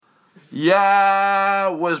Yeah,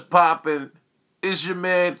 what's poppin'? It's your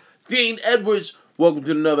man, Dean Edwards. Welcome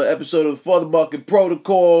to another episode of the FuthaMuckin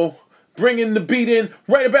Protocol. Bringing the beat in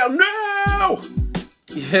right about now.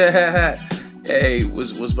 Yeah. Hey,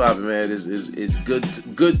 what's poppin', man? It's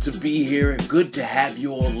good to be here. Good to have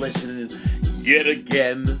you all listening yet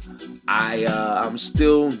again. I'm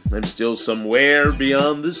still somewhere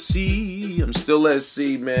beyond the sea. I'm still at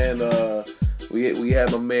sea, man. We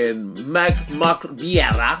had my man Mark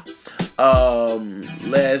Vieira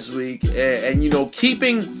last week, and you know,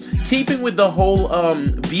 keeping with the whole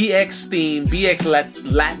BX theme,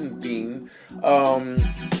 Latin theme.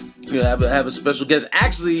 You know, have a special guest.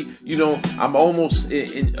 Actually, you know, I'm almost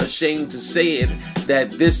ashamed to say it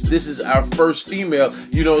that this is our first female.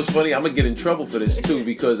 You know, it's funny. I'm gonna get in trouble for this too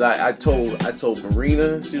because I told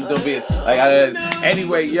Marina she was gonna be like.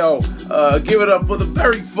 Anyway, give it up for the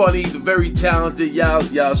very funny, the very talented.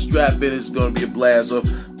 Y'all strap in. It's gonna be a blast. So,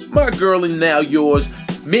 my girl and now yours,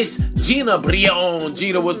 Miss Gina Brillon.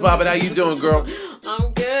 Gina, what's poppin'? How you doing, girl?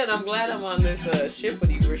 I'm good. I'm glad I'm on this ship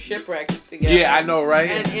with you. We're shipwrecked together. Yeah, I know, right?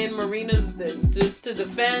 And in Marina's, just to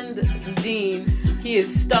defend Dean, he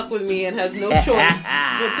is stuck with me and has no choice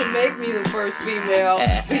but to make me the first female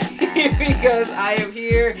because I am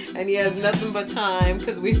here and he has nothing but time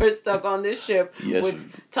because we are stuck on this ship with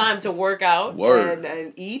time to work out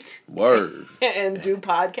and eat and do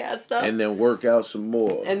podcast stuff and then work out some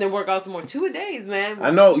more 2 a days, man.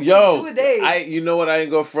 I know, 2 a days. You know what, I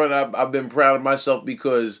ain't gonna front. I've been proud of myself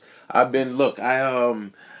because I've been I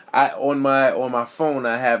on my phone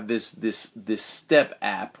I have this step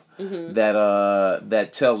app. Mm-hmm.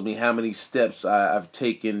 That tells me how many steps I've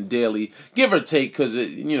taken daily, give or take, because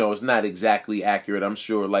it's not exactly accurate. I'm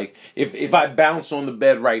sure. Like if I bounce on the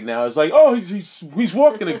bed right now, it's like, oh, he's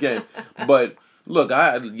walking again. But look,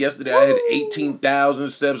 yesterday I had 18,000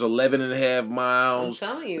 steps, 11.5 miles. I'm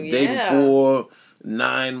telling you, the day before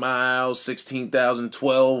 9 miles, 16,000,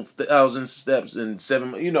 12,000 steps, and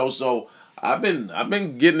 7. You know, so I've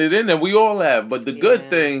been getting it in, and we all have. But the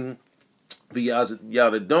good thing. For y'all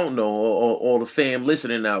that don't know, all the fam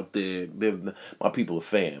listening out there, my people are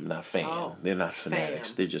fam, not fam. Oh, they're not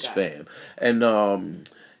fanatics. They're just fam. And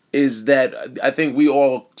is that I think we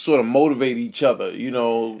all sort of motivate each other. You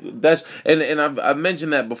know, that's and I've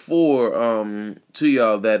mentioned that before to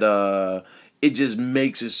y'all that it just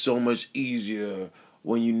makes it so much easier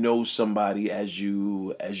when you know somebody as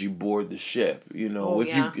you board the ship. You know,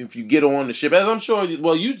 if you get on the ship, as I'm sure.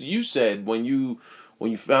 Well, you said when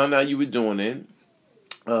you found out you were doing it,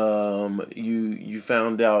 you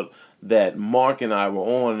found out that Mark and I were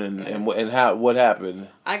on, and what happened?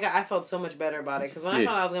 I felt so much better about it because when I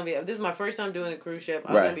thought I was gonna be, this is my first time doing a cruise ship.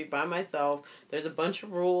 I was gonna be by myself. There's a bunch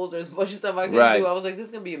of rules. There's a bunch of stuff I couldn't do. I was like, this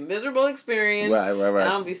is gonna be a miserable experience. Right. And I'm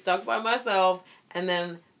gonna be stuck by myself. And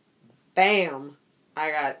then, bam. I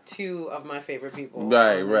got 2 of my favorite people on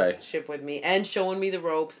this ship with me and showing me the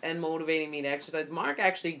ropes and motivating me to exercise. Mark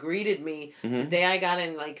actually greeted me the day I got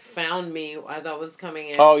in, found me as I was coming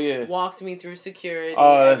in. Oh, yeah. Walked me through security.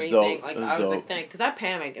 That's everything. Dope. I was like, thank, because I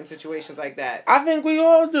panic in situations like that. I think we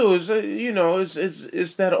all do. It's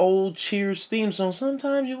it's that old Cheers theme song.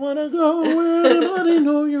 Sometimes you want to go where nobody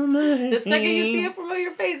know your name. The second you see a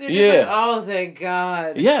familiar face, you're just like, oh, thank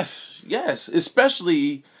God. Yes.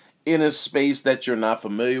 Especially in a space that you're not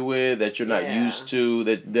familiar with, that you're not used to,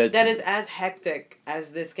 that is as hectic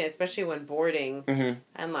as this, especially when boarding. Mm-hmm.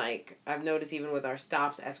 And I've noticed even with our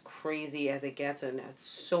stops, as crazy as it gets, and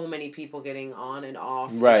so many people getting on and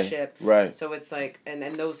off the ship. Right. So it's and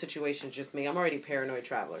those situations I'm already a paranoid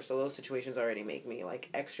traveler, so those situations already make me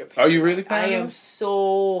extra paranoid. Are you really paranoid? I am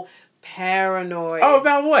so paranoid. Oh,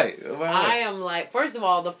 about what? I am first of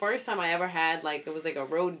all, the first time I ever had it was a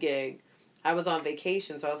road gig. I was on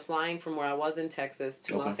vacation, so I was flying from where I was in Texas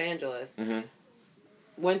to Los Angeles. Mm-hmm.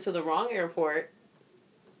 Went to the wrong airport,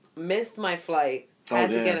 missed my flight, had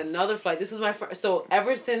to get another flight. This was my first. So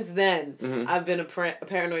ever since then, I've been a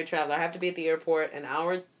paranoid traveler. I have to be at the airport an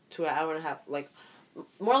hour to an hour and a half,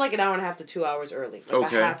 more like an hour and a half to 2 hours early. I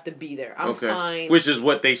have to be there. I'm fine. Which is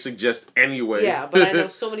what they suggest anyway. Yeah, but I know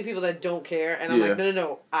so many people that don't care, and I'm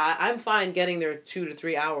no. I'm fine getting there 2 to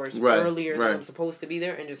 3 hours earlier than I'm supposed to be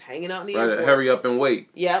there and just hanging out in the airport. Hurry up and wait.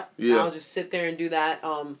 Yep. Yeah. I'll just sit there and do that.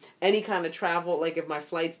 Any kind of travel, if my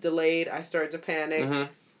flight's delayed, I start to panic.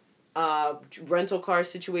 Mm-hmm. Rental car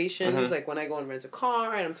situations, when I go and rent a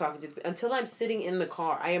car and I'm talking to until I'm sitting in the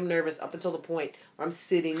car, I am nervous up until the point where I'm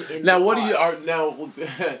sitting in the car. Now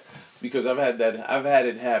because I've had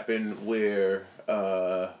it happen where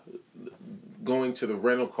going to the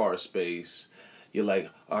rental car space, you're like,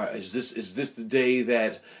 all right, is this the day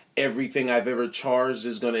that everything I've ever charged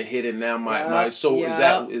is gonna hit, and now my is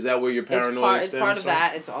that where your paranoia stems it's part of from?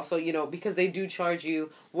 that. It's also, because they do charge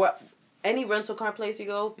you any rental car place you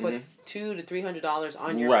go puts $200 to $300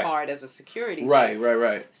 on your card as a security.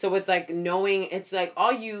 Right. So it's like knowing, it's like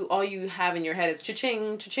all you have in your head is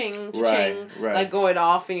cha-ching, cha-ching, cha-ching, like going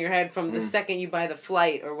off in your head from the second you buy the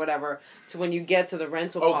flight or whatever to when you get to the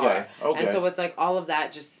rental car. Okay. And so it's like all of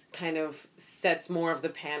that just kind of sets more of the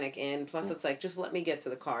panic in. Plus it's like, just let me get to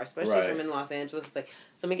the car, especially if I'm in Los Angeles. It's like,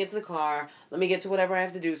 so let me get to the car, let me get to whatever I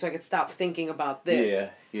have to do so I can stop thinking about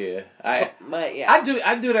this. Yeah. But yeah.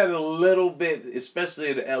 I do that a little bit, especially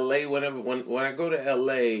in LA when I go to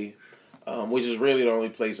LA, which is really the only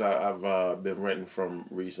place I've been renting from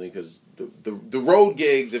recently, because the road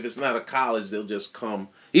gigs, if it's not a college, they'll just come.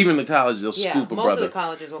 Even the college, they'll scoop a brother. Most of the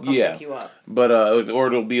colleges will come pick you up. But or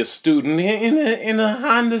it'll be a student in a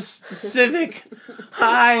Honda Civic.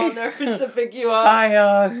 Hi. All nervous to pick you up. Hi.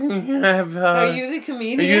 Have. Are you the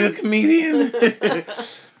comedian? Are you the comedian?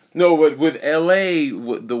 No, but with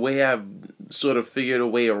LA, the way I've sort of figured a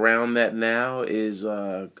way around that now is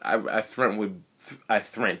I rent with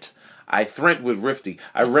Rifty.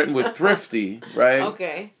 I rent with Thrifty, right?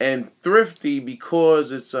 Okay. And Thrifty,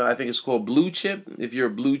 because it's I think it's called Blue Chip. If you're a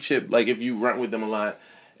Blue Chip, like if you rent with them a lot,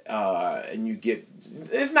 and you get,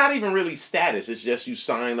 it's not even really status. It's just you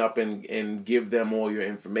sign up and give them all your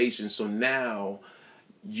information. So now,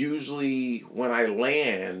 usually when I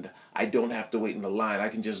land, I don't have to wait in the line. I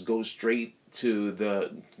can just go straight through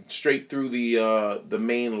the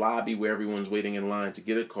main lobby where everyone's waiting in line to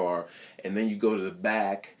get a car, and then you go to the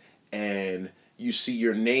back and you see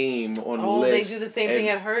your name on the list. They do the same thing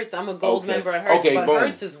at Hertz. I'm a gold member at Hertz, but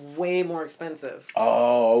Hertz is way more expensive.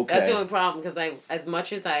 Oh, okay. That's the only problem, because as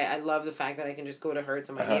much as I love the fact that I can just go to Hertz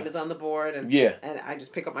and my name is on the board and I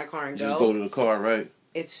just pick up my car and just go to the car, right?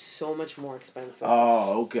 It's so much more expensive.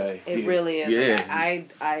 Oh, okay. It really is. Yeah.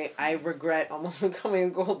 I regret almost becoming a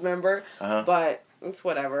gold member, but it's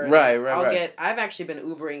whatever. Right. I've actually been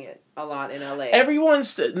Ubering it a lot in LA.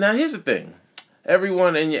 Now here's the thing.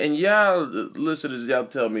 Everyone and y'all listeners, y'all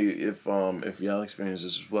tell me if y'all experience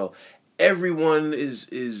this as well. Everyone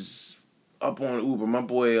is up on Uber. My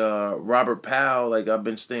boy Robert Powell, like I've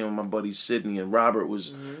been staying with my buddy Sydney, and Robert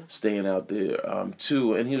was staying out there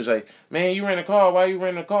too, and he was like, "Man, you rent a car? Why you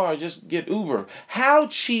rent a car? Just get Uber." How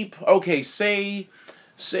cheap? Okay, say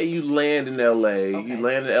you land in LA, you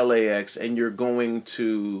land in LAX, and you're going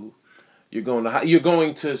to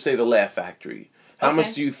say the Laugh Factory. How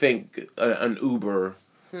much do you think an Uber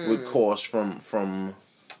would cost from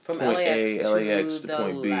LAX to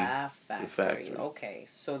point B? Laugh Factory. Okay,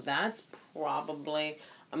 so that's probably,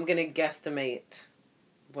 I'm gonna guesstimate,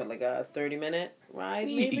 like a 30-minute ride,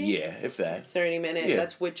 maybe? Yeah, if that. 30 minutes. Yeah.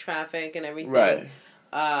 That's with traffic and everything. Right.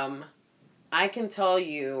 I can tell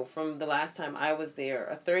you from the last time I was there,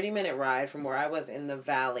 a 30-minute ride from where I was in the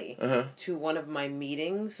valley to one of my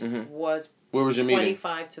meetings was where was your meeting?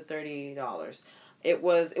 $25 to $30. It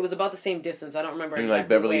was about the same distance. I don't remember exactly like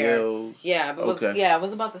Beverly where. Hills? Yeah, but it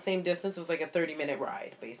was about the same distance. It was like a 30-minute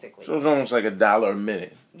ride, basically. So it was almost like $1 a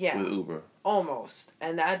minute with Uber. Almost.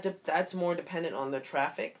 And that's more dependent on the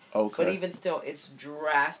traffic. Okay. But even still, it's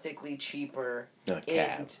drastically cheaper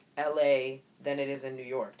in LA than it is in New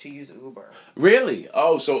York to use Uber. Really?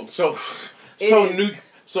 Oh, so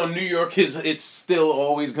New York it's still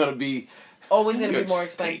always going to be more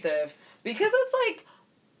expensive, because it's like,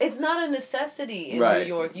 it's not a necessity in New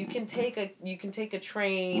York. You can take a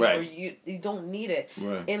train, or you don't need it.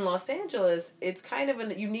 Right. In Los Angeles, it's kind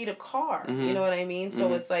of you need a car. You know what I mean?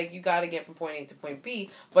 So it's like you got to get from point A to point B.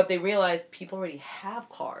 But they realize people already have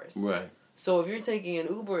cars. Right. So if you're taking an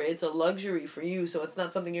Uber, it's a luxury for you. So it's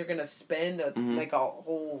not something you're gonna spend like a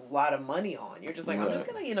whole lot of money on. You're just like, I'm just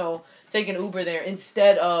gonna take an Uber there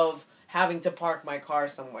instead of having to park my car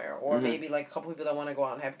somewhere, or maybe like a couple people that want to go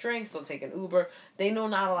out and have drinks, they'll take an Uber. They know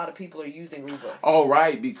not a lot of people are using Uber. Oh,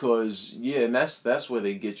 right, because and that's where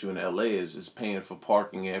they get you in LA is paying for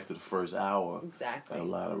parking after the first hour. Exactly. At a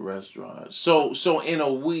lot of restaurants. So in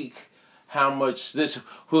a week, how much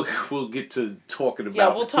we'll get to talking about. Yeah,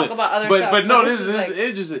 we'll talk about other stuff. But no, this is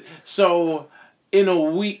interesting. So in a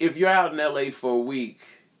week, if you're out in LA for a week,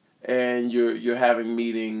 and you're having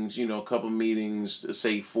meetings, a couple meetings,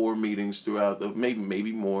 say 4 meetings throughout the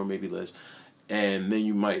maybe more, maybe less, and then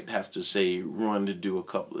you might have to say run to do a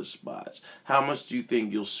couple of spots. How much do you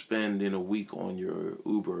think you'll spend in a week on your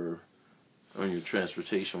Uber, on your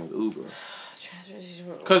transportation with Uber?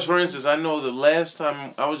 Because for instance, I know the last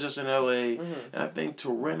time I was just in LA, and I think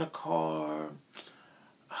to rent a car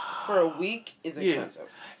for a week is expensive.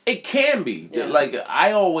 It can be. Yeah. Like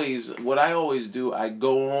what I always do, I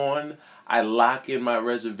go on, I lock in my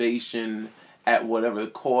reservation at whatever the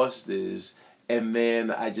cost is, and then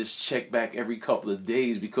I just check back every couple of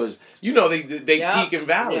days because they peak and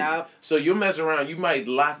valley. Yep. So you'll mess around. You might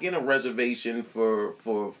lock in a reservation for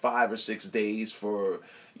 5 or 6 days for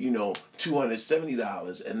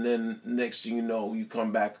 $270, and then next thing you know, you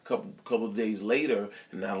come back a couple of days later,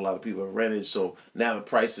 and not a lot of people have rented. So now the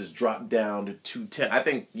prices dropped down to $210. I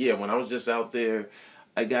think when I was just out there,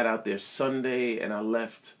 I got out there Sunday and I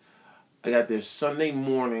left. I got there Sunday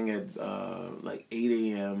morning at like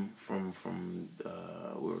 8 a.m. from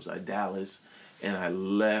where was I? Dallas, and I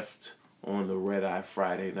left on the red eye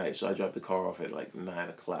Friday night. So I dropped the car off at like 9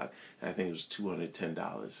 o'clock, and I think it was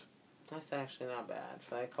 $210. That's actually not bad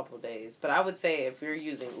for like a couple of days. But I would say if you're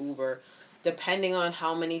using Uber, depending on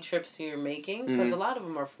how many trips you're making, because a lot of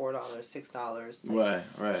them are $4, $6,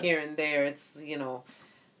 right, here and there. It's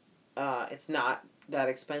it's not that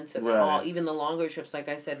expensive at all. Even the longer trips, like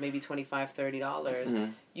I said, maybe $25,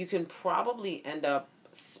 $30. You can probably end up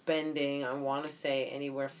spending, I want to say,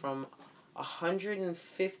 anywhere from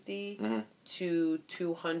 $150 to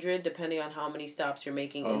 $200, depending on how many stops you're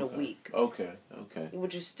making in a week. Okay.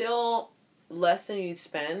 Which is still less than you'd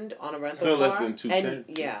spend on a rental car. Still less than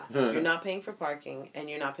 $210. And you're not paying for parking, and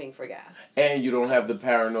you're not paying for gas. And you don't have the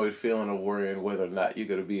paranoid feeling of worrying whether or not you're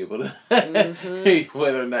going to be able to,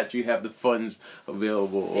 whether or not you have the funds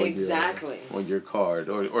available on your card,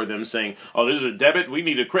 or them saying, "Oh, this is a debit. We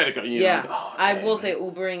need a credit card." I will say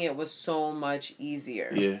Ubering it was so much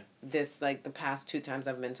easier. Yeah. The past 2 times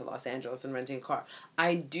I've been to Los Angeles and renting a car,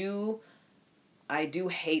 I do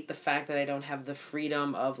hate the fact that I don't have the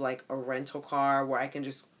freedom of like a rental car where I can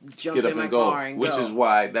just jump in my car and go. Which is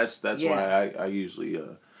why why I usually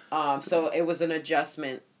so it was an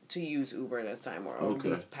adjustment to use Uber this time, or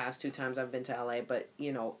these past 2 times I've been to LA, but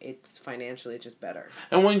it's financially just better.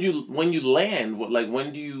 And when you land,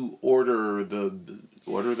 when do you order the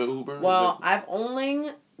Uber? Well, I've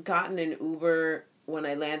only gotten an Uber when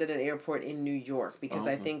I landed at an airport in New York, because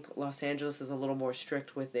I think Los Angeles is a little more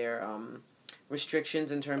strict with their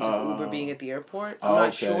restrictions in terms of Uber being at the airport. I'm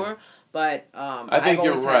not sure, but I think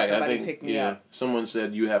you're right. I think pick me up. Someone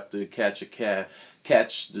said you have to catch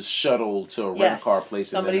the shuttle to a rent car place.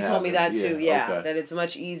 Somebody told me that too. That it's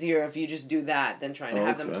much easier if you just do that than trying to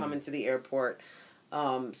have them come into the airport.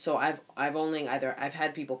 So I've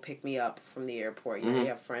had people pick me up from the airport. You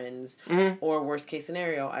have friends, or worst case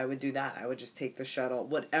scenario, I would do that. I would just take the shuttle,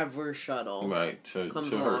 whatever shuttle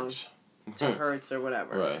comes along, Hertz. to Hertz or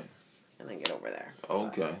whatever, right, and then get over there.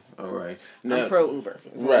 Okay, all right. Now, I'm pro Uber.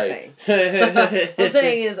 Is what I'm saying. What I'm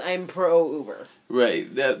saying is I'm pro Uber.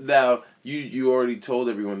 Right. Now you already told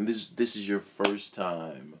everyone this is your first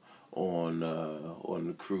time on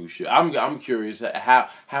the cruise ship. I'm curious, how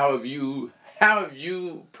have you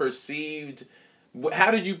perceived?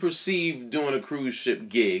 How did you perceive doing a cruise ship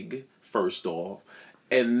gig, first off?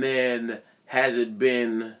 And then, has it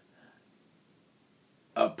been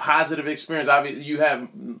a positive experience? Obviously, you have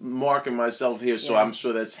Mark and myself here, so I'm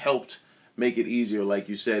sure that's helped make it easier, like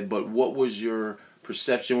you said. But what was your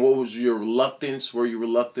perception? What was your reluctance? Were you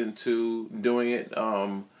reluctant to doing it?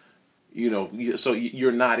 So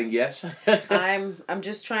you're nodding yes? I'm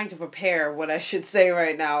just trying to prepare what I should say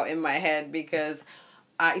right now in my head, because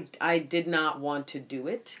I did not want to do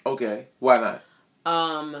it. Okay. Why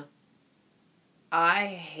not? I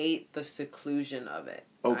hate the seclusion of it.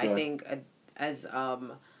 Okay. I think as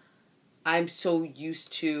I'm so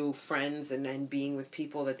used to friends and being with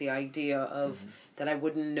people that the idea of that I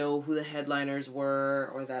wouldn't know who the headliners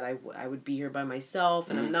were, or that I would be here by myself,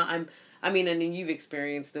 and and you've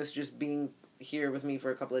experienced this just being here with me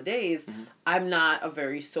for a couple of days. I'm not a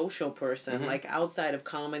very social person. Like, outside of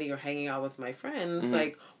comedy or hanging out with my friends,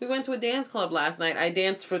 like, we went to a dance club last night. I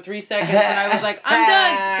danced for 3 seconds and I was like, I'm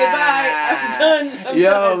done. Goodbye. I'm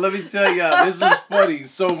done. Let me tell y'all, this was funny.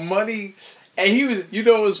 So Money, and he was, it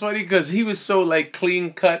was funny because he was so like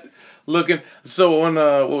clean cut looking. So on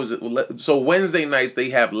what was it? So Wednesday nights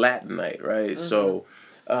they have Latin night, right? So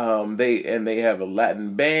they have a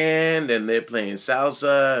Latin band, and they're playing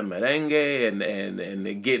salsa and merengue, and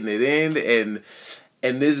they're getting it in,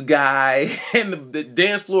 and this guy, and the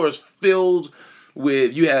dance floor is filled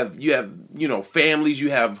with you have families, you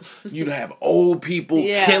have old people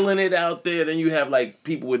killing it out there, then you have like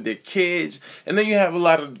people with their kids, and then you have a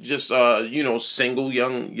lot of just single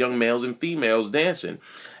young males and females dancing.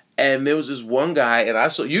 And there was this one guy,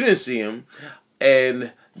 and you didn't see him,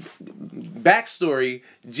 and backstory,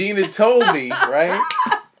 Gina told me, right?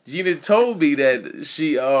 Gina told me that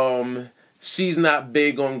she's not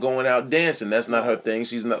big on going out dancing. That's not her thing.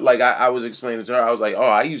 She's not like I was explaining to her. I was like, oh,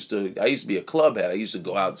 I used to be a club head. I used to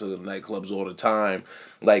go out to the nightclubs all the time.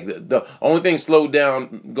 Like the only thing slowed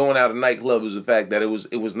down going out of nightclub was the fact that it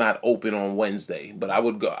was not open on Wednesday. But I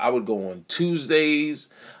would go on Tuesdays.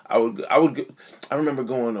 I remember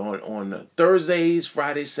going on Thursdays,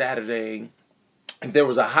 Friday, Saturday. If there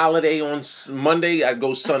was a holiday on Monday, I'd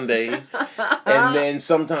go Sunday, and then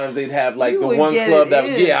sometimes they'd have like the one club that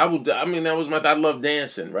that was I love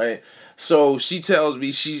dancing, right? So she tells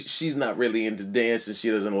me she's not really into dancing.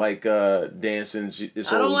 She doesn't like dancing. I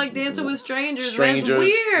don't like dancing with strangers. That's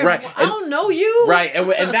weird. Right? I don't know you. Right,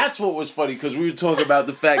 and that's what was funny because we were talking about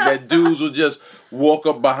the fact that dudes would just walk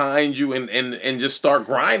up behind you and just start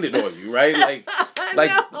grinding on you, right? Like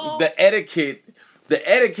the etiquette. The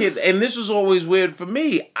etiquette, and this was always weird for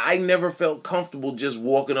me. I never felt comfortable just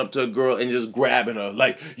walking up to a girl and just grabbing her,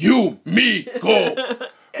 like, you, me, go,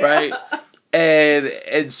 right?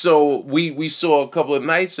 And so we saw a couple of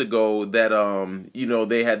nights ago that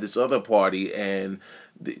they had this other party, and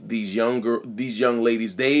these young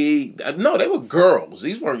ladies, they were girls.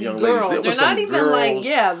 These weren't young ladies. They're not even girls.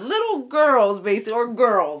 Little girls basically, or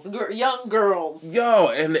girls, young girls. Yo,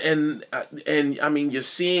 and I mean you're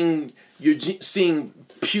seeing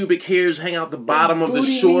pubic hairs hang out the bottom of the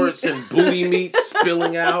shorts and booty meat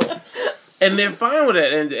spilling out, and they're fine with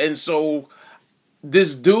it. And so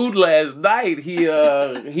this dude last night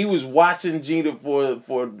he was watching Gina for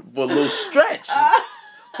a little stretch.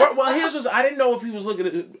 Here's what I didn't know if he was looking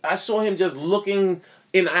at. I saw him just looking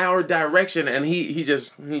in our direction, and he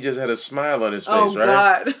just had a smile on his face,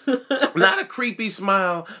 right? Oh God! Not a creepy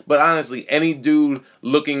smile, but honestly, any dude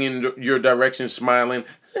looking in your direction smiling,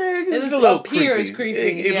 it's a little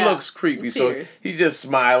creepy. It looks creepy. So he's just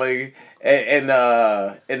smiling, and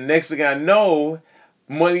next thing I know,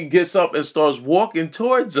 Money gets up and starts walking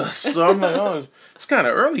towards us. So I'm like, oh, it's kind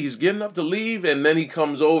of early. He's getting up to leave, and then he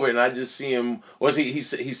comes over, and I just see him. He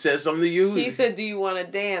says something to you? He said, do you want to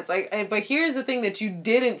dance? But here's the thing that you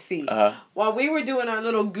didn't see. While we were doing our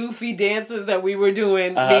little goofy dances that we were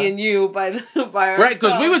doing, me and you, by ourselves. Right,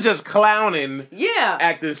 because we were just clowning. Yeah.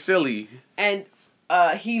 Acting silly. And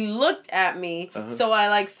he looked at me, so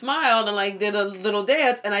I smiled and did a little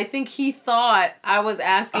dance, and I think he thought I was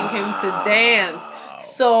asking him to dance.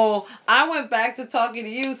 So I went back to talking to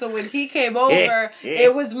you. So when he came over,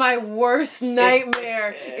 it was my worst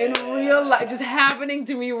nightmare in real life. Just happening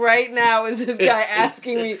to me right now is this guy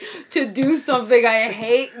asking me to do something I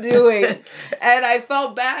hate doing. And I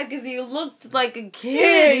felt bad because he looked like a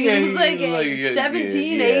kid. He was like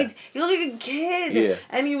 17, 18. He looked like a kid. Yeah.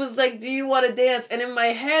 And he was like, do you want to dance? And in my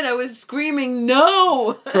head, I was screaming,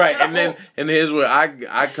 no. Right. And here's where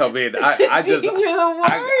I come in.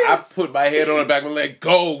 I put my head on the back of my leg.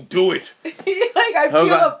 Go, do it. I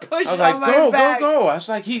feel a push on my back. Go. I was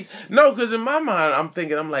like, because in my mind,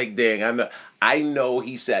 I'm like, dang, I know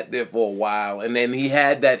he sat there for a while, and then he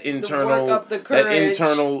had that internal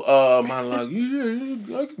monologue.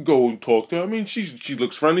 Yeah, I can go and talk to her. I mean, she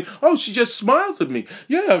looks friendly. Oh, she just smiled at me.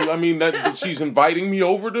 Yeah, I mean that she's inviting me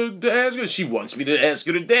over to ask her. She wants me to ask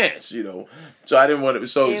her to dance. So I didn't want to.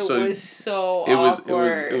 So it was so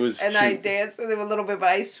awkward. It was and cute. I danced with him a little bit, but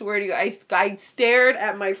I swear to you, I stared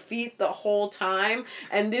at my feet the whole time,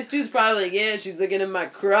 and this dude's probably like, yeah, she's looking at my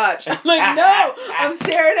crotch. I'm like, no, I'm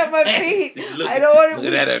staring at my feet. I don't want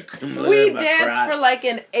to. We danced for like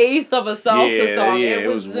an eighth of a salsa song. Yeah, it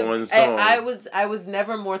was one song. I was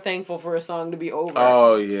never more thankful for a song to be over.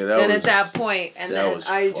 Oh yeah, than at that point. And then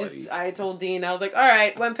I told Dean, I was like, all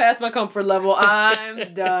right, went past my comfort level.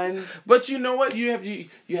 I'm done. But you know what? You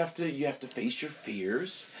have to face your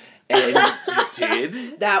fears. And you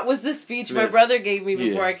did. That was the speech my brother gave me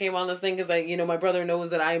before I came on this thing, because my brother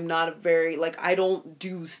knows that I'm not a very I don't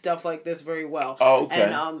do stuff like this very well. Oh, okay.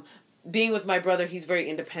 And being with my brother, he's very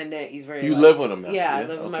independent. He's very. You live with him now. Yeah, I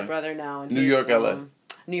live with my brother now. And New York, LA.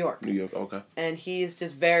 New York. New York. Okay. And he's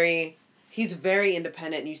just very. He's very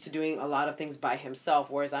independent and used to doing a lot of things by himself,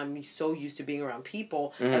 whereas I'm so used to being around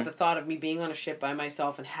people that the thought of me being on a ship by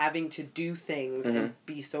myself and having to do things and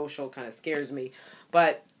be social kind of scares me.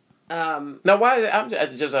 But now, why? I'm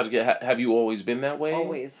just out to get. Have you always been that way?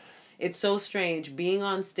 Always. It's so strange. Being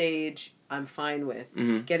on stage, I'm fine with.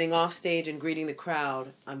 Getting off stage and greeting the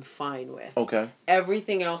crowd, I'm fine with. Okay.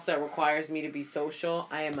 Everything else that requires me to be social,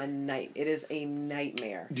 I am It is a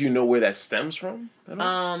nightmare. Do you know where that stems from?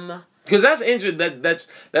 Because that's interesting.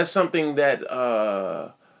 That's something that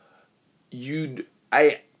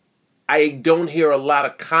I don't hear a lot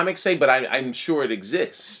of comics say, but I'm sure it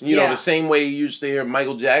exists. You know, the same way you used to hear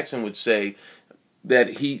Michael Jackson would say,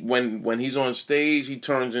 that when he's on stage, he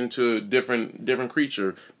turns into a different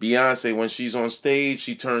creature. Beyonce, when she's on stage,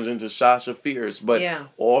 she turns into Sasha Fierce, but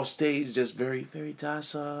off stage, just very, very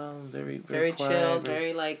docile, very quiet, chilled,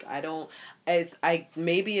 very like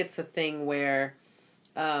maybe it's a thing where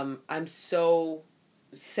I'm so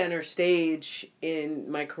center stage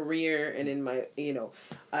in my career and in my,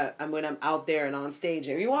 when I'm out there and on stage,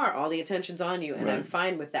 there you are, all the attention's on you, and I'm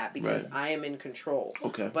fine with that because I am in control.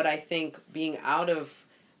 Okay. But I think being out of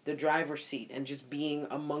the driver's seat and just being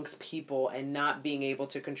amongst people and not being able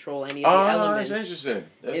to control any of the elements that's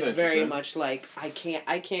is very much like I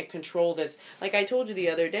can't control this. Like I told you the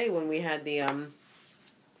other day when we had the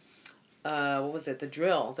what was it, the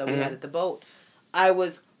drill that we had at the boat. I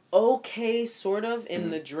was okay sort of in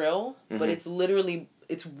the drill, but it's literally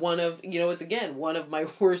one of it's one of my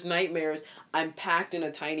worst nightmares. I'm packed in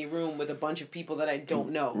a tiny room with a bunch of people that I don't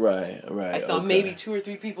know. Right. I saw maybe 2 or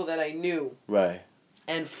 3 people that I knew. Right.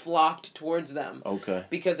 And flocked towards them. Okay.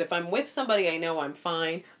 Because if I'm with somebody I know, I'm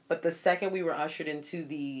fine. But the second we were ushered into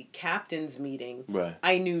the captain's meeting,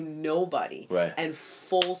 I knew nobody. Right. And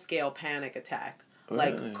full-scale panic attack.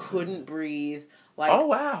 Really? Like, couldn't breathe. Like, oh,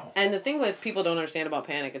 wow. And the thing with people don't understand about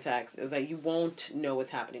panic attacks is that you won't know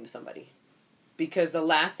what's happening to somebody. Because the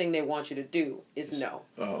last thing they want you to do is know.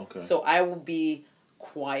 Oh, okay. So I will be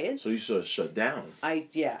quiet. So you sort of shut down. I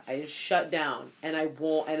just shut down, and I'm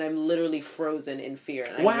literally frozen in fear.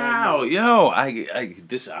 And wow,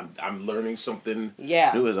 I'm learning something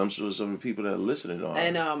new, as I'm sure some of the people that are listening are.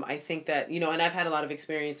 And I think that, and I've had a lot of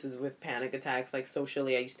experiences with panic attacks, like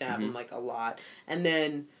socially, I used to have them like a lot. And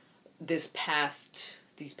then these past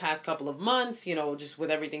couple of months, just with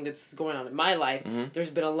everything that's going on in my life, there's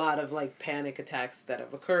been a lot of like panic attacks that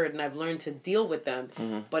have occurred, and I've learned to deal with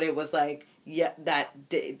them. But it was like, that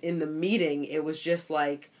day, in the meeting, it was just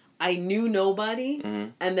like, I knew nobody,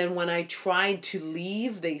 and then when I tried to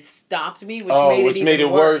leave, they stopped me, which made it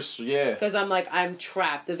worse. Yeah. Because I'm like, I'm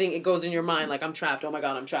trapped. The thing, it goes in your mind, like, I'm trapped. Oh my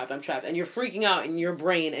God, I'm trapped. And you're freaking out in your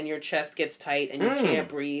brain, and your chest gets tight, and you can't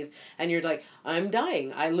breathe, and you're like, I'm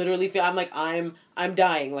dying. I literally feel, I'm like, I'm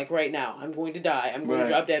dying, like, right now. I'm going to die. I'm going to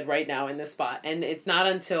drop dead right now in this spot. And it's not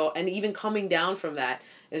until, and even coming down from that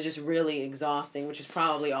is just really exhausting, which is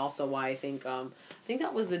probably also why I think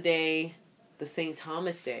that was the day, the St.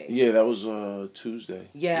 Thomas Day. Yeah, that was Tuesday.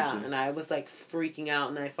 Yeah, Tuesday. And I was like freaking out,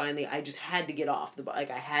 and then I just had to get off I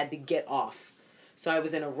had to get off. So I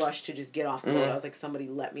was in a rush to just get off the boat. I was like, somebody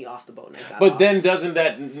let me off the boat, and I got off. Then doesn't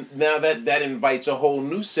that invites a whole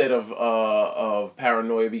new set of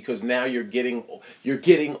paranoia, because now you're getting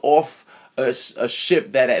off a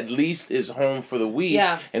ship that at least is home for the week,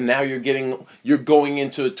 and now you're going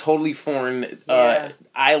into a totally foreign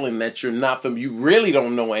island that you're not from. You really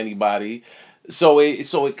don't know anybody. So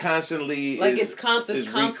it constantly like it's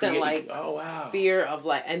constant like fear of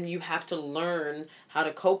like, and you have to learn how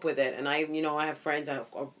to cope with it. And I have friends.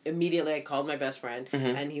 Immediately I called my best friend,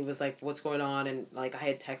 and he was like, "What's going on?" And like I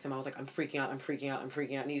had texted him. I was like, "I'm freaking out.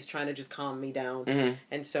 And he's trying to just calm me down.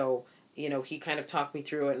 And so he kind of talked me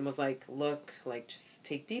through it and was like, "Look, like just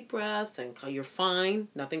take deep breaths and you're fine.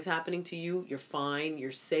 Nothing's happening to you. You're fine.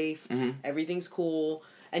 You're safe. Everything's cool."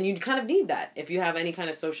 And you kind of need that. If you have any kind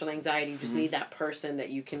of social anxiety, you just need that person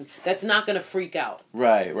that's not going to freak out.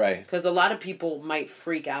 Right. Because a lot of people might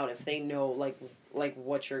freak out if they know, like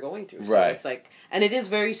what you're going through. So right. It's like, and it is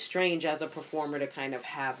very strange as a performer to kind of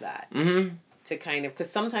have that. To kind of, because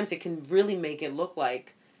sometimes it can really make it look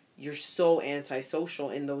like you're so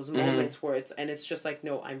antisocial in those moments where it's just like,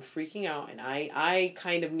 no, I'm freaking out, and I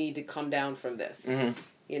kind of need to come down from this.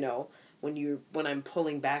 When I'm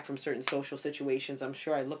pulling back from certain social situations, I'm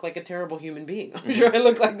sure I look like a terrible human being. I'm sure I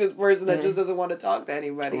look like this person that just doesn't want to talk to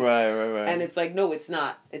anybody. Right. And it's like, no, it's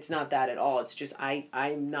not that at all. It's just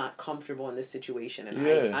I'm not comfortable in this situation,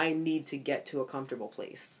 and I need to get to a comfortable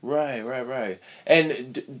place. Right.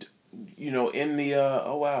 And in the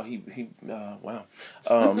wow.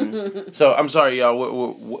 So I'm sorry,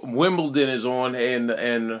 y'all. Wimbledon is on,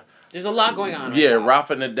 and there's a lot going on. Yeah, right,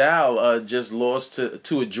 Rafa Nadal just lost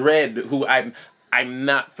to a dread who I'm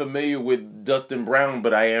not familiar with, Dustin Brown,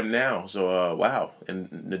 but I am now. So wow, and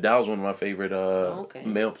Nadal's one of my favorite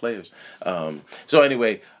male players. So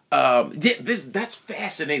anyway. That's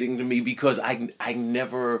fascinating to me, because I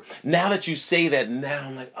never, now that you say that, now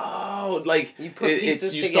I'm like, oh, like you put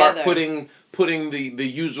pieces you together. Start putting the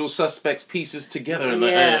usual suspects pieces together, and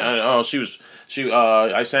I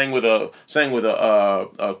sang with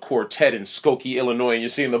a quartet in Skokie, Illinois, and you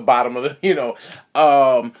see in the bottom of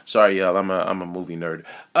the sorry y'all, I'm a movie nerd.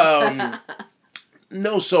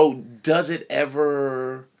 No, so does it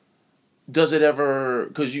ever Does it ever?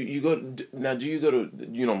 Because you go now. Do you go to?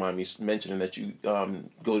 You don't mind me mentioning that you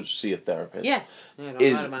go to see a therapist? Yeah.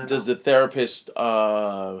 Does the therapist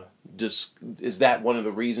just is that one of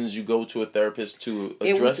the reasons you go to a therapist to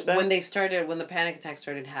address that? When the panic attacks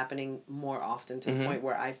started happening more often to the point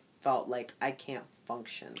where I felt like I can't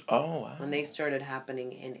function. Oh, wow. When they started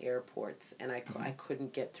happening in airports, and I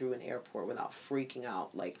couldn't get through an airport without freaking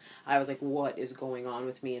out. Like, I was like, what is going on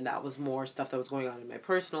with me? And that was more stuff that was going on in my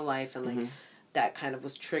personal life, and like that kind of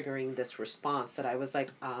was triggering this response that I was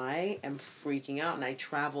like, I am freaking out, and I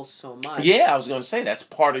travel so much. Yeah, I was going to say that's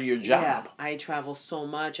part of your job. Yeah, I travel so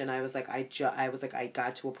much, and I was like, I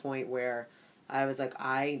got to a point where I was like,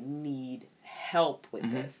 I need help with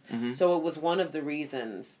this. So it was one of the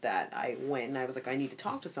reasons that I went, and I was like, I need to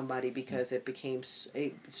talk to somebody because it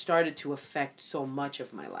started to affect so much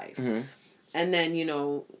of my life. And then,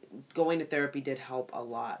 going to therapy did help a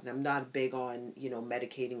lot. And I'm not big on,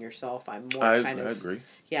 medicating yourself. I'm more I agree.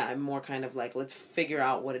 Yeah, I'm more kind of like, let's figure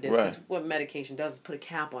out what it is. Because what medication does is put a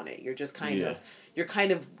cap on it. You're just kind of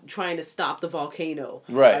trying to stop the volcano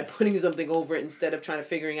by putting something over it instead of trying to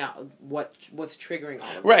figuring out what's triggering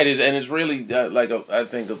all of this. And it's really I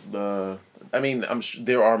think I mean, I'm sure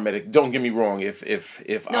there are Don't get me wrong. If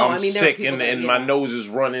I'm sick and my nose is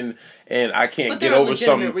running and I can't get over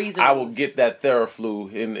something, I will get that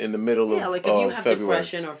Theraflu in the middle of February. If you have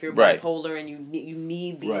depression or if you're bipolar and you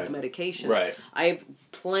need these medications. Right. I have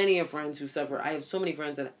plenty of friends who suffer. I have so many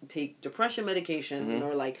friends that take depression medication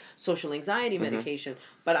or like social anxiety medication.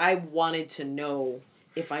 But I wanted to know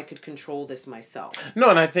if I could control this myself. No,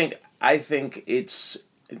 and I think it's.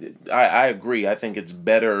 I agree. I think it's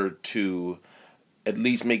better to at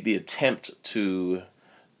least make the attempt to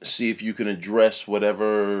see if you can address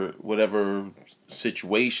whatever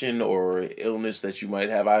situation or illness that you might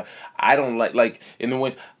have. I don't like in the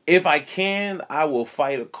ways. If I can, I will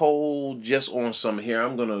fight a cold just on some here.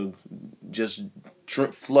 I'm gonna just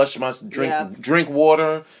drink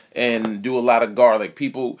water and do a lot of garlic.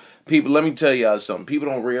 People. Let me tell y'all something. People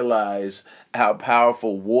don't realize how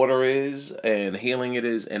powerful water is and healing it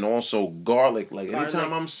is, and also garlic.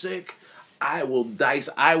 Anytime I'm sick, I will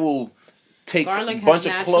take garlic a bunch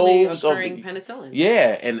of cloves of penicillin.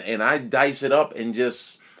 Yeah, and I dice it up and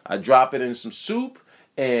I drop it in some soup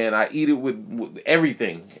and I eat it with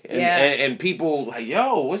everything. And people like,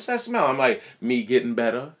 yo, what's that smell? I'm like, me getting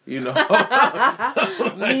better, Me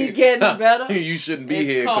getting better. You shouldn't be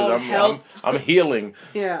here because I'm healing.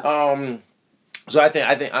 Yeah. So I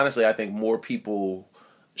think honestly, more people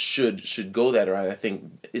should go that route. I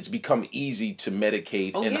think it's become easy to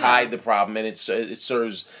medicate and hide the problem, and it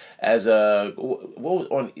serves as a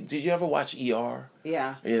did you ever watch ER?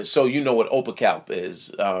 Yeah. So you know what Opacalp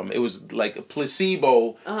is. It was like a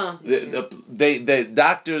placebo. The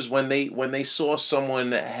doctors when they saw someone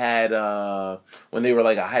that had when they were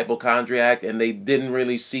like a hypochondriac and they didn't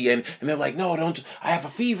really see and they're like, no, don't, I have a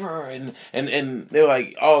fever and they're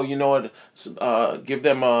like, oh, you know what, give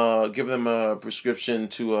them a prescription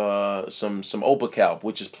to some Opacalp,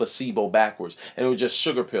 which is placebo backwards, and it was just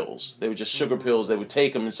sugar pills. They were just sugar pills. They would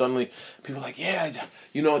take them and suddenly people were like, yeah,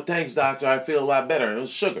 you know what, thanks doctor, I feel a lot better. And it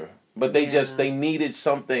was sugar, but they needed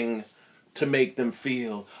something to make them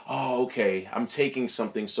feel, oh, okay, I'm taking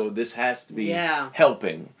something, so this has to be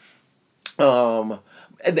helping.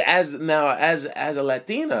 As a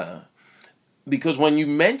Latina, because when you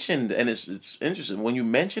mentioned, and it's interesting, when you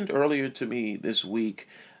mentioned earlier to me this week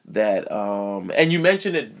that and you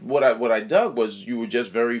mentioned it, what I dug was you were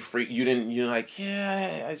just very free. You're like,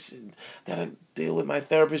 yeah, I gotta deal with my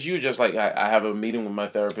therapist. You were just like, I have a meeting with my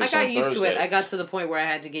therapist. I got used to it. I got to the point where I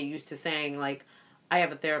had to get used to saying, like, I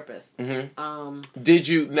have a therapist. Did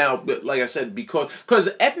you now? Like I said, because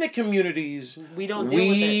ethnic communities, we don't deal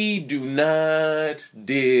with it. We do not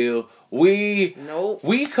deal. We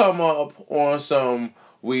come up on some.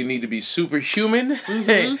 We need to be superhuman.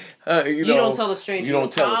 You don't tell a stranger. You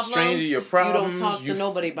don't tell a stranger your problems. You don't talk to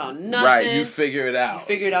nobody about nothing. Right, you figure it out. You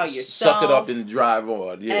figure it out yourself. Suck it up and drive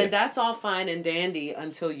on. Yeah, and that's all fine and dandy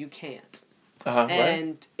until you can't.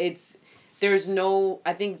 And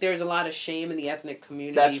I think there's a lot of shame in the ethnic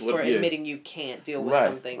community for admitting you can't deal with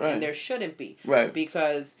something, and there shouldn't be. Right.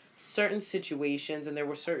 Because certain situations, and there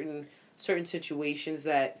were certain situations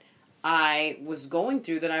that I was going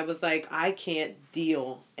through that I was like, I can't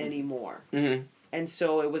deal anymore. And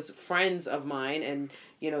so it was friends of mine, and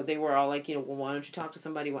they were all like, well, why don't you talk to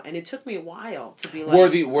somebody? And it took me a while to be like,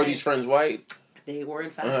 were these friends white? They were in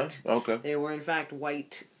fact. Okay. They were in fact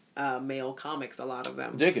white male comics. A lot of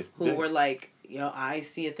them who were like, I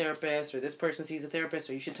see a therapist, or this person sees a therapist,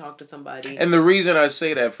 or you should talk to somebody. And the reason I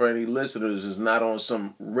say that for any listeners is not on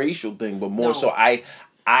some racial thing, but more so I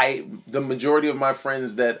the majority of my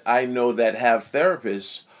friends that I know that have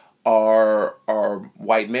therapists are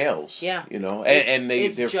white males. Yeah. You know,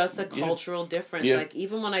 it's just a cultural difference. Yeah. Like,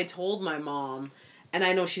 even when I told my mom, and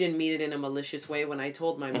I know she didn't mean it in a malicious way, when I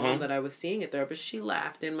told my mom that I was seeing a therapist, she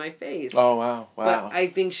laughed in my face. Oh, wow. But I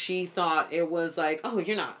think she thought it was like, oh,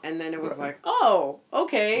 you're not. And then it was like, oh,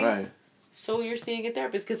 okay. Right. So you're seeing a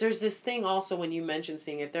therapist. Because there's this thing also when you mention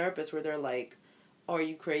seeing a therapist where they're like, oh, are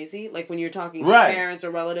you crazy? Like, when you're talking to parents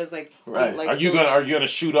or relatives, like, right. Like, are you gonna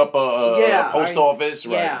shoot up a post office?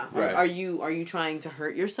 Right. Yeah. Right. Are you trying to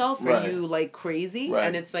hurt yourself? Are you like crazy? Right.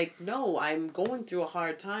 And it's like, no, I'm going through a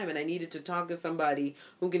hard time, and I needed to talk to somebody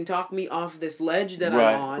who can talk me off this ledge that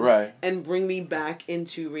I'm on, and bring me back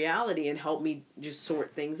into reality and help me just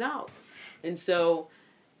sort things out. And so,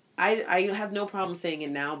 I have no problem saying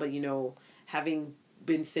it now, but having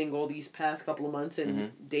been single these past couple of months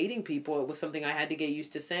and dating people, it was something I had to get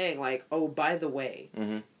used to saying, like, oh, by the way,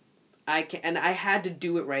 I had to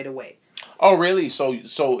do it right away. Oh, really? So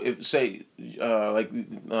if say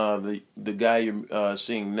the guy you're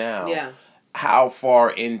seeing now, how far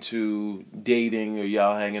into dating or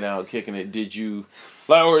y'all hanging out, kicking it, did you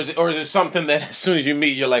like, or is it something that as soon as you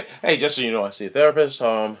meet you're like, hey, just so you know, I see a therapist?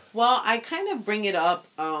 Well, I kind of bring it up.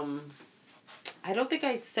 I don't think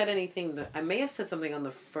I said anything I may have said something on the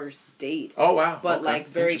first date. Oh, wow. But like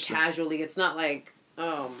very casually. It's not like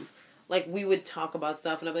like we would talk about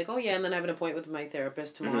stuff and I'd be like, oh yeah, and then I have an appointment with my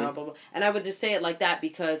therapist tomorrow, blah, blah. And I would just say it like that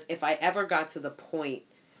because if I ever got to the point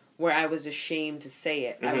where I was ashamed to say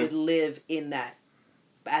it, I would live in that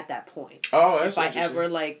at that point. Oh, that's if I ever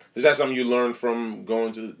like. Is that something you learned from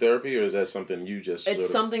going to therapy, or is that something you just? It's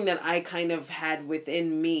something that I kind of had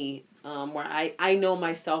within me. Where I know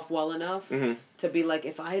myself well enough to be like,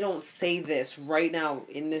 if I don't say this right now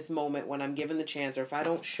in this moment when I'm given the chance, or if I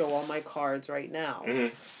don't show all my cards right now,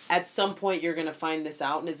 at some point you're going to find this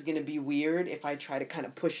out and it's going to be weird if I try to kind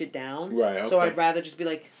of push it down. Right. Okay. So I'd rather just be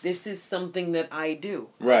like, this is something that I do.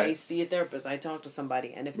 Right. I see a therapist. I talk to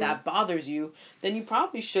somebody. And if that bothers you, then you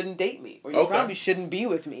probably shouldn't date me. Or you probably shouldn't be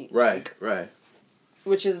with me. Right, right.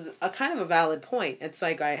 Which is a kind of a valid point. It's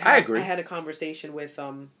like I agree. I had a conversation with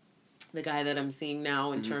the guy that I'm seeing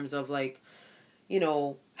now in terms of like,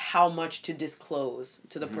 how much to disclose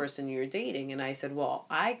to the person you're dating. And I said, well,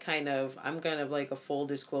 I'm kind of like a full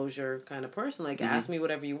disclosure kind of person. Like, ask me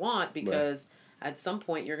whatever you want because at some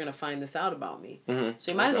point you're going to find this out about me.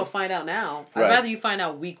 So you might as well find out now. I'd rather you find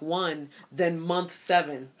out week 1 than month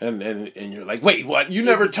 7. And you're like, wait, what? You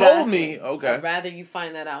never told me. Okay. I'd rather you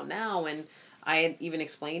find that out now. And I had even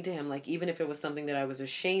explained to him, like, even if it was something that I was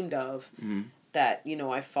ashamed of, that,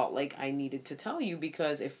 I felt like I needed to tell you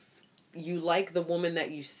because if you like the woman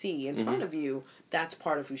that you see in front of you, that's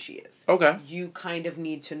part of who she is. Okay. You kind of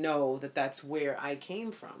need to know that that's where I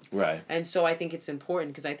came from. Right. And so I think it's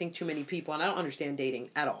important because I think too many people, and I don't understand dating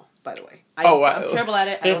at all, by the way. I'm terrible at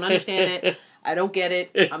it. I don't understand it. I don't get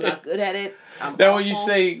it. I'm not good at it. Now, when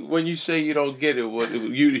you say you don't get it, what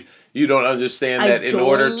you don't understand that in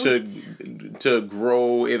order to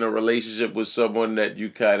grow in a relationship with someone that you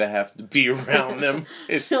kind of have to be around them.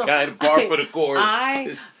 It's kind of par for the course.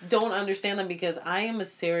 I don't understand them because I am a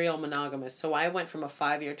serial monogamist. So I went from a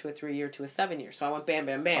 5-year to a 3-year to a 7-year. So I went bam,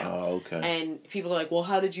 bam, bam. Oh, okay. And people are like, well,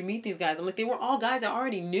 how did you meet these guys? I'm like, they were all guys I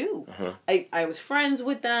already knew. I was friends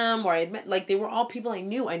with them, or I had met, like, they were all people I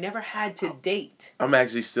knew. I never had to date. I'm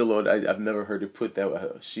actually still on, I've never heard her put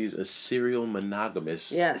that. She's a serial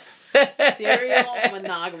monogamist. Yes. Serial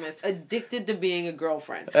monogamous, addicted to being a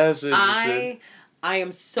girlfriend. That's interesting. I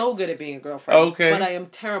am so good at being a girlfriend. Okay. But I am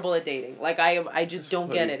terrible at dating. Like I just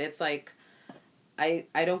don't get it. It's like I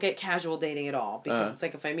don't get casual dating at all because it's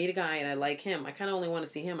like if I meet a guy and I like him, I kind of only want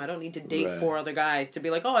to see him. I don't need to date 4 other guys to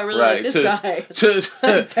be like, oh, I really like this guy. To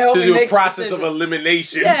do a process of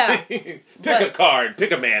elimination. Yeah. Pick a card.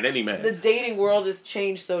 Pick a man. Any man. The dating world has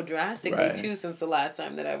changed so drastically too since the last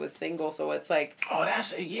time that I was single. So it's like, oh,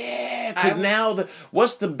 because now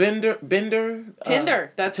what's the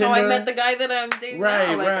Tinder? That's how I met the guy that I'm dating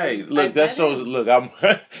now. Right. Look, that shows. Look,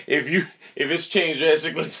 if it's changed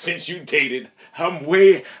drastically since you dated, I'm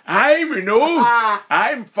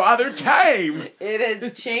Father Time. It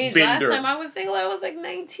has changed. Last time I was single, I was like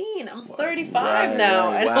 19. I'm 35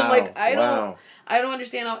 now, and I'm like, I don't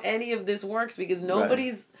understand how any of this works because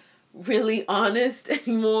nobody's really honest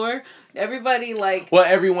anymore. Everybody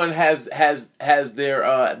everyone has their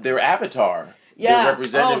avatar. Yeah. Their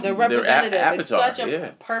representative. Their representative. It's such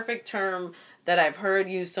a perfect term that I've heard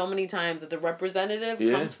used so many times that the representative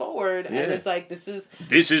comes forward and it's like, this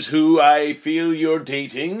is who I feel you're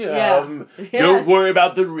dating. Don't worry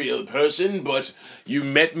about the real person, but you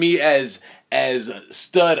met me as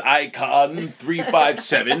stud icon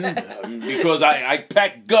 357 because I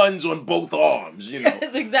pack guns on both arms, you know.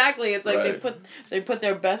 Yes, exactly. It's like they put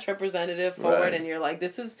their best representative forward and you're like,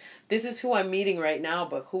 this is who I'm meeting right now,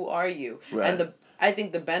 but who are you? Right. And I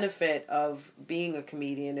think the benefit of being a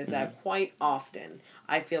comedian is that quite often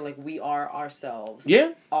I feel like we are ourselves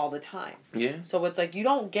all the time. Yeah. So it's like you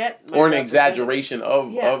don't get or an exaggeration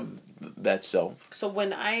of that self. So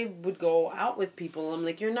when I would go out with people, I'm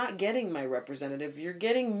like, you're not getting my representative, you're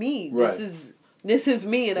getting me. Right. This is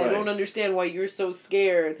me, and I don't understand why you're so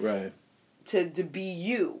scared to be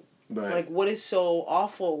you. Right. Like, what is so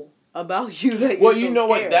awful about you that you're so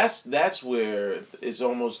scared? What? That's where it's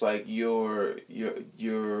almost like your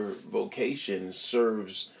vocation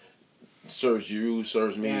serves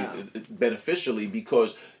me beneficially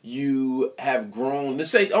because you have grown.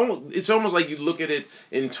 It's almost like you look at it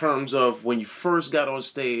in terms of when you first got on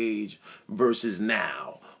stage versus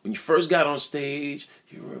now. When you first got on stage,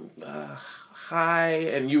 you were high,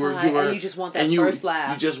 and you and you just want that first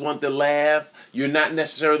laugh. You just want the laugh. You're not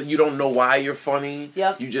necessarily. You don't know why you're funny.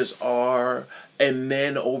 Yep. You just are. And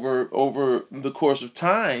then over the course of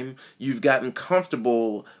time, you've gotten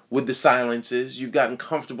comfortable with the silences. You've gotten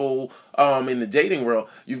comfortable in the dating world.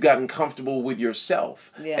 You've gotten comfortable with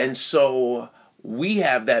yourself. Yeah. And so we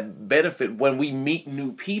have that benefit when we meet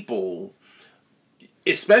new people,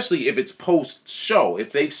 especially if it's post-show.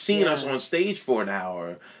 If they've seen us on stage for an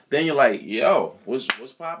hour, then you're like, yo, what's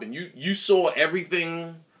poppin'? You saw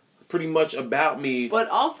everything pretty much about me. But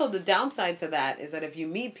also the downside to that is that if you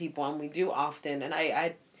meet people, and we do often, and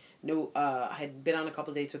I knew I had been on a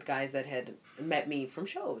couple dates with guys that had met me from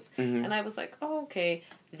shows, and I was like, oh, okay,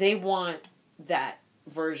 they want that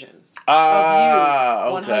version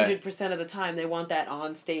of you 100% of the time. They want that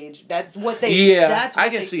on stage. That's what they that's what I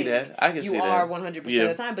can see that. I can see that. You are 100% of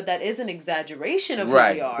the time, but that is an exaggeration of who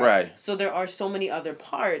we are. Right. So there are so many other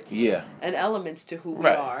parts and elements to who we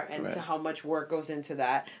are and to how much work goes into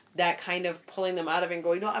that. That kind of pulling them out of it and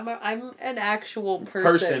going, no, I'm an actual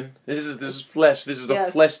person. This is flesh. This is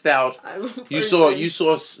a fleshed out. You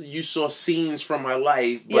saw scenes from my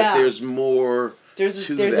life, but there's more. There's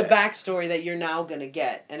a backstory that you're now gonna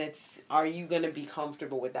get, and are you gonna be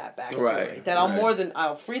comfortable with that backstory? Right.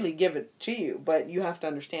 I'll freely give it to you, but you have to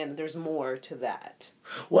understand that there's more to that.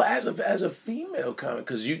 Well, as a female comic,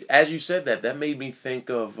 because as you said that made me think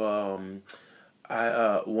of one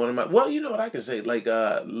of my, well, you know what I can say, like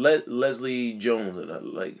Leslie Jones,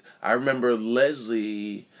 like I remember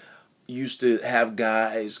Leslie used to have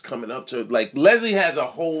guys coming up to her. Like Leslie has a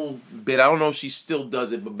whole bit. I don't know if she still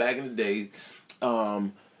does it, but back in the day.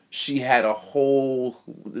 She had a whole,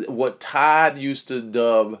 what Todd used to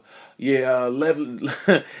dub, Leslie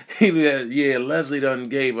done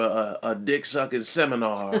gave a dick sucking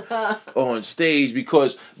seminar on stage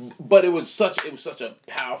but it was such a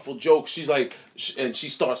powerful joke. She's like, and she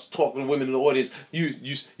starts talking to women in the audience.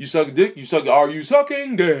 You suck dick, are you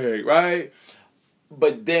sucking dick, right?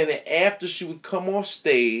 But then after she would come off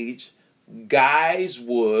stage, guys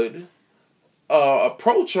would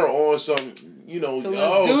approach her on some, so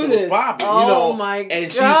what's poppin', my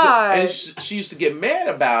God. And she used to get mad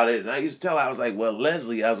about it, and I used to tell her, I was like, well,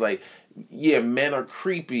 Leslie, men are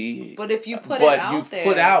creepy. But if you put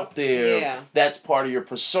it out there, that's part of your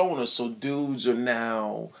persona, so dudes are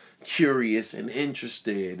now curious and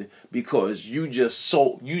interested because you just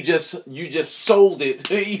sold it,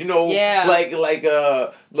 like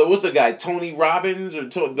what's the guy, Tony Robbins or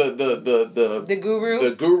the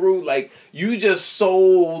guru, like you just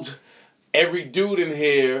sold every dude in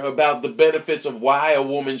here about the benefits of why a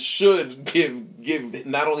woman should give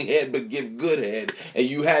not only head but give good head, and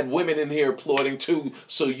you had women in here applauding too,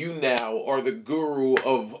 so you now are the guru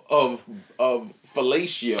of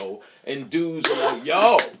fellatio, and dudes are like,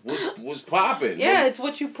 yo, what's poppin'? Yeah, it's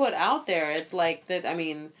what you put out there. It's like that. I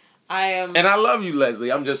mean, I am, and I love you,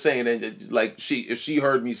 Leslie. I'm just saying that, like, if she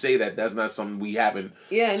heard me say that, that's not something we haven't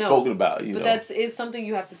spoken about. But that is something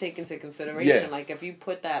you have to take into consideration. Yeah. Like, if you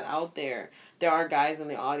put that out there, there are guys in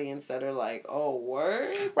the audience that are like, "Oh,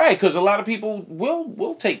 word." Right, because a lot of people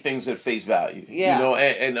will take things at face value. Yeah.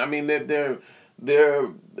 And I mean, they're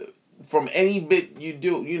from any bit you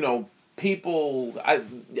do. People, I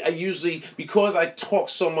usually, because I talk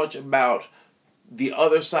so much about the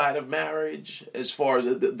other side of marriage, as far as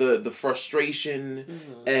the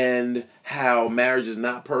frustration and how marriage is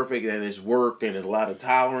not perfect and it's work and there's a lot of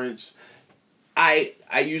tolerance,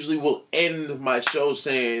 I usually will end my show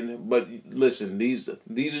saying, but listen, these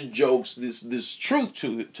are jokes. This truth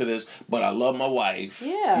to this, but I love my wife.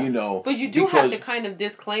 Yeah. You know. But you do have to kind of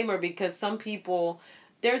disclaimer, because some people,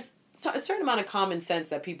 there's a certain amount of common sense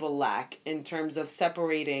that people lack in terms of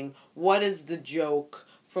separating what is the joke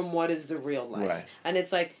from what is the real life. Right. And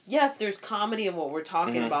it's like, yes, there's comedy in what we're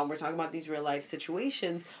talking about. And we're talking about these real life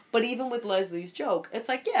situations. But even with Leslie's joke, it's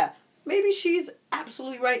like, yeah, maybe she's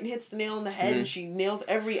absolutely right and hits the nail on the head and she nails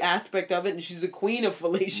every aspect of it and she's the queen of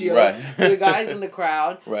fellatio to the guys in the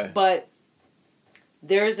crowd. Right. But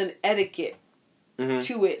there's an etiquette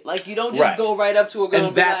to it. Like, you don't just go right up to a girl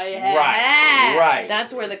and be like, right.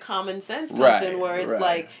 That's where the common sense comes in, where it's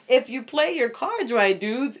like, if you play your cards right,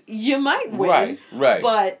 dudes, you might win. Right.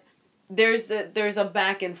 But there's a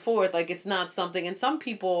back and forth. Like, it's not something, and some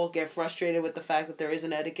people get frustrated with the fact that there is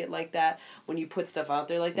an etiquette like that when you put stuff out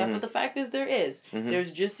there like that. But the fact is, there is.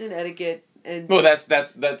 There's just an etiquette. And well, that's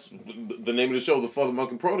the name of the show, the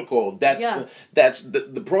FuthaMuckin Protocol. That's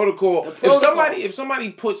the protocol. If somebody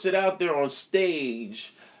puts it out there on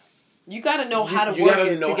stage, you got to know how to work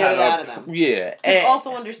it to get it out of them. Yeah, and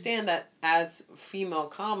also understand that as female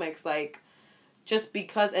comics, like, just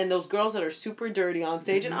because, and those girls that are super dirty on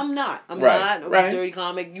stage, and I'm not a dirty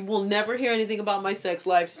comic. You will never hear anything about my sex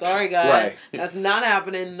life. Sorry, guys, that's not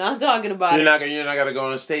happening. Not talking about it. You're not gonna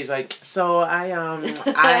go on stage like, so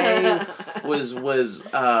I was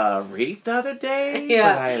raped the other day,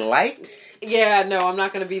 but I liked it. Yeah, no, I'm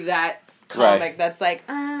not gonna be that comic that's like,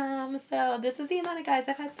 so this is the amount of guys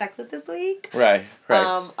I've had sex with this week. Right.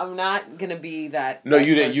 I'm not gonna be that. No, that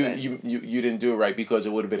you didn't. person. You didn't do it right, because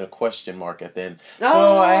it would have been a question mark at the end.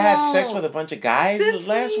 So I had sex with a bunch of guys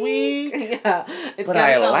last week. Yeah, but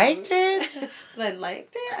I liked it. But I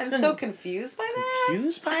liked it. I'm so confused by that.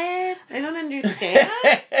 Confused by it? I don't understand.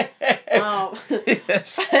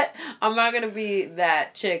 Yes. I'm not gonna be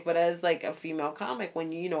that chick, but as like a female comic,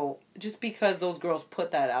 when just because those girls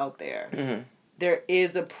put that out there. There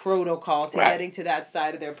is a protocol to getting to that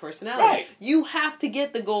side of their personality. Right. You have to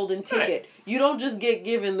get the golden ticket. Right. You don't just get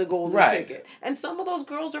given the golden ticket. And some of those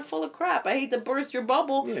girls are full of crap. I hate to burst your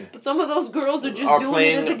bubble, but some of those girls are just doing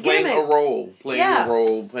it as a gimmick. Playing a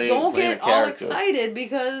role. Don't get a all excited,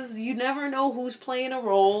 because you never know who's playing a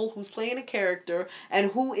role, who's playing a character, and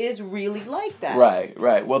who is really like that.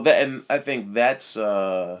 Right. Well, and I think that's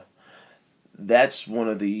one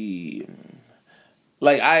of the...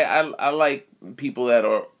 Like, I like people that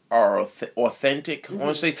are authentic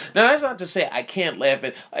on stage. Now, that's not to say I can't laugh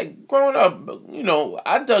at... Like, growing up,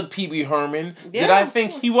 I dug Pee Wee Herman. Yeah. Did I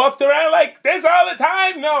think he walked around like this all the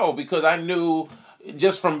time? No, because I knew,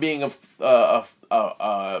 just from being a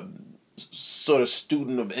sort of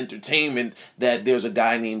student of entertainment, that there's a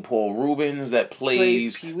guy named Paul Reubens that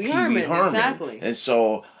plays Pee Wee Herman. Exactly. And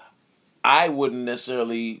so... I wouldn't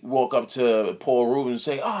necessarily walk up to Paul Reubens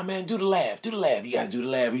and say, "Oh man, do the laugh. You gotta do the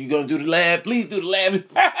laugh. Are you gonna do the laugh? Please do the laugh."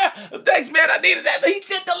 Thanks, man. I needed that. He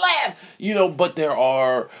did the laugh. But there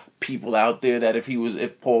are people out there that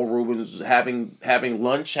if Paul Reubens was having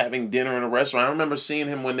lunch, having dinner in a restaurant. I remember seeing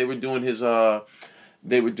him when they were doing the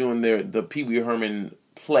Pee Wee Herman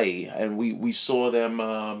play, and we saw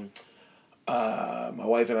them. My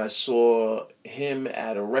wife and I saw him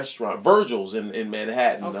at a restaurant, Virgil's in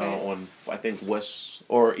Manhattan, on I think West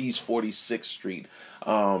or East 46th Street,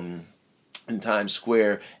 in Times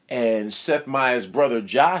Square. And Seth Meyers' brother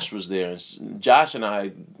Josh was there. And Josh and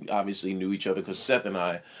I obviously knew each other because Seth and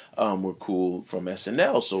I were cool from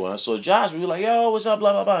SNL. So when I saw Josh, we were like, "Yo, what's up?"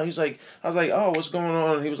 Blah blah blah. I was like, "Oh, what's going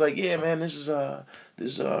on?" And he was like, "Yeah, man, this is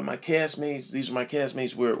my castmates. These are my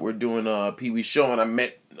castmates. We're doing a Pee Wee show." And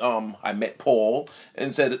I met Paul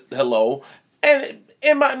and said hello. And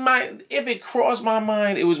in my mind, if it crossed my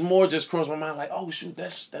mind, it was more just crossed my mind like, "Oh shoot,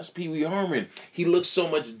 that's Pee Wee Herman. He looks so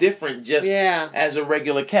much different just as a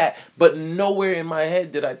regular cat." But nowhere in my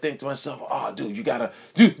head did I think to myself, "Oh, dude, you gotta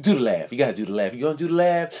do the laugh. You gotta do the laugh. You gonna do the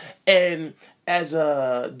laugh." And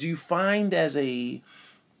do you find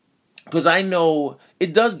because I know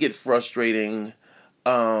it does get frustrating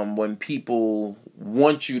when people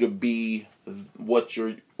want you to be what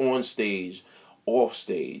you're on stage, off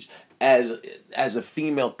stage. As a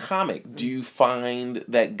female comic, do you find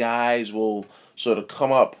that guys will sort of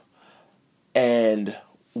come up and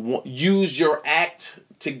use your act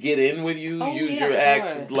to get in with you? Your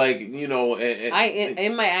act, like,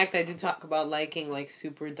 in my act, I do talk about liking, like,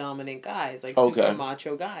 super dominant guys, like super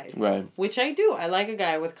macho guys. Right. Which I do. I like a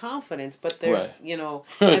guy with confidence, but there's,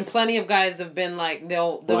 and plenty of guys have been like,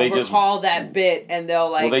 they'll recall that bit and they'll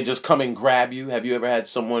like... Will they just come and grab you? Have you ever had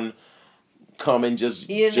someone come and just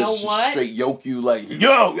straight yoke you like,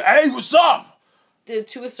 "Yo, hey, what's up?"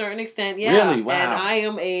 to a certain extent, yeah. Really? Wow. And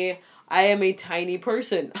I am a tiny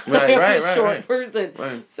person. Right, I am a short person.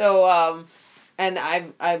 Right. So, and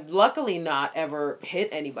I've luckily not ever hit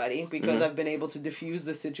anybody because I've been able to diffuse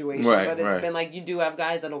the situation. Right, but it's been like, you do have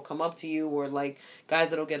guys that'll come up to you, or like guys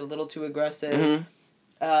that'll get a little too aggressive.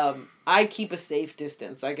 I keep a safe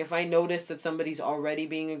distance. Like if I notice that somebody's already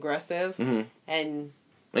being aggressive, and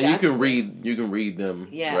you can read them.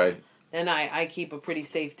 Yeah. Right. Then I keep a pretty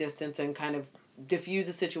safe distance and kind of diffuse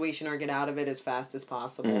a situation or get out of it as fast as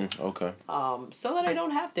possible. Okay. So that I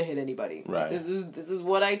don't have to hit anybody. Right. This is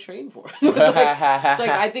what I train for. It's like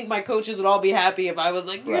I think my coaches would all be happy if I was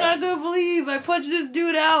like, you're not gonna believe I punched this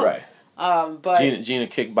dude out. Right. But Gina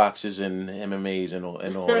kickboxes and MMAs and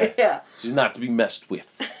all that. Yeah. She's not to be messed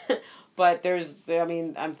with. But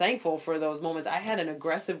I'm thankful for those moments. I had an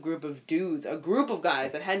aggressive group of dudes, a group of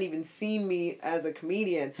guys that hadn't even seen me as a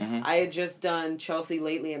comedian. I had just done Chelsea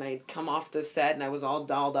lately, and I'd come off the set, and I was all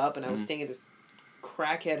dolled up, and I was staying at this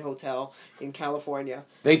crackhead hotel in California.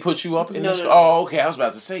 They put you up in this? No. Oh, okay. I was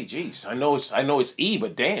about to say, geez, I know it's E,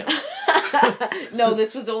 but damn. No,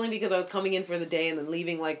 this was only because I was coming in for the day and then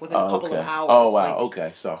leaving like within a couple of hours. Oh wow,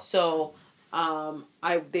 okay, So,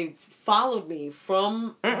 they followed me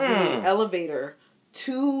from the elevator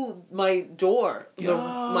to my door,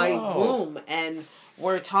 my room, and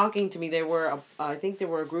were talking to me. They were, I think they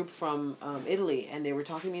were a group from Italy, and they were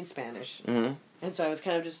talking to me in Spanish. And so I was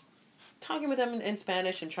kind of just talking with them in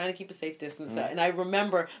Spanish and trying to keep a safe distance. And I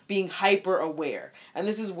remember being hyper aware. And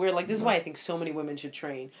this is where, this is why I think so many women should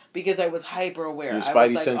train. Because I was hyper aware. Your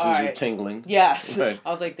spidey senses are tingling. Yes. Right.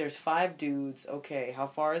 I was like, there's 5 dudes. Okay, how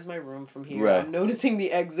far is my room from here? Right. I'm noticing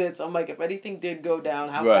the exits. I'm like, if anything did go down,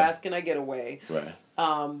 how fast can I get away? Right.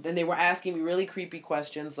 Then they were asking me really creepy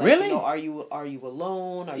questions. Like, really? are you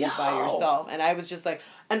alone? Are you by yourself? And I was just like,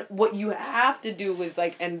 and what you have to do is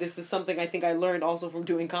like, and this is something I think I learned also from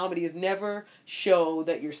doing comedy, is never show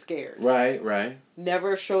that you're scared. Right.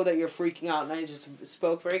 Never show that you're freaking out. And I just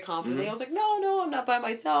spoke very confidently. I was like, no, I'm not by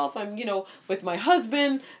myself. I'm, with my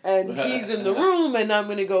husband, and he's in the room, and I'm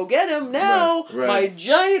going to go get him now. Right. My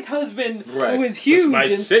giant husband, who is huge my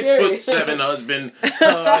and 6'7" husband,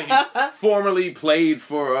 he formerly played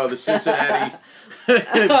for the Cincinnati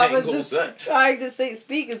I was just trying to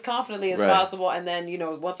speak as confidently as possible, and then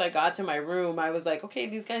once I got to my room, I was like, okay,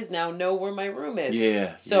 these guys now know where my room is.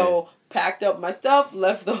 Yeah. So packed up my stuff,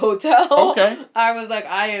 left the hotel. Okay. I was like,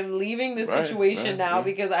 I am leaving this situation now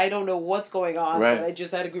because I don't know what's going on. Right. But I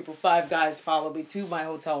just had a group of 5 guys follow me to my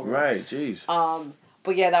hotel room. Right. Jeez.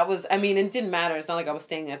 But yeah, that was, it didn't matter. It's not like I was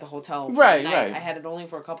staying at the hotel for the night. Right. I had it only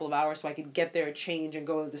for a couple of hours so I could get there, change, and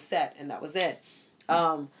go to the set, and that was it.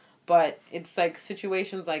 But it's like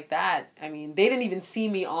situations like that. They didn't even see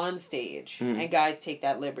me on stage, and guys take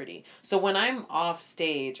that liberty. So when I'm off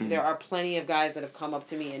stage, there are plenty of guys that have come up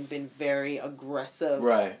to me and been very aggressive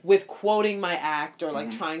with quoting my act or like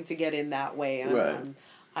trying to get in that way. And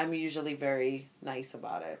I'm usually very nice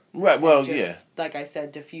about it. Right. Well, just, like I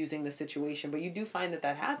said, diffusing the situation. But you do find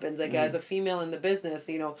that happens. Like as a female in the business,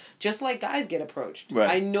 just like guys get approached. Right.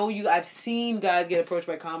 I know I've seen guys get approached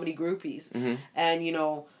by comedy groupies, and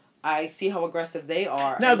I see how aggressive they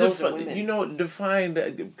are. Now, those are women. define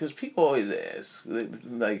that, because people always ask,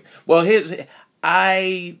 like, well,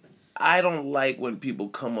 I don't like when people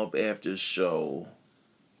come up after the show.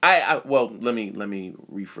 Well, let me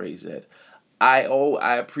rephrase that.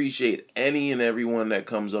 I appreciate any and everyone that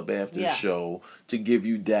comes up after the show to give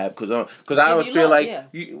you dap, because I always feel like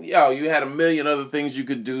you had a million other things you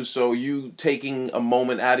could do, so you taking a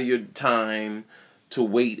moment out of your time to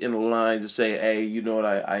wait in a line to say, hey, you know what,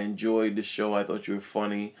 I enjoyed the show, I thought you were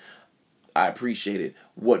funny, I appreciate it.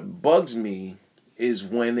 What bugs me is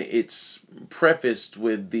when it's prefaced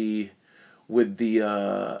with the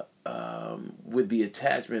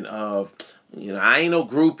attachment of, I ain't no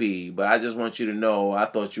groupie, but I just want you to know I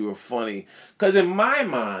thought you were funny. Because in my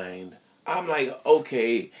mind, I'm like,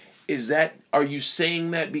 okay, are you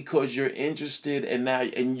saying that because you're interested,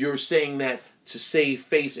 and you're saying that to save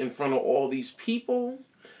face in front of all these people?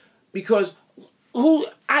 Because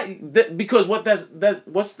what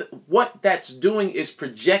that's doing is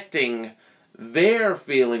projecting their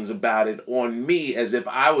feelings about it on me, as if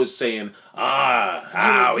I was saying, we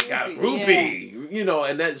got a groupie,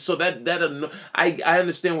 and I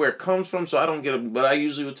understand where it comes from, so I don't get it, but I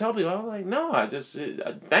usually would tell people, I'm like, no, I just,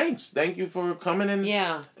 thank you for coming in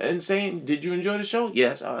and saying, did you enjoy the show?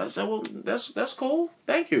 Yes. I said, well, that's cool,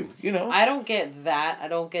 thank you, I don't get that. I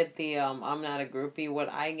don't get the, I'm not a groupie. What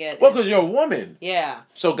I get because you're a woman. Yeah.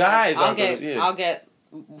 So guys I'll get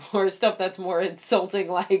more stuff that's more insulting,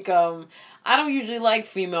 like, I don't usually like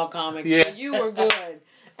female comics, but you were good.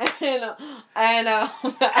 and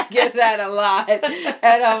I get that a lot,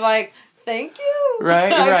 and I'm like, thank you.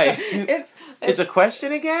 Right. It's a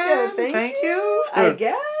question again. Yeah, thank you. I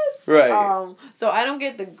guess. Right. So I don't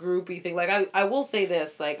get the groupie thing. Like I will say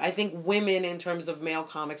this. Like I think women, in terms of male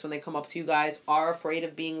comics, when they come up to you guys, are afraid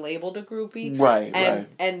of being labeled a groupie. Right.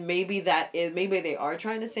 And maybe they are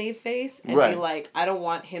trying to save face and be like, I don't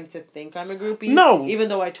want him to think I'm a groupie. No. Even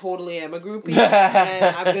though I totally am a groupie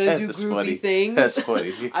and I'm gonna do groupie things. That's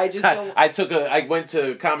funny. I just don't. I went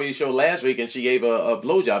to a comedy show last week and she gave a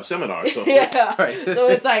blowjob seminar. So yeah. Right. So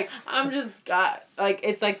it's like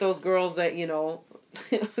it's like those girls that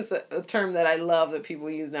it's a term that I love that people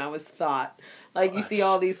use now is thought. Like you see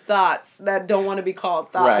all these thoughts that don't want to be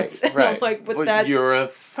called thoughts. Right. I'm like, but you're a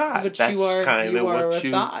thought. But that's kind of what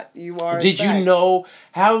you. Thought. You are. Did you know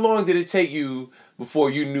how long did it take you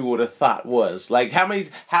before you knew what a thought was? Like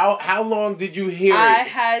how long did you hear I it?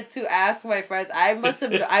 had to ask my friends. I must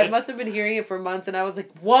have been hearing it for months, and I was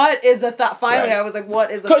like, what is a thought? Finally, I was like,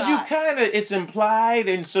 what is a thought? Because you kind of, it's implied,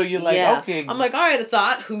 and so you're like, okay. I'm like, all right, a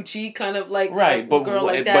thought, hoochie, kind of like, right, but girl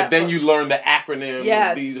like that. But then you learn the acronym.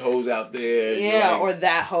 Yes. These hoes out there. Yeah, or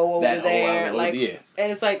that hoe over there. Like,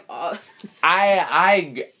 and it's like, I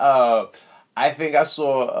think I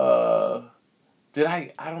saw.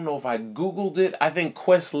 I don't know if I Googled it. I think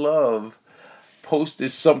Questlove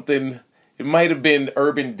posted something. It might have been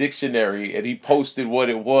Urban Dictionary, and he posted what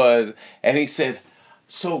it was, and he said,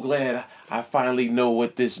 so glad I finally know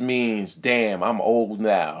what this means. Damn, I'm old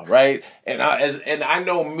now, right? And I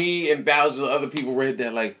know me and thousands of other people read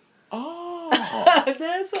that like,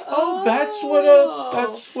 that's what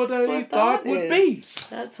a thought would be.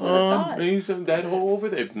 That's what a thought. That hoe over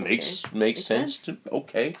there makes sense to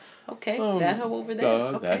Okay, that hoe over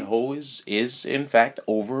there. That hoe is in fact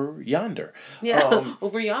over yonder. Yeah,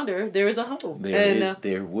 over yonder there is a hoe.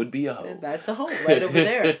 There would be a hoe. That's a hoe right over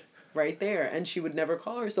there. Right there, and she would never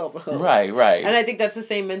call herself a hoe. Right. And I think that's the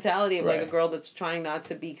same mentality of like a girl that's trying not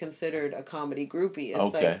to be considered a comedy groupie.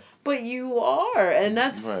 It's like, but you are, and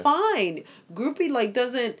that's fine. Groupie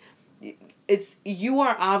doesn't. It's you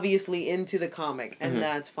are obviously into the comic, and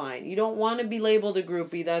that's fine. You don't want to be labeled a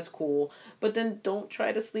groupie. That's cool, but then don't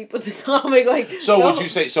try to sleep with the comic. So would you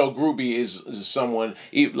say groupie is someone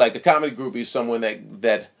like a comedy groupie is someone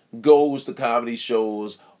that goes to comedy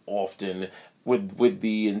shows often with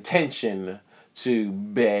the intention to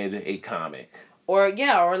bed a comic. Or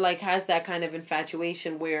has that kind of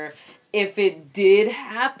infatuation where if it did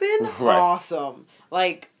happen, awesome.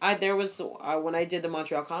 Like there was when I did the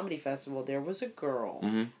Montreal Comedy Festival, there was a girl,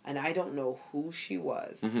 and I don't know who she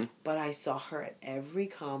was, but I saw her at every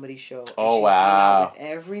comedy show. And she hung out with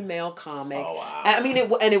every male comic. Oh wow! I mean,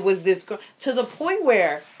 it was this girl to the point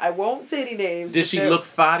where I won't say any names. Did she look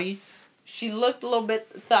thotty? She looked a little bit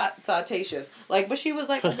thougtacious, but she was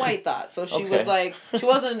like a white thought. So she was like, she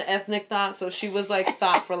wasn't an ethnic thought, so she was like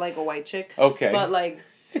thought for like a white chick. Okay. But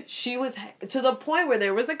she was to the point where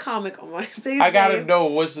there was a comic on my stage. I gotta know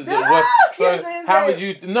how would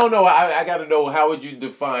you? No. I gotta know how would you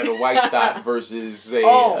define a white thought versus say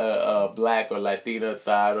a black or Latina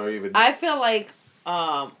thought or even. I feel like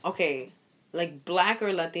like black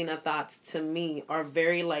or Latina thoughts to me are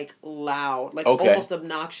very loud, almost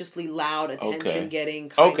obnoxiously loud, attention getting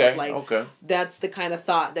kind of that's the kind of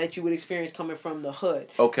thought that you would experience coming from the hood.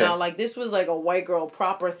 Okay. Now this was a white girl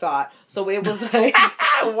proper thought, so it was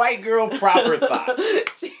white girl proper thought.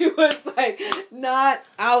 She was not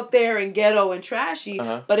out there and ghetto and trashy,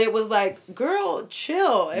 but it was girl,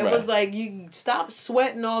 chill. It was you stop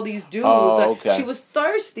sweating all these dudes. She was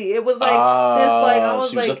thirsty. It was this I was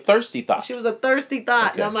she was a thirsty thought. She was a thirsty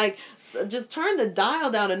thought, and I'm just turn the dial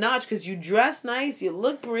down a notch because you dress nice, you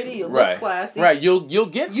look pretty, you look classy. Right, you'll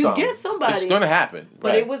get somebody. It's gonna happen.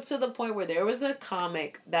 But it was to the point where there was a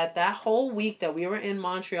comic that whole week that we were in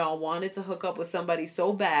Montreal wanted to hook up with somebody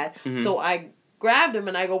so bad, so I grabbed him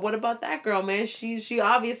and I go, what about that girl, man? She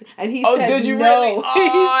obviously, and he said did you no. Really? He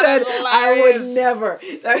said I would never.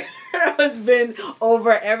 That girl has been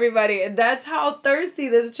over everybody, and that's how thirsty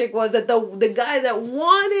this chick was. That the guy that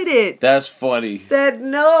wanted it. That's funny. Said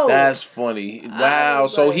no. That's funny. Wow.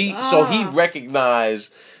 So he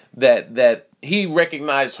recognized that he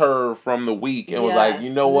recognized her from the week and was like, you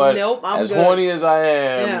know what? Nope, I'm good. Horny as I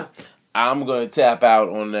am. I'm gonna tap out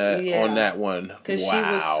on that one. Because she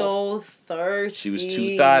was so thirsty. She was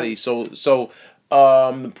too thotty. So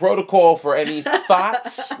the protocol for any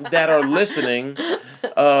thoughts that are listening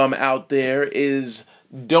out there is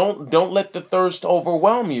don't let the thirst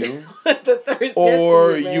overwhelm you. The thirst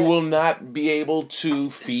or gets you will not be able to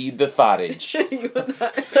feed the thoughtage.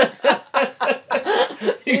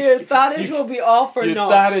 Your thottage will be all for your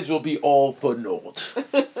naught. thottage will be all for naught.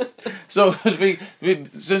 So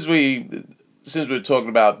since we're talking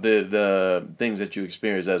about the things that you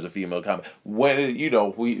experience as a female comic, when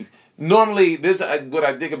we normally what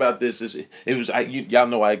I think about this is y'all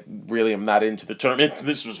know I really am not into the term.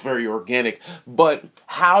 This was very organic, but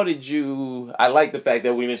how did you? I like the fact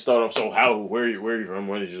that we didn't start off. So where are you from?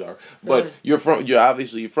 Where did you start? But you're from the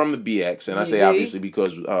BX, and I say obviously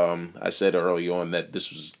because I said early on that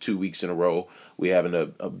this was 2 weeks in a row we having a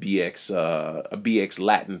BX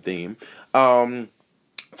Latin theme. From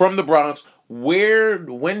the Bronx,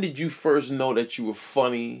 when did you first know that you were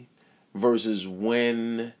funny versus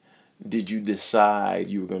when did you decide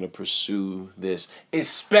you were going to pursue this?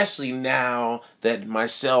 Especially now that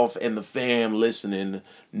myself and the fam listening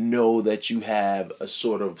know that you have a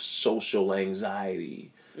sort of social anxiety.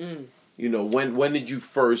 When did you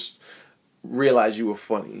first realize you were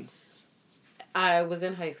funny? I was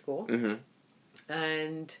in high school. Mm-hmm.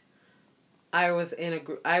 And I was in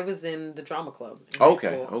the drama club in high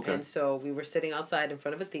school. Okay. And so we were sitting outside in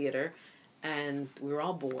front of a theater, and we were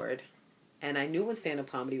all bored. And I knew what stand-up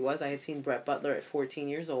comedy was. I had seen Brett Butler at 14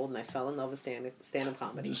 years old, and I fell in love with stand-up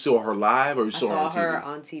comedy. You saw her live, or you saw her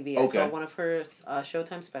on TV? Okay. I saw one of her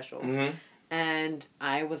Showtime specials. Mm-hmm. And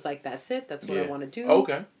I was like, that's it. That's what I want to do.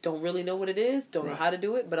 Okay. Don't really know what it is. Don't know how to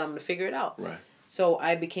do it, but I'm going to figure it out. Right. So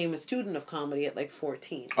I became a student of comedy at like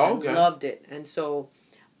 14. Okay. I loved it.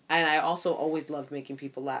 And I also always loved making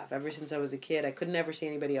people laugh. Ever since I was a kid, I could never see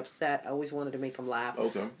anybody upset. I always wanted to make them laugh.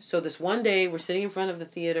 Okay. So this one day, we're sitting in front of the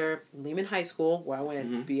theater, Lehman High School, where I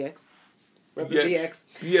went, BX. BX.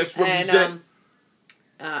 Yes, and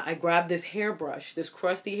I grabbed this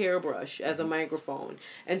crusty hairbrush as a microphone,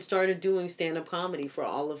 and started doing stand-up comedy for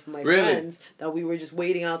all of my friends that we were just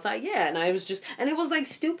waiting outside. Yeah, and I was and it was like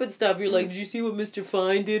stupid stuff. You're like, did you see what Mr.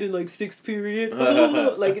 Fine did in like 6th period?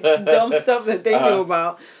 Like it's dumb stuff that they knew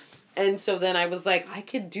about. And so then I was like, I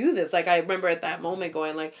could do this. Like I remember at that moment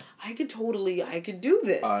going like, I could do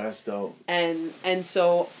this. Oh, that's dope. And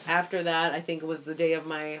so after that, I think it was the day of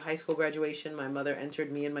my high school graduation, my mother entered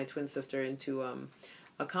me and my twin sister into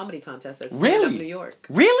a comedy contest at Stand Up New York.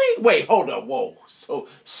 Really? Wait, hold up. Whoa.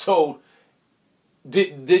 So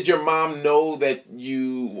did your mom know that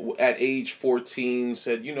you at age 14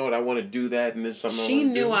 said, you know what, I want to do that and this is something She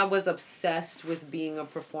knew I was obsessed with being a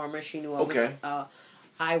performer. She knew I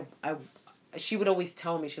was she would always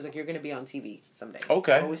tell me, she was like, you're going to be on TV someday.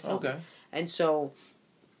 Okay. Always tell me. And so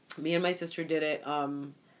me and my sister did it.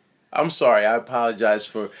 I'm sorry. I apologize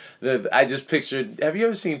for I just pictured. Have you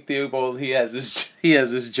ever seen Theobald? He has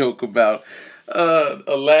this joke about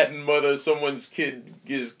a Latin mother. Someone's kid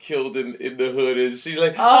gets killed in the hood, and she's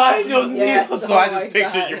like, "I just need." So I just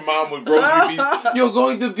pictured your mom with rosary beads. You're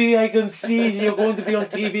going to be. I can see. You're going to be on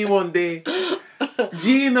TV one day.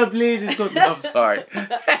 Gina, please. It's going. I'm sorry.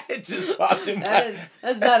 It just popped in my head.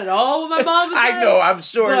 That's not at all what my mom was saying. I know. I'm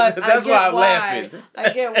sure. That's why I'm laughing.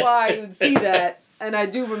 I get why you would see that. And I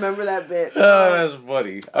do remember that bit. Oh, that's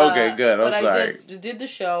funny. Okay, good. I'm sorry. I did the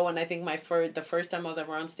show, and I think the first time I was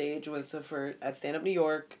ever on stage was at Stand Up New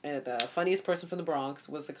York, and Funniest Person from the Bronx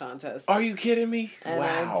was the contest. Are you kidding me? And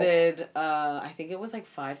wow. I did, I think it was like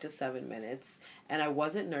 5 to 7 minutes, and I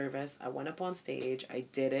wasn't nervous. I went up on stage. I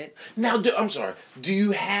did it. Now, I'm sorry. Do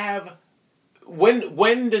you have...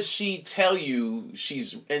 When does she tell you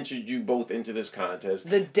she's entered you both into this contest?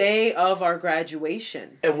 The day of our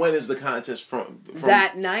graduation. And when is the contest from?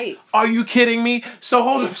 That night. Are you kidding me? So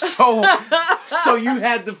hold up. So you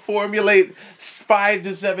had to formulate 5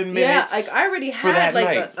 to 7 minutes. Yeah, like I already had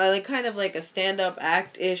like kind of like a stand-up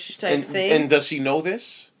act-ish type thing. And does she know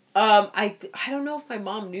this? I don't know if my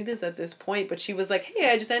mom knew this at this point, but she was like,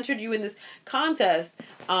 "Hey, I just entered you in this contest."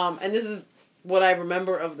 And this is what I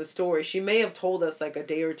remember of the story. She may have told us like a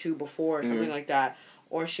day or two before or something like that.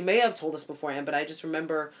 Or she may have told us beforehand, but I just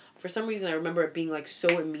remember, for some reason, I remember it being like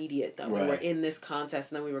so immediate that we were in this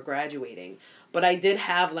contest and then we were graduating. But I did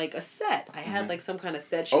have like a set. I had like some kind of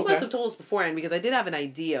set. She must have told us beforehand because I did have an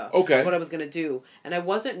idea of what I was going to do. And I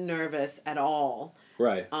wasn't nervous at all.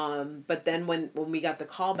 Right. But then when we got the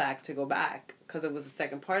call back to go back, because it was the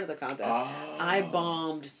second part of the contest, I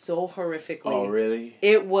bombed so horrifically. Oh, really?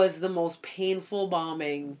 It was the most painful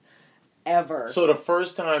bombing ever. So the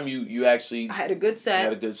first time you actually... I had a good set. You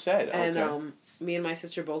had a good set, okay. And me and my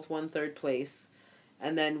sister both won 3rd place.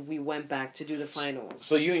 And then we went back to do the finals.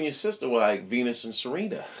 So you and your sister were like Venus and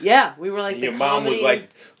Serena. Yeah, we were like your mom was like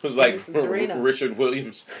Richard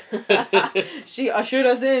Williams. She ushered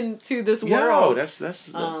us into this world. Yo, that's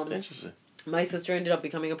interesting. My sister ended up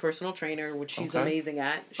becoming a personal trainer, which she's amazing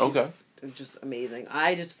at. She's just amazing.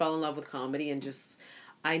 I just fell in love with comedy and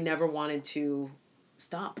I never wanted to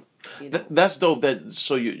stop. You know? That's dope.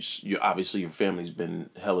 So you obviously your family's been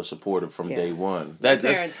hella supportive from day one. My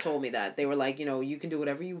parents told me that. They were like, you know, you can do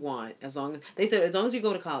whatever you want as long as you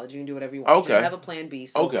go to college, you can do whatever you want. Okay. Just have a plan B.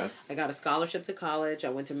 So okay. I got a scholarship to college. I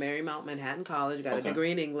went to Marymount Manhattan College. Got a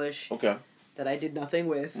degree in English. Okay. That I did nothing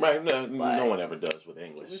with. Right. No one ever does with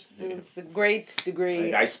English. It's a great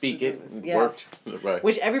degree. I speak it. Yes. Worked. Right.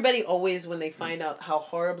 Which everybody always, when they find out how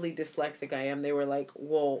horribly dyslexic I am, they were like,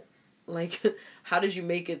 well, like, how did you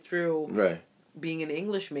make it through being an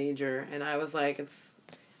English major? And I was like,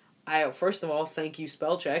 first of all, thank you,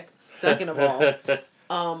 spell check. Second of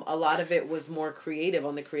all, a lot of it was more creative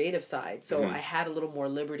on the creative side. So I had a little more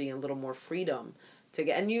liberty and a little more freedom to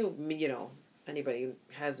get, and you know, anybody who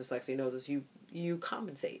has dyslexia knows this, you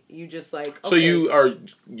compensate. You just like, okay. So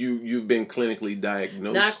you've been clinically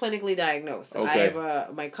diagnosed? Not clinically diagnosed. Okay.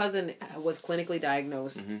 My cousin was clinically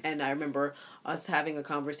diagnosed, and I remember us having a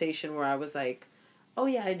conversation where I was like, oh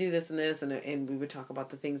yeah, I do this and this, and we would talk about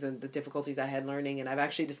the things and the difficulties I had learning, and I've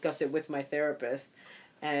actually discussed it with my therapist,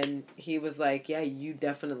 and he was like, yeah, you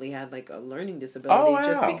definitely had like a learning disability,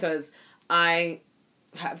 just because I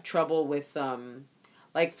have trouble with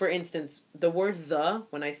like, for instance, the word "the,"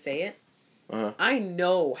 when I say it, I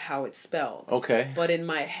know how it's spelled. Okay. But in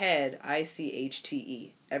my head, I see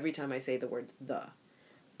HTE every time I say the word "the."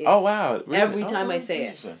 Really? Every time I say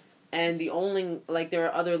it. And the only, like, there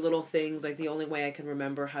are other little things, like, the only way I can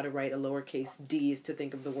remember how to write a lowercase d is to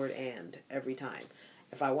think of the word "and" every time.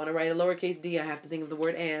 If I want to write a lowercase d, I have to think of the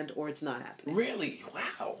word "and," or it's not happening. Really?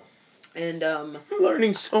 Wow. And, I'm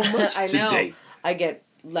learning so much I know. today. I get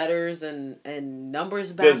letters and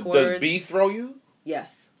numbers backwards. Does B throw you?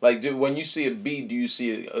 Yes. Like, when you see a B, do you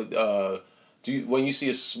see when you see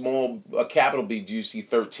a capital B, do you see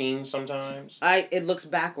 13 sometimes? It looks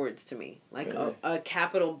backwards to me, like a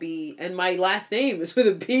capital B, and my last name is with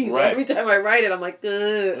a B, so every time I write it, I'm like,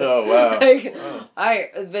 ugh. Oh wow. Like, wow.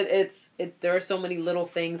 But there are so many little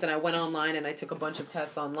things, and I went online and I took a bunch of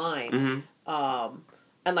tests online.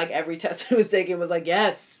 And, like, every test I was taking was like,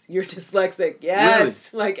 yes, you're dyslexic.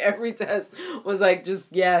 Yes. Really? Like, every test was like, just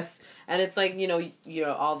yes. And it's like, you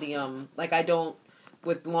know, all the, like, I don't,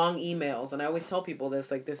 with long emails, and I always tell people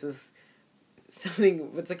this, like, this is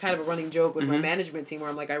something, it's a kind of a running joke with my management team, where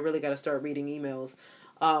I'm like, I really got to start reading emails.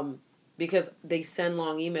 Because they send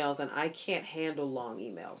long emails, and I can't handle long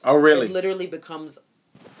emails. Oh, really? It literally becomes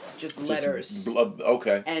just letters.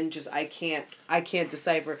 Okay. And just I can't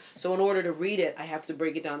decipher. So in order to read it, I have to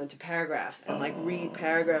break it down into paragraphs and like read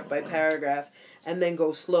paragraph by paragraph, and then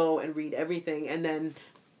go slow and read everything. And then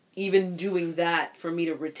even doing that, for me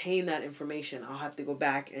to retain that information, I'll have to go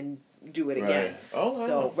back and do it again. Oh, wow.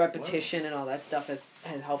 So repetition and all that stuff has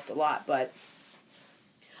helped a lot. But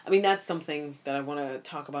I mean, that's something that I want to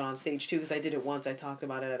talk about on stage too, because I did it once. I talked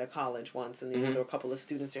about it at a college once, and there were a couple of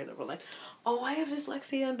students there that were like, "Oh, I have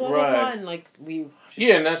dyslexia and blah blah blah," and like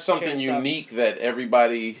and that's something unique that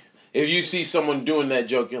everybody. If you see someone doing that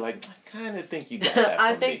joke, you're like, I kind of think you got that.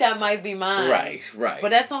 I think that might be mine. Right.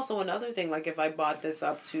 But that's also another thing. Like, if I brought this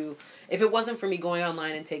up to, if it wasn't for me going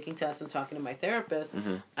online and taking tests and talking to my therapist,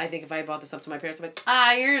 I think if I brought this up to my parents, I'd be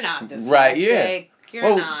like, you're not dyslexic. Right. Yeah.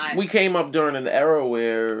 You're not. We came up during an era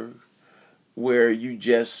where you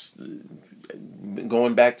just,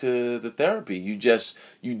 going back to the therapy, you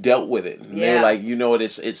dealt with it. And they're like, you know,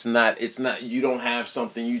 it's not, you don't have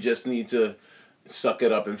something, you just need to suck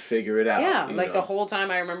it up and figure it out. Yeah, like the whole time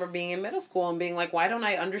I remember being in middle school and being like, why don't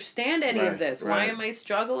I understand any of this? Why am I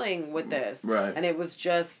struggling with this? Right. And it was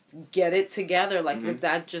just, get it together. Like,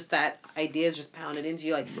 that idea is just pounded into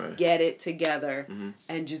you. Like, get it together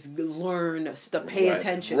and just learn, pay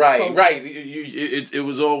attention. Right. It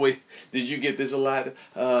was always, did you get this a lot?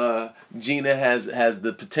 Gina has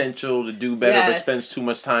the potential to do better, but spends too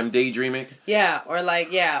much time daydreaming. Yeah, or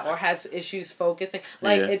has issues focusing.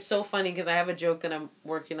 Like, it's so funny because I have a joke that I'm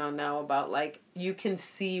working on now about, like, you can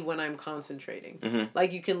see when I'm concentrating.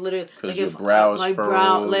 Like, you can literally, like, your brow is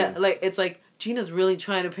furrowed. Like, it's like, Gina's really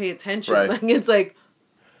trying to pay attention. Right. Like, it's like,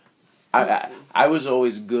 I was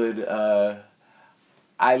always good.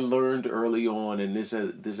 I learned early on, and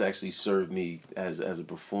this actually served me as a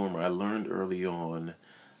performer. I learned early on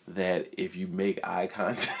that if you make eye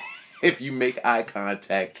contact,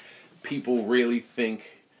 people really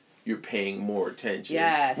think you're paying more attention.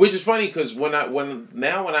 Yes. Which is funny because when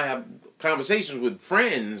I have conversations with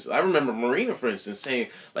friends, I remember Marina, for instance, saying,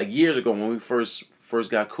 like, years ago when we first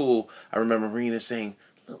got cool, I remember Marina saying,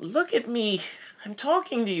 "Look at me. I'm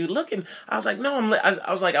talking to you. Look." And I was like, "No,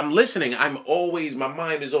 I'm listening. My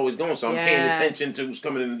mind is always going, so I'm paying attention to who's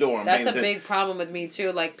coming in the door." That's a big problem with me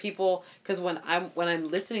too. Like, people, because when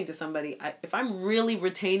I'm listening to somebody, if I'm really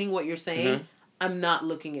retaining what you're saying, I'm not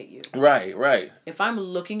looking at you. Right. If I'm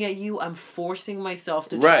looking at you, I'm forcing myself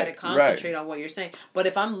to try to concentrate on what you're saying. But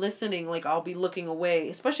if I'm listening, like, I'll be looking away,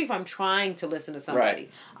 especially if I'm trying to listen to somebody.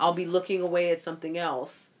 Right. I'll be looking away at something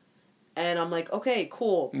else. And I'm like, okay,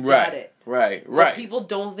 cool, got it. Right. But people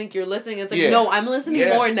don't think you're listening. It's like, no, I'm listening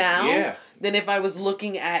more now than if I was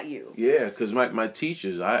looking at you. Yeah, because my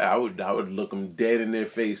teachers, I would look them dead in their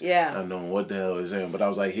face. Yeah. I don't know what the hell is that, but I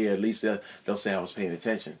was like, here, at least they'll say I was paying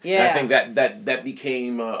attention. Yeah. And I think that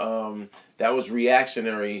became, that was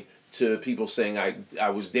reactionary to people saying I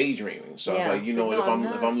was daydreaming. So I was like,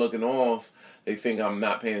 if I'm looking off, they think I'm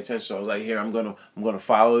not paying attention. So I was like, here, I'm gonna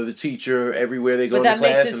follow the teacher everywhere they go to class. But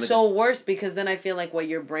that makes it so worse, because then I feel like what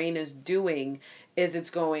your brain is doing is it's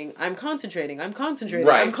going, I'm concentrating, right. I'm concentrating,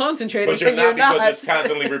 but you're not, because it's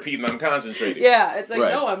constantly repeating, I'm concentrating. Yeah, it's like,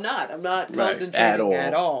 no, I'm not concentrating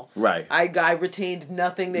at all. Right. I retained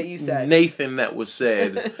nothing that you said. Nathan that was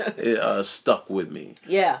said stuck with me.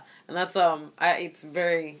 Yeah, and that's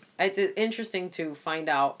it's interesting to find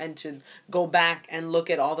out and to go back and look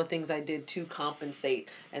at all the things I did to compensate,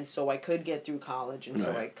 and so I could get through college, and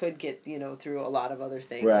so I could get through a lot of other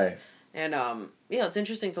things. Right. And it's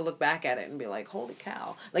interesting to look back at it and be like, holy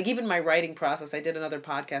cow. Like, even my writing process, I did another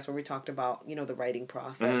podcast where we talked about, the writing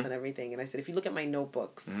process and everything. And I said, if you look at my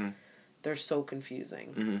notebooks, they're so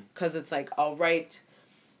confusing. Because it's like, I'll write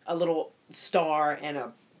a little star and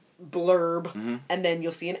a blurb, and then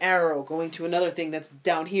you'll see an arrow going to another thing that's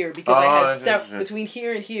down here, because I had between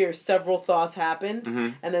here and here several thoughts happened,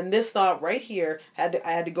 and then this thought right here I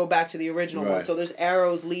had to go back to the original one. So there's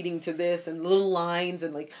arrows leading to this and little lines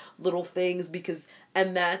and like little things,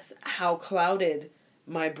 and that's how clouded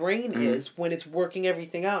my brain is when it's working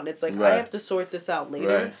everything out, and it's like, I have to sort this out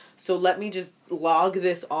later, so let me just log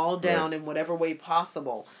this all down in whatever way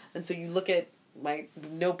possible. And so you look at my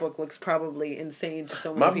notebook, looks probably insane to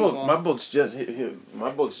so many people. My book's just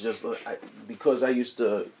because I used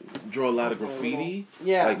to draw a lot of graffiti.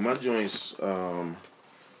 Yeah, like my joints.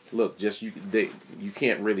 Look, just you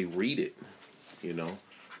can't really read it.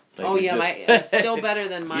 Like it's still better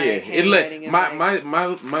than my handwriting.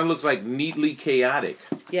 Mine looks like neatly chaotic.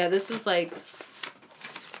 Yeah, this is like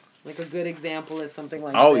a good example is something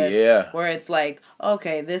like this. Where it's like,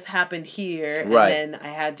 okay, this happened here, and then I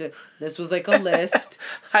had to, this was like a list.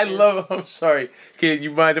 I'm sorry. Can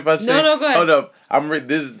you mind if I say? No, go ahead. Hold up.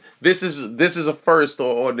 This is a first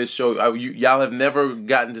on this show. Y'all have never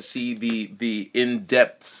gotten to see the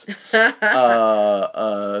in-depth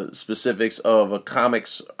specifics of a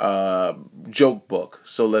comics joke book.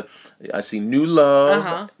 So I see New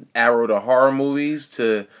Love, Arrow to horror movies,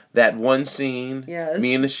 to that one scene,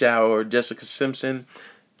 me in the shower, Jessica Simpson,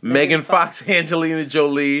 Megan Fox, Angelina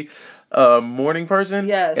Jolie, morning person.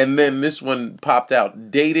 Yes. And then this one popped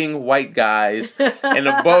out, dating white guys. And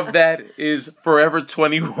above that is Forever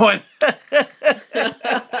 21.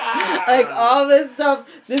 Like all this stuff.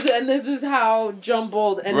 This is how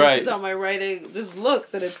jumbled, and this is how my writing just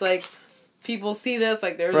looks. And it's like, people see this,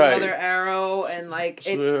 like there's another arrow, and like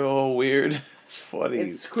it's all weird. It's funny.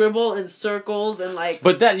 It's scribble in circles and like.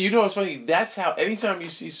 But that, it's funny. That's how anytime you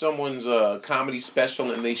see someone's comedy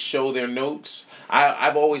special and they show their notes,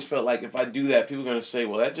 I've always felt like if I do that, people are gonna say,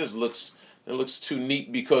 "Well, that just looks too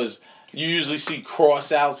neat," because you usually see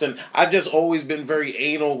cross outs, and I've just always been very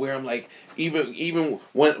anal where I'm like, even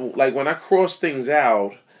when I cross things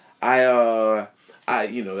out,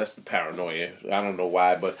 that's the paranoia. I don't know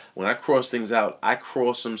why, but when I cross things out, I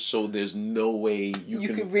cross them so there's no way you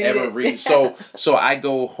can ever read. So I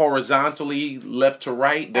go horizontally left to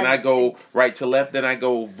right, then I go right to left, then I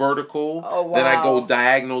go vertical, then I go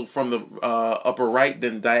diagonal from the upper right,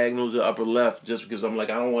 then diagonal to upper left, just because I'm like,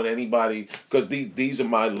 I don't want anybody, because these are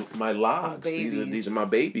my logs. These are my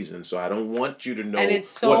babies, and so I don't want you to know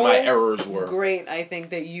what my errors were. Great, I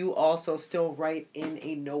think that you also still write in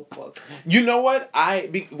a notebook. You know what?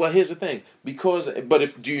 Here's the thing.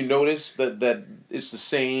 Do you notice that it's the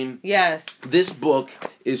same? Yes. This book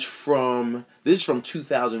is from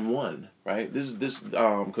 2001, right? This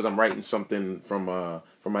because I'm writing something from my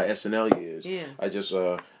SNL years. Yeah. I just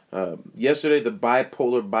yesterday the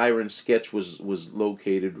bipolar Byron sketch was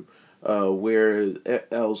located where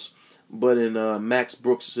else but in Max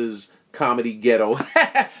Brooks's Comedy Ghetto,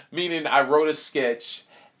 meaning I wrote a sketch.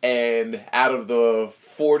 And out of the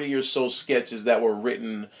 40 or so sketches that were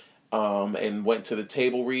written and went to the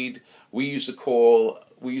table read, we used to call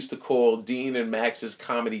Dean and Max's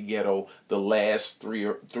Comedy Ghetto the last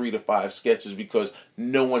 3 to 5 sketches, because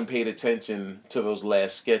no one paid attention to those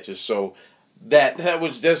last sketches. So that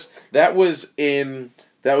was the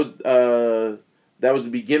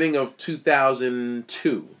beginning of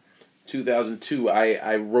 2002. 2002,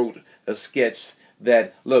 I wrote a sketch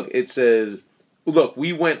that, look, it says, look,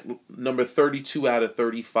 we went number 32 out of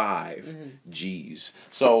 35 G's.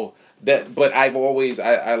 So that, but I've always,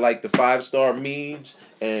 I like the 5-star means,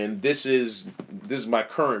 and this is my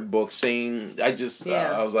current book saying, I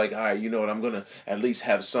was like, all right, you know what, I'm going to at least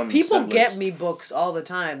have some People semblance. get me books all the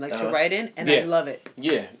time, like to write in, and I love it.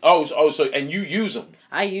 Yeah. Oh, so, and you use them.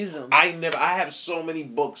 I use them. I have so many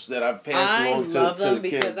books that I've passed along to the kids. I love them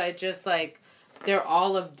because I just like, they're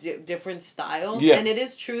all of different styles. Yeah. And it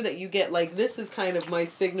is true that you get, like, this is kind of my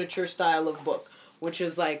signature style of book, which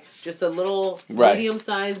is, like, just a little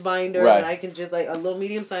medium-sized binder that I can just, like, a little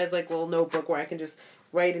medium-sized, like, little notebook where I can just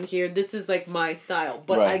write in here. This is, like, my style.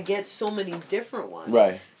 But I get so many different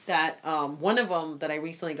ones. That, one of them that I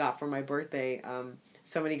recently got for my birthday,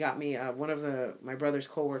 somebody got me, one of my brother's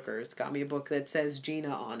coworkers got me a book that says Gina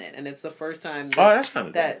on it. And it's the first time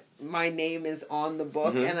that my name is on the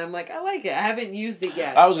book. And I'm like, I like it. I haven't used it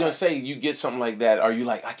yet. I was going to say, you get something like that. Are you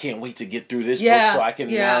like, I can't wait to get through this book so I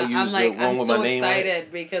can now use the one with my name on it? I'm so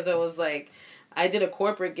excited because it was like, I did a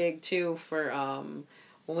corporate gig too for,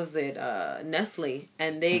 what was it, Nestle.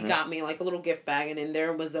 And they got me like a little gift bag, and in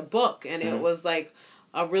there was a book. And it was like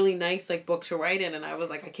a really nice like book to write in, and I was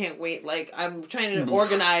like, I can't wait. Like, I'm trying to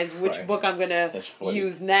organize which book I'm gonna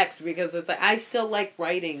use next, because it's like I still like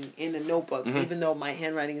writing in a notebook, even though my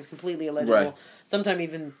handwriting is completely illegible. Sometimes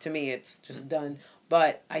even to me it's just done,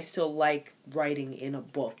 but I still like writing in a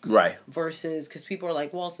book. Versus, because people are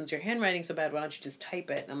like, well, since your handwriting's so bad, why don't you just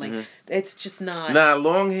type it? And I'm like, it's just not. Nah,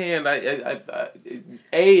 longhand.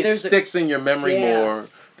 It sticks in your memory more.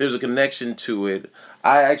 There's a connection to it.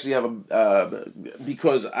 I actually have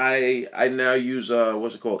because I now use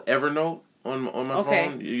what's it called, Evernote on my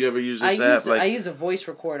phone. You ever use this app? I use a voice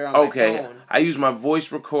recorder on my phone. I use my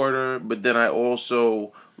voice recorder, but then I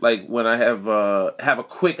also, like, when I have a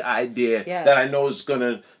quick idea that I know is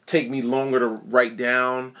gonna take me longer to write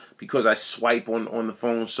down because I swipe on the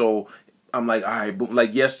phone. So I'm like, all right, boom.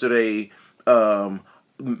 Like yesterday,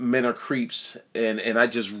 Men Are Creeps, and I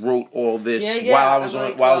just wrote all this while I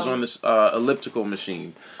was on this elliptical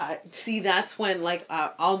machine. See, that's when, like,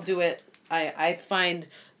 I'll do it. I find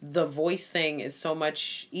the voice thing is so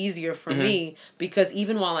much easier for me, because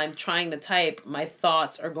even while I'm trying to type, my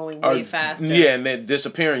thoughts are going way faster. Yeah, and they're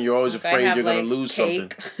disappearing. You're always afraid you're going to lose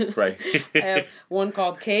Cake. something. Right. I have one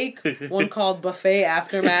called Cake, one called Buffet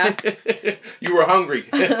Aftermath. You were hungry.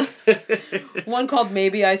 One called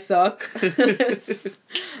Maybe I Suck.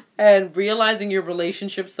 And Realizing Your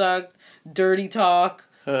Relationship Sucked, Dirty Talk,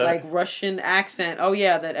 like Russian accent. Oh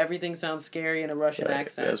yeah, that everything sounds scary in a Russian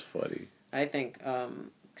accent. That's funny. I think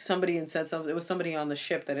somebody had said something. It was somebody on the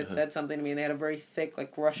ship that had said something to me, and they had a very thick,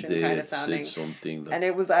 like, Russian kind of sounding. And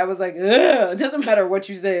I was like, ugh! It doesn't matter what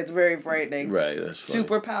you say; it's very frightening. Right. That's funny.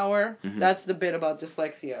 Superpower. That's the bit about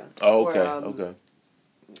dyslexia. Oh, okay. Okay.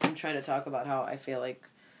 I'm trying to talk about how I feel like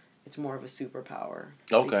it's more of a superpower.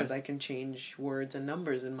 Okay. Because I can change words and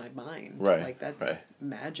numbers in my mind. Right. Like, that's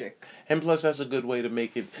magic. And plus, that's a good way to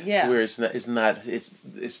make it where it's not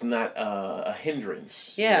a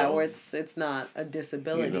hindrance. Yeah, you know? where it's not a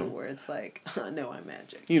disability, where it's like, no, I'm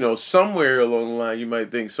magic. You know, somewhere along the line, you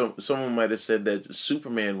might think someone might have said that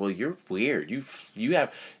Superman. Well, you're weird. You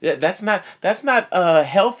have that's not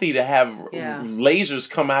healthy to have lasers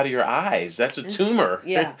come out of your eyes. That's a tumor.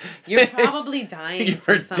 Yeah, you're probably dying.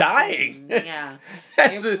 You're dying. Yeah,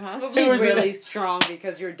 you're probably really strong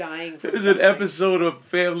because you're dying. There's an episode of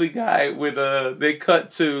Family Guy with they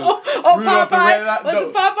cut to Rudolph Popeye. Was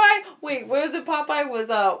it Popeye? Wait, where was it?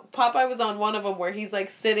 Popeye was on one of them where he's like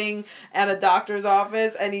sitting at a doctor's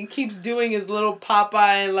office and he keeps doing his little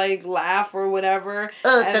Popeye like laugh or whatever.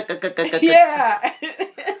 Yeah.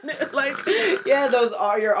 Like, yeah, those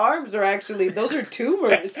are your arms are actually, those are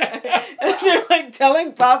tumors. And they're like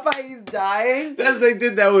telling Popeye he's dying. They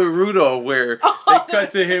did that with Rudolph, where they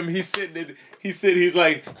cut to him. He's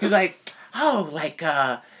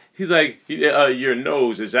like, your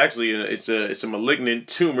nose is actually it's a malignant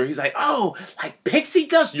tumor. He's like, oh, like pixie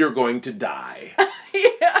dust, you're going to die.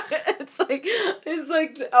 Yeah, it's like,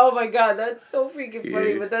 oh my God, that's so freaking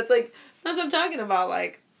funny. But that's what I'm talking about.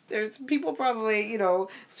 Like, there's people probably,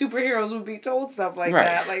 superheroes would be told stuff like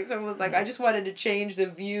that. Like, someone was like, I just wanted to change the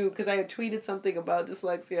view, because I had tweeted something about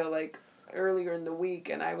dyslexia, like, earlier in the week,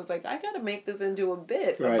 and I was like, I gotta make this into a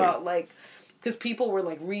bit about, like, because people were,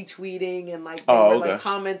 like, retweeting and, like, they were like,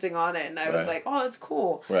 commenting on it, and I was like, oh, it's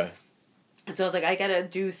cool. Right. And so I was like, I gotta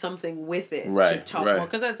do something with it to talk more.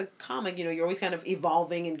 Because as a comic, you're always kind of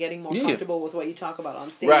evolving and getting more comfortable with what you talk about on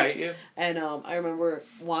stage. Right, yeah. And I remember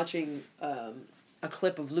watching a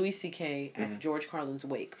clip of Louis C.K. at George Carlin's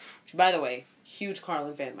wake. Which, by the way, huge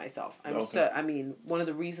Carlin fan myself. One of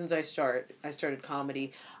the reasons I started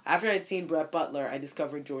comedy, after I'd seen Brett Butler, I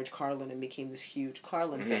discovered George Carlin and became this huge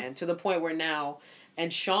Carlin fan, to the point where now,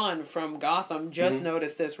 and Sean from Gotham just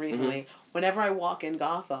noticed this recently, whenever I walk in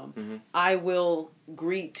Gotham, I will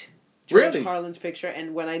greet George Carlin's picture,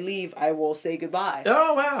 and when I leave, I will say goodbye.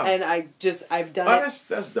 Oh wow! And I've done it.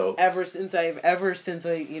 That's dope. Ever since they've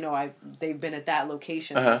been at that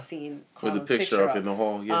location, I've seen Carlin's with the picture up in the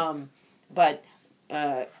hall. Yeah. But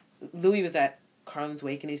Louis was at Carlin's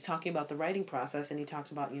wake, and he's talking about the writing process, and he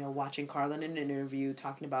talks about watching Carlin in an interview,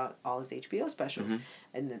 talking about all his HBO specials,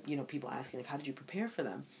 and then, people asking like, how did you prepare for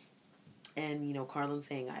them? And Carlin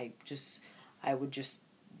saying, I would just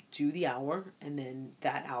do the hour, and then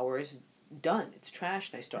that hour is done. It's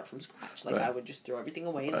trash, and I start from scratch. Like, I would just throw everything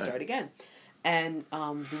away and start again. And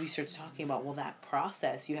Louis starts talking about, well, that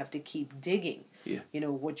process, you have to keep digging. Yeah.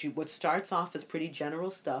 What starts off as pretty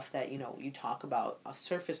general stuff that, you talk about,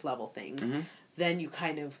 surface level things. Then you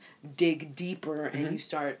kind of dig deeper, and you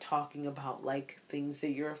start talking about, like, things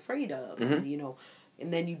that you're afraid of. And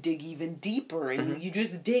then you dig even deeper, and you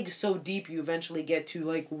just dig so deep, you eventually get to,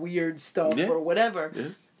 like, weird stuff or whatever. Yeah.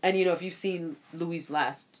 And, if you've seen Louis'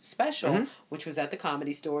 last special, which was at the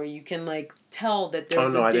Comedy Store, you can, like, tell that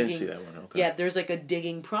there's I didn't see that one. Okay. Yeah, there's, like, a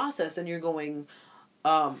digging process, and you're going,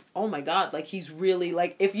 oh my God, like, he's really,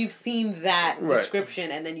 like, if you've seen that description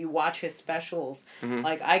and then you watch his specials,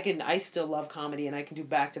 like, I still love comedy, and I can do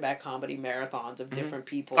back-to-back comedy marathons of different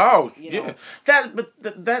people. Oh, yeah.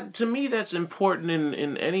 That to me, that's important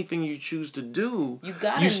in anything you choose to do.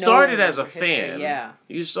 You started as a fan. Yeah.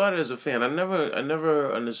 You started as a fan. I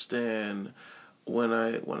never understand when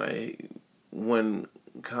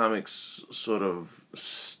comics sort of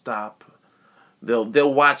stop.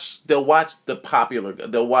 They'll watch the popular.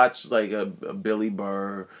 They'll watch like a Billy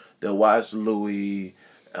Burr. They'll watch Louis.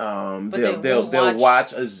 They'll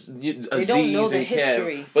watch Aziz don't know the and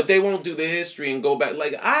history. Kev, but they won't do the history and go back.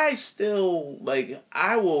 Like I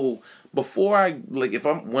will before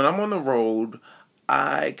when I'm on the road,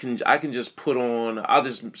 I can just put on. I'll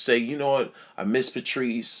just say, you know what, I miss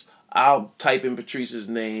Patrice. I'll type in Patrice's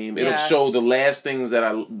name. It'll show the last things that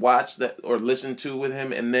I watched or listened to with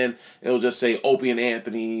him, and then it'll just say Opie and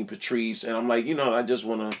Anthony, Patrice, and I'm like, I just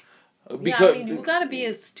want to. Because you got to be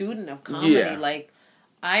a student of comedy. Yeah. Like,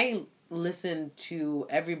 I listened to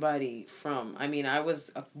everybody from. I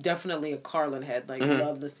was definitely a Carlin head. Like,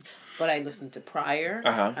 loved listening, but I listened to Pryor.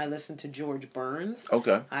 I listened to George Burns.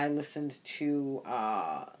 Okay. I listened to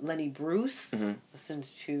Lenny Bruce. Listened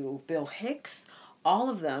to Bill Hicks.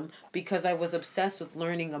 All of them, because I was obsessed with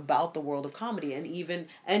learning about the world of comedy, and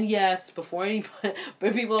yes, before anybody,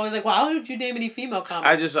 but people are always like, "Well, how did you name any female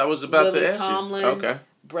comics?" I was about Lily to ask Tomlin, you. Okay.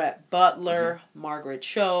 Brett Butler, Margaret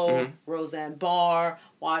Cho, Roseanne Barr.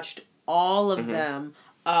 Watched all of them.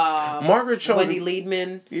 Margaret Cho, Wendy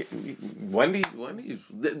Liebman. Wendy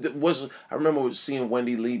was. I remember seeing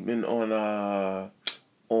Wendy Liebman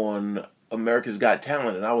on America's Got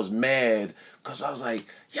Talent, and I was mad because I was like,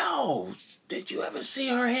 "Yo, did you ever see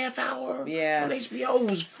her half hour? Yeah, on HBO?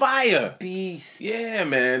 It was fire, beast. Yeah,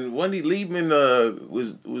 man. Wendy Liebman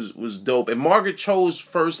was dope, and Margaret Cho's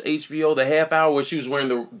first HBO, the half hour where she was wearing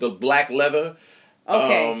the black leather.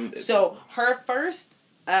 Okay, so her first.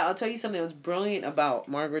 I'll tell you something that was brilliant about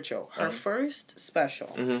Margaret Cho. Her first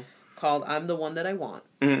special, called "I'm the One That I Want,"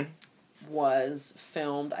 was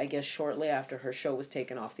filmed, I guess, shortly after her show was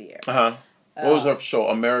taken off the air. What was her show?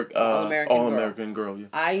 All American Girl. Yeah.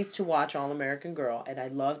 I used to watch All American Girl, and I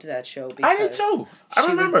loved that show because I did too. I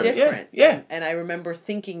remember. She was different. Yeah. And I remember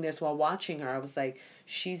thinking this while watching her. I was like,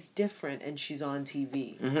 she's different, and she's on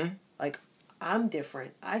TV. Like, I'm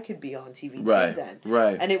different. I could be on TV too then.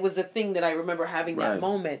 Right. And it was a thing that I remember having that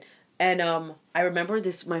moment. And I remember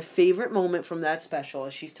my favorite moment from that special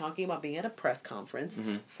is she's talking about being at a press conference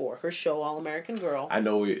for her show All American Girl. I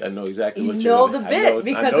know exactly what you know the bit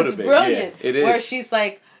because it's brilliant. Yeah, it is. Where she's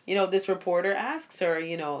like, this reporter asks her,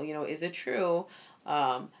 is it true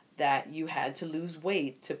that you had to lose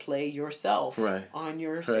weight to play yourself on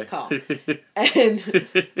your sitcom?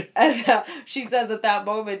 and she says at that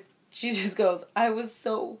moment, she just goes, I was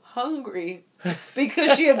so hungry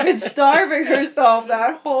because she had been starving herself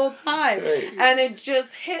that whole time. Right. And it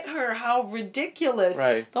just hit her how ridiculous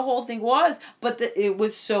the whole thing was. But it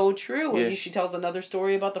was so true. Yeah. And she tells another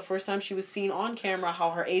story about the first time she was seen on camera,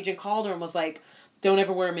 how her agent called her and was like, don't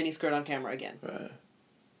ever wear a miniskirt on camera again. Right.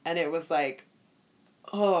 And it was like,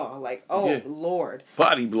 Lord.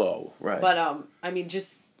 Body blow. Right. But,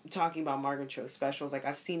 just talking about Margaret Cho's specials, like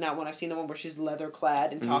I've seen that one. I've seen the one where she's leather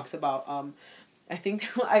clad and talks about I think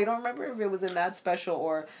I don't remember if it was in that special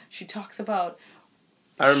or she talks about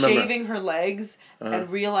I remember shaving her legs and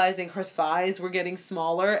realizing her thighs were getting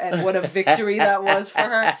smaller and what a victory that was for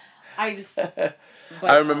her. I just. But,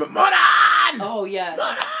 I remember Moran. Oh yes.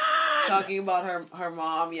 Moran! Talking about her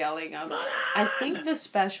mom yelling. I think the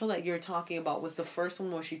special that you're talking about was the first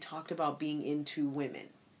one where she talked about being into women.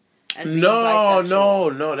 And being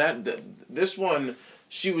bisexual. No. This one,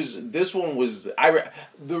 This one was.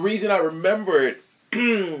 The reason I remember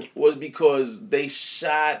it was because they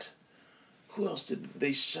shot. Who else did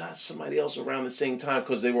they shot? Somebody else around the same time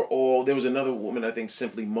because they were all. There was another woman, I think,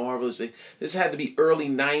 Simply Marvelous. This had to be early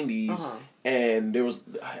 '90s, and there was.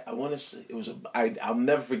 I want to say it was I'll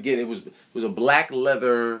never forget. It was a black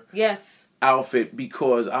leather outfit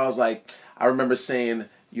because I was like, I remember saying,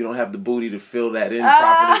 you don't have the booty to fill that in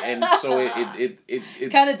properly, and so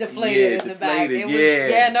it kind of deflated in the back. It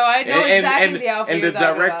was, no, I know exactly the outfit. And the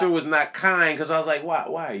director was not kind because I was like,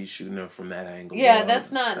 why are you shooting her from that angle? Yeah,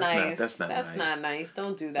 that's not nice. That's not nice.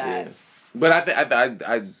 Don't do that. Yeah. But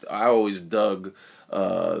I always dug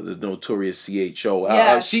the Notorious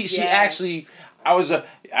CHO. She actually.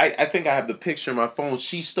 I think I have the picture in my phone.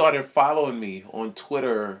 She started following me on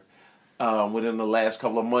Twitter. Within the last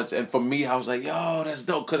couple of months, and for me, I was like, "Yo, that's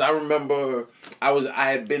dope." Because I remember I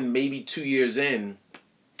had been maybe 2 years in.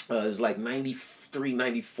 It was like 93,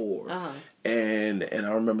 94. And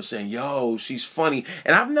I remember saying, "Yo, she's funny."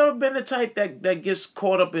 And I've never been the type that gets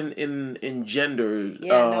caught up in gender.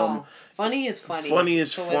 Yeah, no. Funny is funny. Funny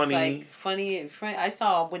is funny. It's like funny. I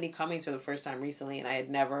saw Whitney Cummings for the first time recently, and I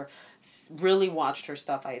had never really watched her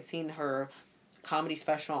stuff. I had seen her comedy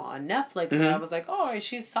special on Netflix, and I was like, "Oh,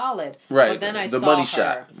 she's solid." Right. But then I saw Money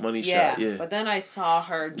her. Shot. Yeah. But then I saw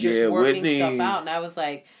her just working stuff out, and I was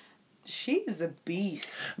like, "She's a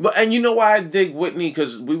beast." And you know why I dig Whitney?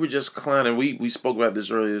 Because we were just clowning. We spoke about this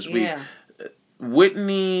earlier this week.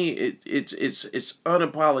 Whitney, it's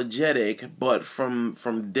unapologetic, but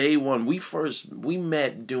from day one, we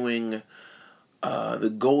met doing. The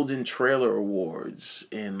Golden Trailer Awards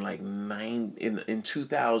in in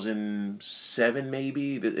 2007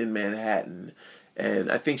 maybe in Manhattan,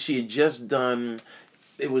 and I think she had just done.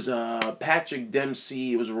 It was Patrick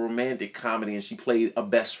Dempsey. It was a romantic comedy, and she played a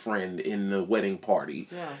best friend in the wedding party.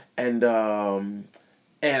 Yeah. And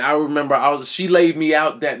I remember she laid me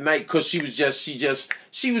out that night because she was just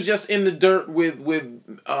in the dirt with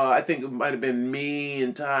I think it might have been me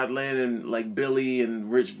and Todd Lynn and like Billy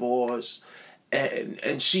and Rich Voss.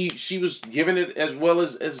 And she was giving it as well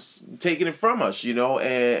as taking it from us,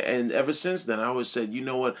 and ever since then I always said, you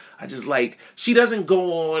know what, I just like, she doesn't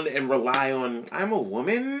go on and rely on, I'm a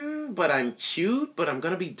woman, but I'm cute, but I'm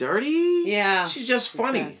gonna be dirty. Yeah. She's just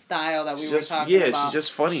funny. That style that we were talking about. Yeah, she's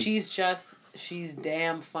just funny. She's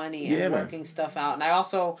damn funny and working stuff out. And I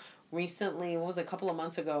also recently, a couple of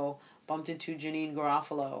months ago, bumped into Janine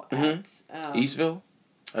Garofalo at Eastville?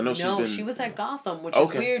 I know she was at Gotham, which is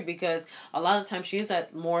weird because a lot of times she's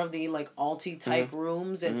at more of the like alti type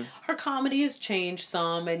rooms, and her comedy has changed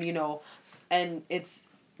some, and and it's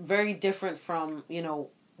very different from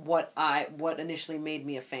what initially made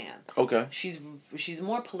me a fan. Okay. She's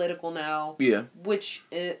more political now. Yeah. Which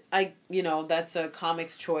that's a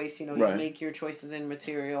comic's choice. You make your choices in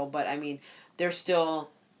material, but I mean, there's still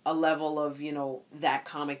a level of that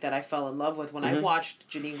comic that I fell in love with when I watched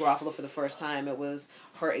Janine Garofalo for the first time. It was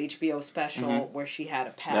her HBO special where she had a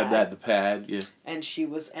pad. The pad, yeah. And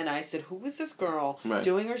I said, who was this girl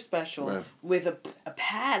doing her special with a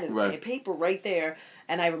pad and paper right there?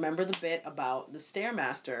 And I remember the bit about the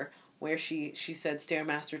Stairmaster where she said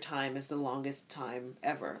Stairmaster time is the longest time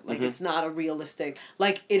ever. Like, it's not a realistic...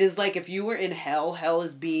 Like, it is like if you were in hell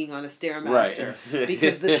is being on a Stairmaster. Right.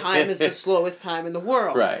 Because the time is the slowest time in the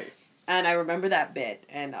world. Right. And I remember that bit.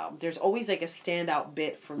 And there's always, like, a standout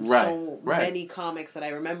bit from many comics that I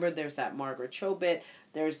remember. There's that Margaret Cho bit.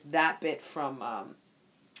 There's that bit from...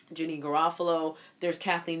 Janine Garofalo. There's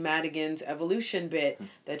Kathleen Madigan's Evolution bit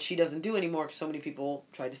that she doesn't do anymore because so many people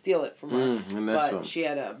tried to steal it from her. But she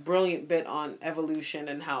had a brilliant bit on evolution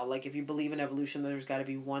and how, like, if you believe in evolution, there's got to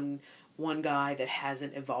be one guy that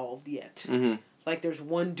hasn't evolved yet. Mm-hmm. Like, there's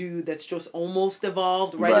one dude that's just almost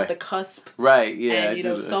evolved right at the cusp. Right, yeah.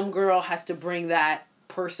 And, some girl has to bring that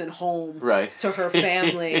person home to her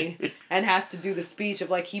family and has to do the speech of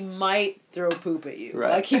like he might throw poop at you,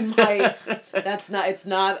 like he might. It's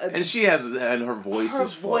not. And she has, and her voice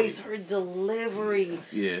is funny. Her delivery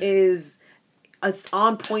is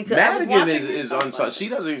on point. Madigan is on. She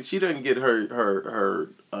doesn't get her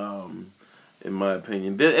in my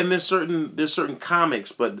opinion. And there's certain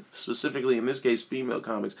comics, but specifically in this case, female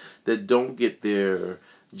comics that don't get their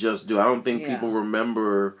just due. I don't think people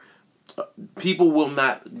remember people will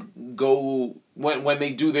not go when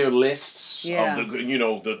they do their lists of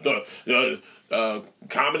the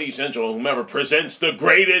Comedy Central, whomever presents the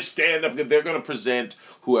greatest stand-up. They're going to present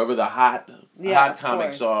whoever the hot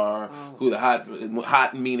comics are, who the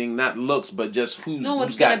hot meaning not looks, but just who's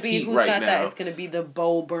got heat right now. It's gonna be the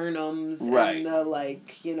Bo Burnhams, and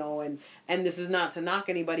the and this is not to knock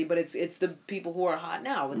anybody, but it's the people who are hot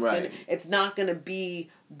now. It's not gonna be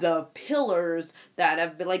the pillars that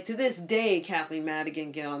have been, like, to this day, Kathleen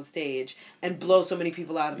Madigan get on stage and blow so many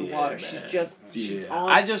people out of the water. Man. She's on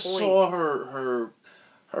I just saw her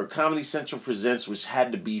Comedy Central Presents, which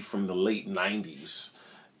had to be from the late 90s.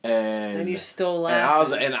 And you're still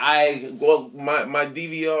laughing. My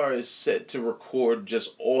DVR is set to record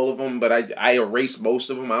just all of them, but I erased most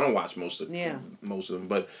of them. I don't watch most of them,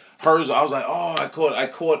 but hers, I was like, oh, I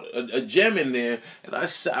caught a gem in there, and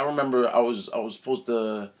I remember I was supposed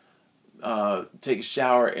to take a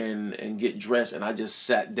shower and get dressed, and I just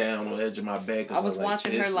sat down on the edge of my bed. I was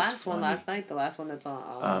watching her last one last night, the last one that's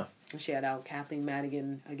on. She had out Kathleen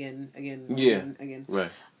Madigan again. Right.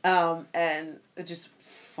 And it's just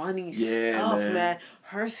funny stuff, man.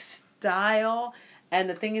 Her style, and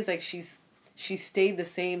the thing is, like, she stayed the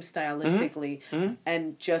same stylistically,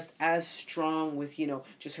 and just as strong with,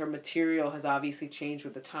 just her material has obviously changed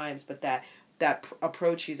with the times, but that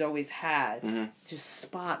approach she's always had, just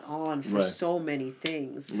spot on for so many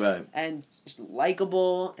things. Right. And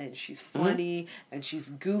likable, and she's funny, and she's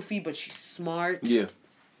goofy, but she's smart. Yeah.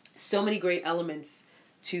 So many great elements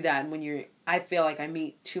to that. And I feel like I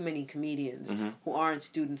meet too many comedians who aren't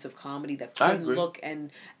students of comedy that couldn't look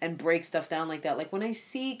and break stuff down like that. Like, when I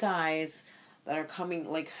see guys that are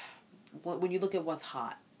coming, like, when you look at what's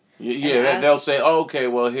hot. Yeah, they'll say, oh, okay,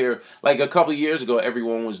 well, here, like a couple of years ago,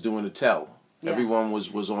 everyone was doing Attell. Yeah. Everyone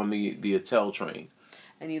was on the Attell train.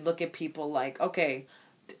 And you look at people like, okay,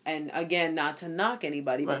 and again, not to knock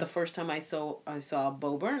anybody, but the first time I saw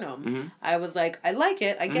Bo Burnham, I was like, I like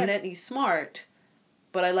it, I get it, he's smart,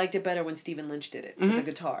 but I liked it better when Stephen Lynch did it with the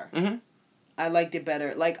guitar. I liked it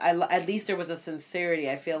better. Like, at least there was a sincerity.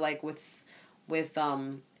 I feel like with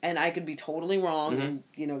and I could be totally wrong,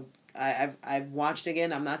 and I've watched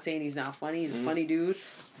again. I'm not saying he's not funny. He's a funny dude,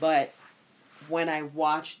 but when I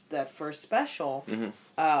watched that first special,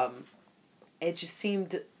 it just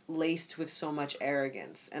seemed laced with so much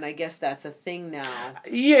arrogance, and I guess that's a thing now.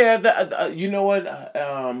 Yeah, you know what?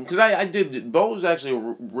 Because I did. Bo was actually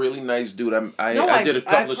a really nice dude. I did a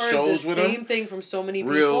couple of shows with him. I've heard the same thing from so many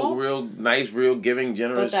people. Real nice, real giving,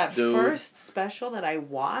 generous. But that dude. First special that I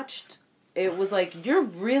watched, it was like, you're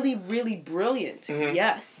really, really brilliant.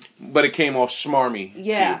 Yes, but it came off smarmy.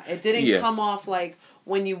 Yeah, it didn't come off like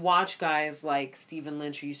when you watch guys like Stephen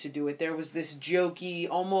Lynch who used to do it. There was this jokey,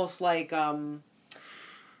 almost like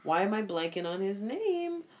why am I blanking on his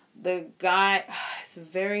name? The guy, it's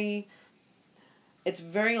very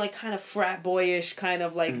like kind of frat boyish, kind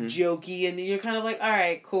of like jokey, and you're kind of like, all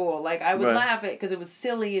right, cool. Like, I would laugh at it because it was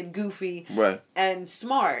silly and goofy and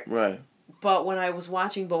smart. Right. But when I was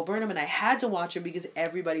watching Bo Burnham, and I had to watch him because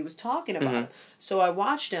everybody was talking about it, so I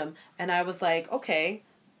watched him, and I was like, okay,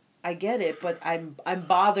 I get it, but I'm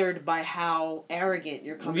bothered by how arrogant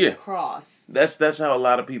you're coming across. That's how a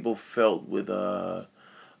lot of people felt with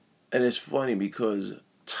and it's funny because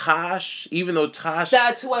Tosh, even though Tosh...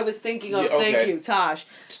 That's who I was thinking of. Okay. Thank you, Tosh.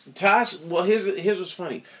 Tosh, well, here's what's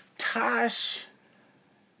funny. Tosh,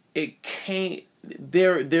 it can't...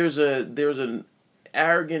 There's an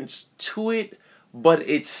arrogance to it, but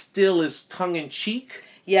it still is tongue-in-cheek.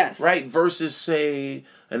 Yes. Right? Versus, say,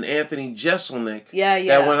 an Anthony Jeselnik. Yeah.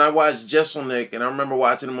 That when I watched Jeselnik, and I remember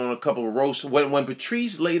watching him on a couple of roasts, when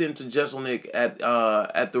Patrice laid into Jeselnik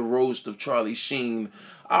at the roast of Charlie Sheen...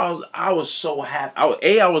 I was so happy.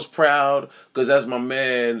 I was proud because that's my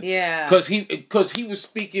man. Yeah. Because he was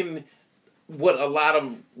speaking what a lot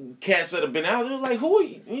of cats that have been out there like, who are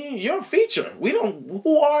you? You're a feature.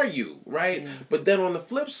 Who are you, right? But then on the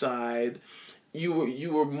flip side, you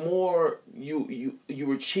were more you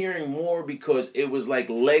were cheering more because it was like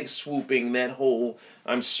leg swooping that whole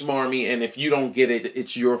I'm smarmy, and if you don't get it,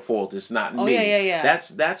 it's your fault. It's not me. Yeah.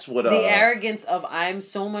 That's what the arrogance of I'm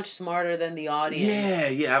so much smarter than the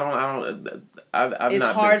audience. Yeah. I've it's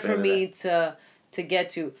not hard been a fan for me to get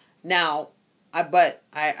to now. But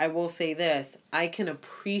I will say this: I can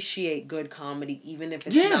appreciate good comedy even if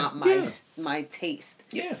it's not my taste.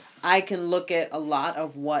 Yeah, I can look at a lot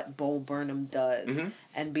of what Bo Burnham does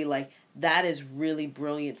and be like, that is really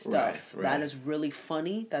brilliant stuff. Right. That is really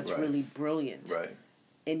funny. That's really brilliant. Right.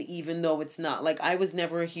 And even though it's not, like, I was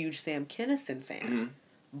never a huge Sam Kinison fan.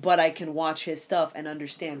 but I can watch his stuff and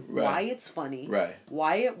understand why it's funny,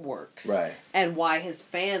 why it works, and why his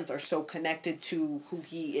fans are so connected to who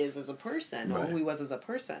he is as a person, or who he was as a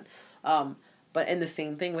person. But and the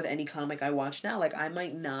same thing with any comic I watch now. Like, I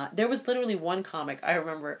might not... There was literally one comic, I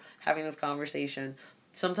remember having this conversation.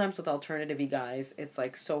 Sometimes with alternative-y guys, it's,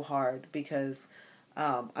 like, so hard because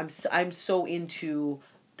I'm so into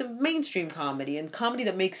the mainstream comedy and comedy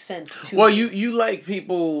that makes sense to me. You like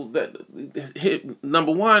people that hit...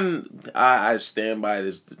 Number one, I stand by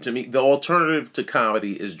this. To me, the alternative to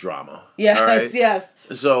comedy is drama. Yes, yes.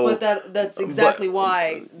 So, but that's exactly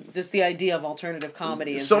why just the idea of alternative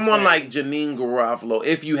comedy is someone like Janine Garofalo,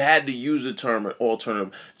 if you had to use the term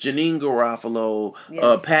alternative, Janine Garofalo,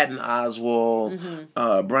 Patton Oswalt,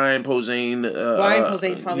 Brian Posehn. Brian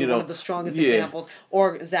Posehn, probably one of the strongest examples,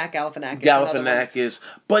 or Zach Galifianakis.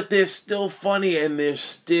 But they're still funny, and there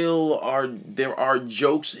are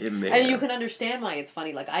jokes in there, and you can understand why it's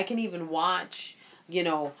funny. Like, I can even watch,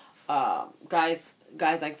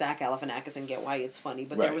 guys like Zach Galifianakis and get why it's funny.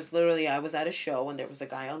 But there was literally, I was at a show and there was a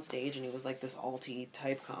guy on stage and he was like this alty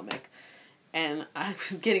type comic. And I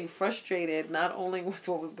was getting frustrated, not only with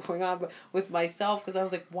what was going on, but with myself, because I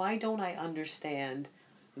was like, why don't I understand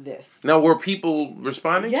this? Now, were people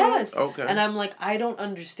responding to it? Okay. And I'm like, I don't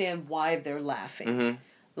understand why they're laughing. Mm-hmm.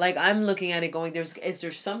 Like, I'm looking at it going, is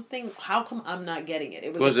there something, how come I'm not getting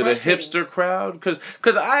it? Was it a hipster crowd? Because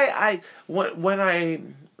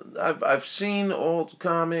I've seen old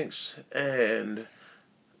comics, and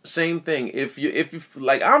same thing. If you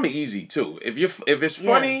like, I'm easy too. If it's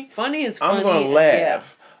funny, funny is funny. I'm gonna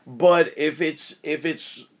laugh. Yeah. But if it's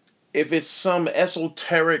some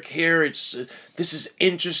esoteric here, this is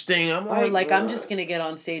interesting. I'm just gonna get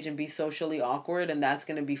on stage and be socially awkward, and that's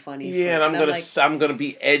gonna be funny. Yeah, and I'm gonna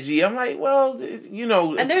be edgy. I'm like, well,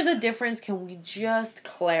 And there's a difference. Can we just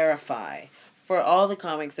clarify? For all the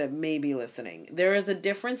comics that may be listening, there is a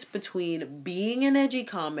difference between being an edgy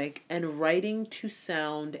comic and writing to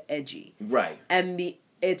sound edgy. Right. And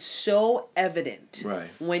it's so evident. Right.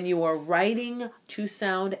 When you are writing to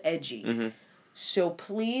sound edgy. Mm-hmm. So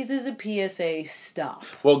please, as a PSA, stop.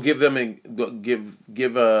 Well, give an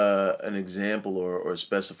example or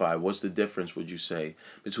specify what's the difference, would you say,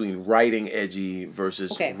 between writing edgy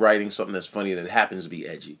versus writing something that's funny that happens to be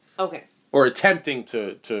edgy? Okay. Or attempting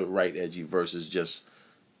to write edgy versus just...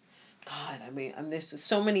 God, I mean, there's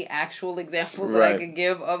so many actual examples that I could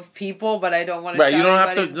give of people, but I don't want to. Right, you don't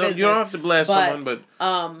have to blast someone, but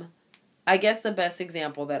I guess the best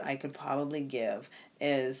example that I could probably give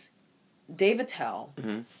is Dave Attell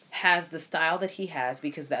has the style that he has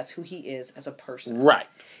because that's who he is as a person. Right.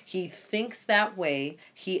 He thinks that way.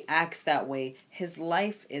 He acts that way. His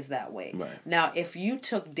life is that way. Right. Now, if you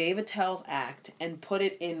took Dave Attell's act and put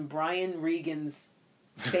it in Brian Regan's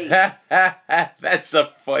face... That's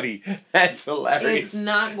hilarious. It's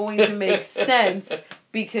not going to make sense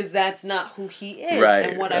because that's not who he is. Right,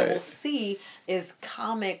 and what I will see is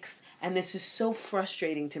comics, and this is so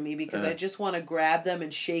frustrating to me because I just want to grab them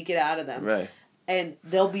and shake it out of them. Right. And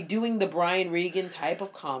they'll be doing the Brian Regan type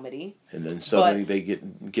of comedy. And then suddenly they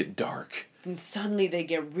get dark. And suddenly they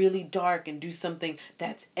get really dark and do something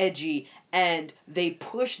that's edgy. And they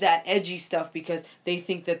push that edgy stuff because they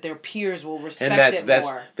think that their peers will respect it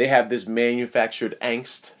more. They have this manufactured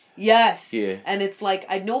angst. Yes. Yeah. And it's like,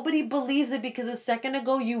 nobody believes it because a second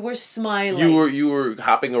ago you were smiling. You were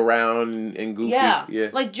hopping around and goofy. Yeah.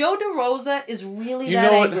 Like Joe DeRosa is really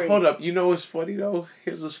angry. Hold up. You know what's funny though?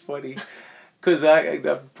 Here's what's funny. Because I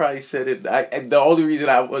probably said it. The only reason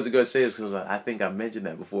I wasn't going to say it is because I think I mentioned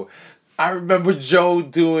that before. I remember Joe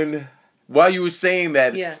doing... While you were saying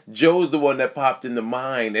that, Joe's the one that popped into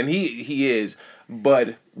mind. And he is.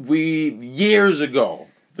 But years ago,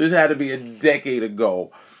 this had to be a decade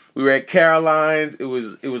ago, we were at Caroline's. It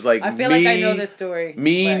was like I feel like I know this story.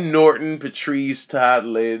 Norton, Patrice, Todd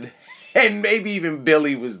Lynn, and maybe even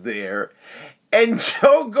Billy was there. And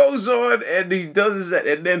Joe goes on and he does that,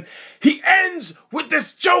 and then he ends with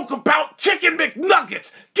this joke about chicken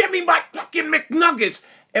McNuggets. Give me my fucking McNuggets.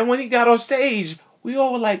 And when he got on stage, we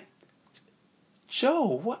all were like,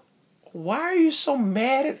 Joe, what? Why are you so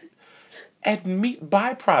mad at meat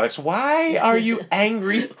byproducts? Why are you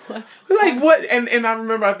angry? Like what? And I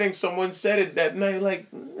remember I think someone said it that night, like,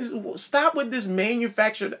 stop with this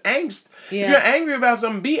manufactured angst. Yeah. If you're angry about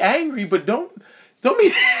something, be angry, but don't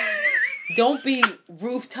be... Don't be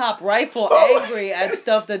rooftop rifle angry at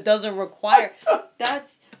stuff that doesn't require.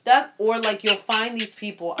 Or like you'll find these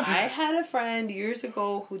people. I had a friend years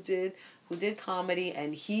ago who did comedy,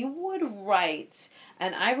 and he would write.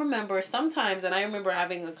 And I remember sometimes, and I remember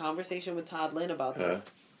having a conversation with Todd Lynn about this,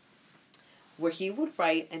 where he would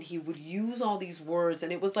write and he would use all these words,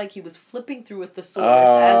 and it was like he was flipping through a thesaurus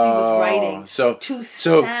as he was writing to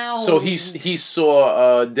sound. So he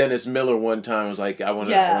saw Dennis Miller one time. Was like, I want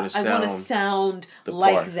to sound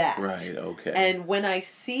like part. that. Right. Okay. And when I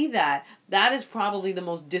see that, that is probably the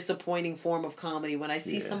most disappointing form of comedy, when I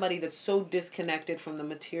see somebody that's so disconnected from the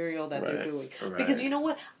material that they're doing. Right. Because you know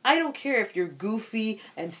what? I don't care if you're goofy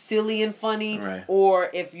and silly and funny, or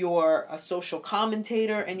if you're a social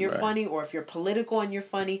commentator and you're funny, or if you're political and you're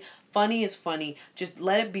funny. Funny is funny. Just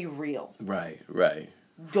let it be real. Right.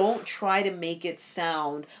 Don't try to make it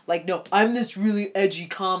sound like, no, I'm this really edgy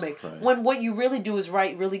comic. When what you really do is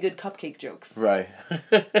write really good cupcake jokes. Right.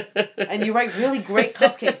 And you write really great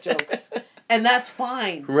cupcake jokes. And that's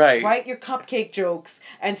fine. Right. Write your cupcake jokes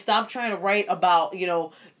and stop trying to write about,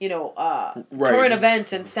 current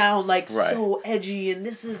events and sound like so edgy and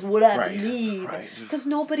this is what I need. Because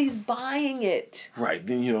nobody's buying it. Right.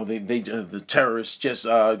 Then, they the terrorists just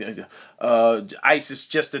ISIS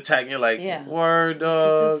just attacked. You're like, word.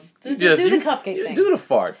 Just do the cupcake thing. Do the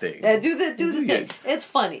fart thing. Yeah, do the thing. It's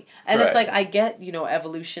funny. And it's like, I get,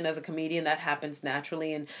 evolution as a comedian. That happens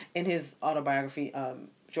naturally. And in his autobiography,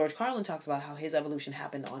 George Carlin talks about how his evolution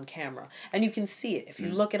happened on camera. And you can see it. If you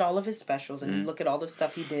look at all of his specials and you look at all the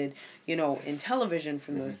stuff he did, in television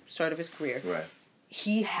from the start of his career,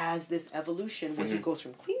 he has this evolution where he goes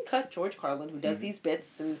from clean-cut George Carlin, who does these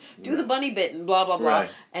bits and do the bunny bit and blah, blah, blah.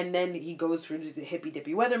 And then he goes through the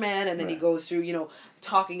hippy-dippy weatherman, and then he goes through,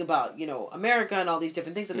 talking about, America and all these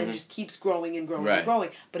different things, and then it just keeps growing and growing and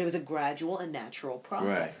growing. But it was a gradual and natural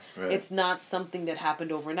process. It's not something that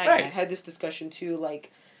happened overnight. And I had this discussion, too,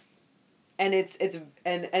 and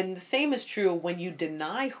and the same is true when you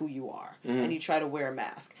deny who you are and you try to wear a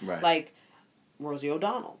mask. Like Rosie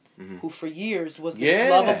O'Donnell, who for years was this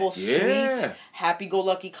lovable, sweet,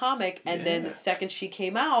 happy-go-lucky comic, and then the second she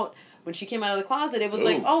came out, when she came out of the closet, it was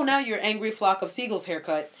like, oh, now you're angry flock of seagulls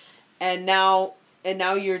haircut, and now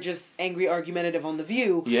you're just angry argumentative on The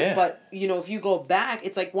View. Yeah. But, if you go back,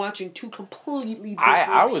 it's like watching two completely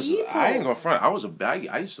different people. I ain't gonna front.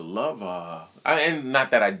 I used to love, and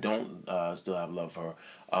not that I don't still have love for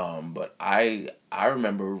her, but I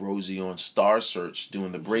remember Rosie on Star Search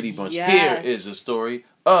doing the Brady Bunch. Here is a story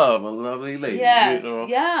of a lovely lady. Yes,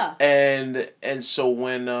 And so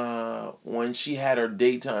when she had her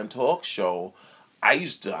daytime talk show, I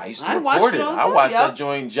used to record it. I watched that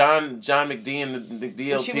join John McDee and the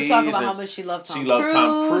DLTs. And she would talk about how much she loved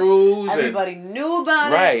Tom Cruise. Everybody knew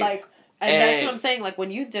about it. And that's what I'm saying. Like,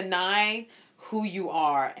 when you deny who you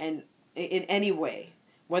are, and in any way,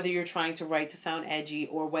 whether you're trying to write to sound edgy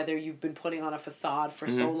or whether you've been putting on a facade for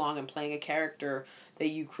so long and playing a character that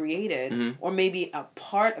you created, or maybe a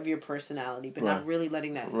part of your personality, but not really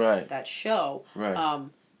letting that show,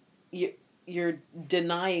 you're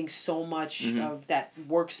denying so much of that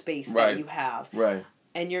workspace that you have.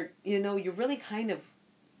 And you're really kind of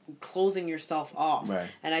closing yourself off.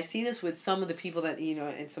 And I see this with some of the people that,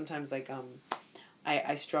 and sometimes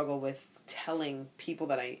I struggle with telling people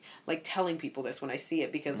this when I see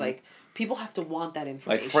it, because people have to want that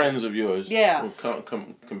information. Like friends of yours. Yeah. Or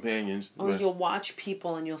companions. Or you'll watch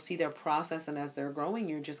people and you'll see their process, and as they're growing,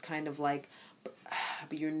 you're just kind of like,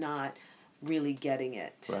 but you're not really getting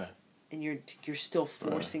it. And you're still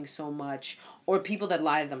forcing so much. Or people that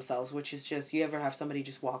lie to themselves, which is just, you ever have somebody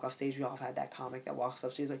just walk off stage? We all have had that comic that walks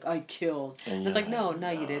off stage like, I killed. And it's like, no,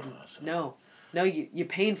 you didn't. No, you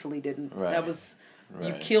painfully didn't. That was,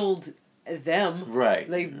 you killed them.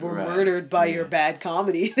 They were murdered by your bad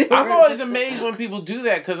comedy. I'm always amazed when people do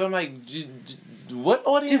that, because I'm like, what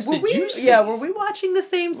audience did you see? Yeah, were we watching the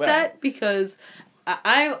same set? Because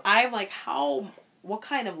I'm like, what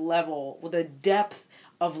kind of level, with the depth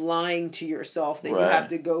of lying to yourself that you have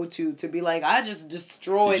to go to be like, I just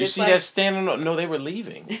destroyed. Did you see that standing? No, they were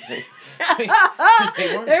leaving. They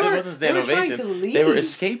wasn't standing ovation. To leave. They were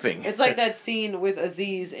escaping. It's like that scene with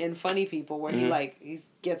Aziz in Funny People where he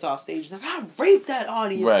gets off stage, he's like, I raped that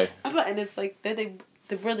audience. And it's like that they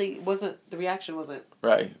really wasn't, the reaction wasn't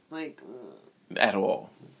like at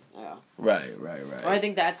all. Yeah. Right. Or I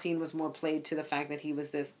think that scene was more played to the fact that he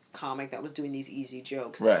was this comic that was doing these easy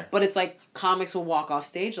jokes. But it's like, comics will walk off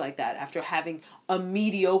stage like that after having a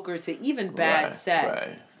mediocre to even bad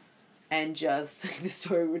set. And just like the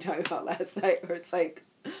story we were talking about last night, where it's like,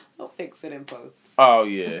 I'll fix it in post. Oh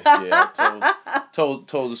yeah. Told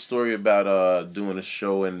the story about doing a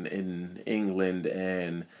show in England,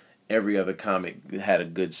 and every other comic had a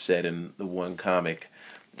good set, and the one comic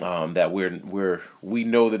that we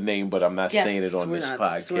know the name, but I'm not saying it on this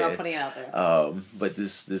podcast. We're not putting it out there. But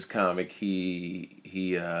this comic, he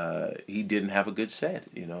he didn't have a good set.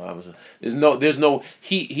 You know, there's no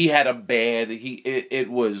he had a bad it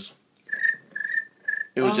was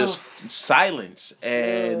just silence,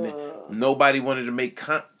 and nobody wanted to make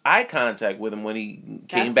eye contact with him when he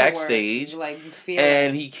came backstage. Like, you feel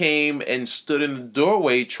and he came and stood in the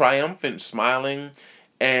doorway, triumphant, smiling,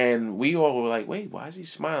 and we all were like, "Wait, why is he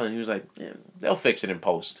smiling?" He was like, "Yeah, they'll fix it in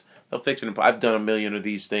post. They'll fix it in post." I've done a million of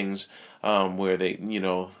these things where they,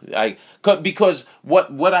 because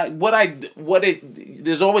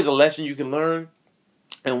there's always a lesson you can learn,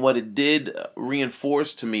 and what it did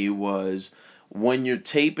reinforce to me was when you're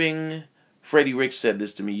taping. Freddie Ricks said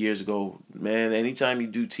this to me years ago. Man, anytime you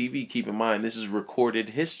do TV, keep in mind this is recorded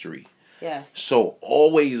history. Yes. So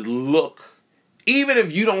always look, even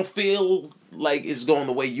if you don't feel like it's going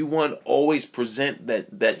the way you want, always present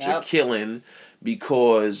that you're killing,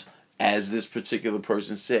 because as this particular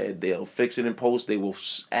person said, they'll fix it in post. They will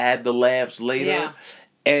add the laughs later. Yeah.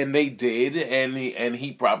 And they did, and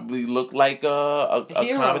he probably looked like a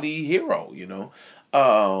comedy hero, you know.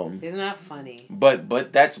 Isn't that funny?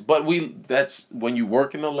 But that's when you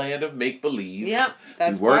work in the land of make believe. Yep,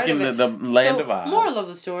 that's you work part in of it. the land of Oz. Moral of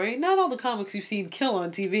the story: not all the comics you've seen kill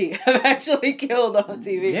on TV have actually killed on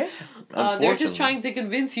TV. Yeah, they're just trying to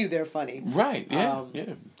convince you they're funny. Right? Yeah,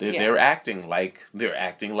 They're acting like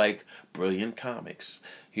brilliant comics.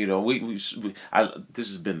 You know, this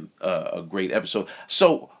has been a great episode.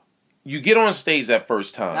 So you get on stage that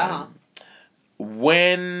first time. Uh-huh.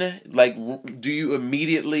 When, do you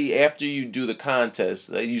immediately, after you do the contest,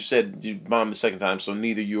 you said you bombed the second time, so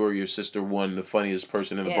neither you or your sister won the funniest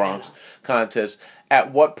person in the Bronx contest.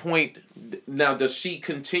 At what point, now, does she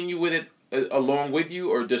continue with it along with you,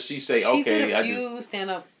 or does she say, she did a few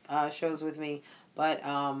stand-up shows with me, but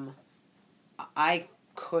I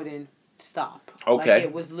couldn't stop. Okay. Like,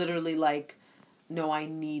 it was literally like, no, I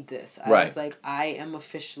need this. I was like, I am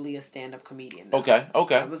officially a stand-up comedian now.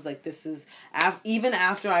 Okay. I was like, this is... even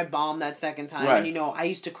after I bombed that second time, and I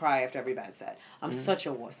used to cry after every bad set. I'm such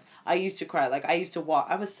a wuss. I used to cry. Like, I used to walk...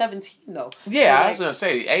 I was 17, though. Yeah, so, I was going to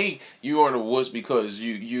say, you weren't a wuss because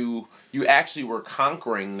you actually were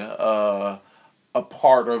conquering a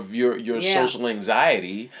part of your social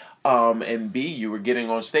anxiety. And B, you were getting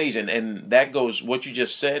on stage, and that goes. What you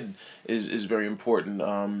just said is very important.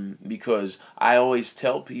 Because I always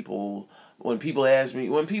tell people when people ask me,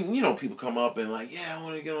 people come up and like, yeah, I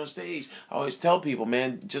want to get on stage. I always tell people,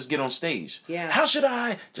 man, just get on stage. Yeah. How should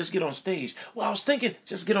I just get on stage? Well, I was thinking,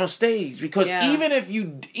 just get on stage, because even if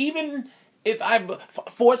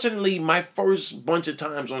fortunately my first bunch of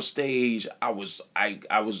times on stage, I was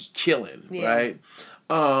killing, right?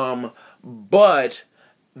 But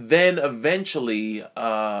then eventually,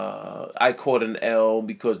 I caught an L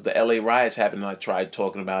because the LA riots happened, and I tried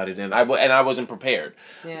talking about it, and I wasn't prepared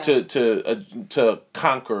to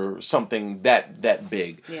conquer something that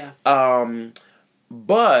big. Yeah.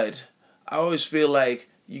 But I always feel like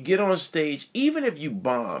you get on stage, even if you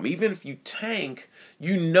bomb, even if you tank,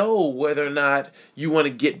 you know whether or not you want to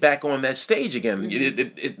get back on that stage again.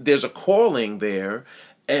 Mm-hmm. There's a calling there.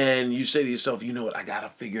 And you say to yourself, you know what? I gotta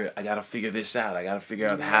figure this out. I gotta figure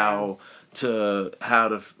out how to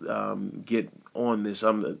get on this.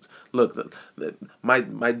 Look,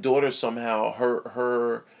 my daughter somehow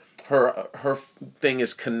her thing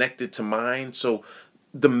is connected to mine. So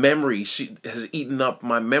the memory, she has eaten up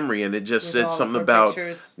my memory, and it just said something about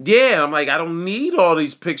pictures. Yeah. I'm like, I don't need all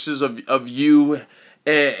these pictures of you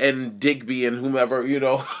and Digby and whomever,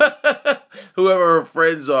 whoever her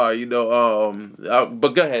friends are, but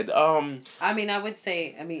go ahead. I would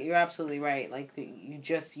say, you're absolutely right. Like,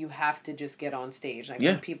 you have to just get on stage. Like,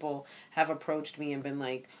 when people have approached me and been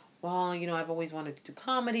like, well, I've always wanted to do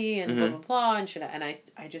comedy and blah, blah, blah, and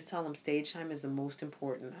I just tell them stage time is the most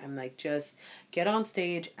important. I'm like, just get on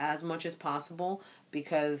stage as much as possible,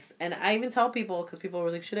 and I even tell people, because people were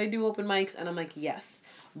like, should I do open mics? And I'm like, yes.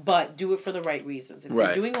 But do it for the right reasons. If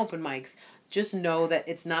you're doing open mics, just know that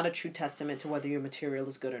it's not a true testament to whether your material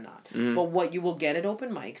is good or not. Mm-hmm. But what you will get at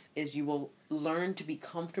open mics is you will learn to be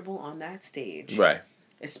comfortable on that stage. Right.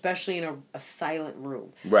 Especially in a silent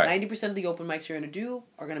room. Right. 90% of the open mics you're going to do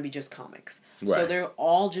are going to be just comics. Right. So they're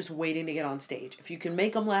all just waiting to get on stage. If you can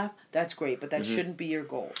make them laugh, that's great. But that shouldn't be your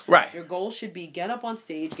goal. Right. Your goal should be get up on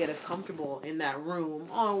stage, get as comfortable in that room.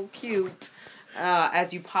 Oh, cute.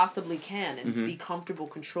 As you possibly can, and be comfortable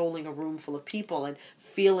controlling a room full of people and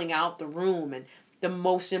feeling out the room. And the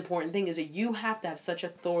most important thing is that you have to have such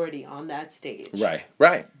authority on that stage.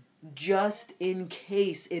 Right. Just in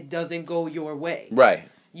case it doesn't go your way. Right.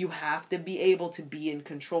 You have to be able to be in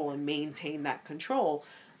control and maintain that control.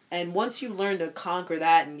 And once you learn to conquer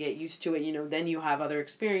that and get used to it, you know, then you have other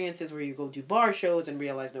experiences where you go do bar shows and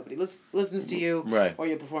realize nobody listens to you. Right. Or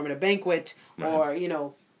you perform at a banquet. Right. Or, you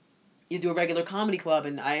know, you do a regular comedy club.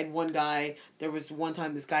 And I had one guy, there was one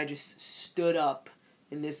time this guy just stood up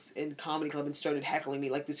in comedy club and started heckling me.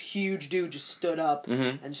 Like, this huge dude just stood up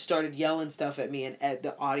and started yelling stuff at me, and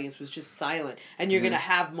the audience was just silent. And you're going to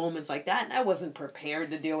have moments like that, and I wasn't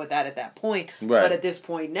prepared to deal with that at that point. Right. But at this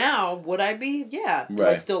point now, would I be? Yeah. Right. Do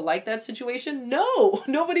I still like that situation? No.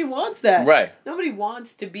 Nobody wants that. Right. Nobody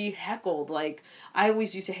wants to be heckled. Like, I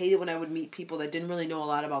always used to hate it when I would meet people that didn't really know a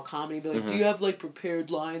lot about comedy. Be like, do you have, like, prepared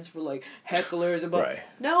lines for, like, hecklers? And right.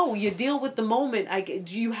 No, you deal with the moment.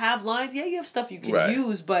 Do you have lines? Yeah, you have stuff you can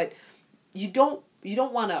use, but you don't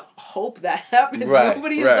want to hope that happens. Right.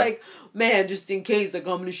 Nobody's like, man, just in case, like,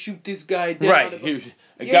 I'm going to shoot this guy down. Right.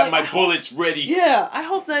 I got my bullets ready. Yeah, I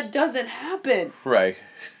hope that doesn't happen. Right.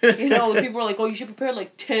 You know, people are like, oh, you should prepare,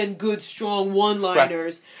 like, 10 good, strong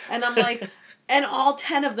one-liners. Right. And I'm like... And all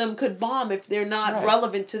 10 of them could bomb if they're not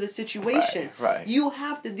relevant to the situation. Right. You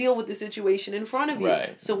have to deal with the situation in front of you.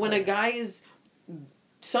 Right. So when a guy is...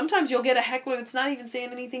 Sometimes you'll get a heckler that's not even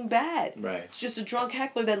saying anything bad. Right. It's just a drunk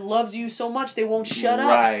heckler that loves you so much they won't shut up.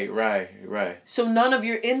 Right. So none of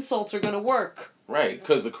your insults are going to work. Right,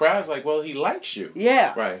 because the crowd's like, well, he likes you.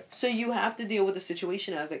 Yeah. Right. So you have to deal with the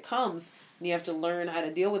situation as it comes, and you have to learn how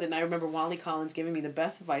to deal with it. And I remember Wally Collins giving me the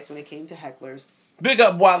best advice when it came to hecklers. Big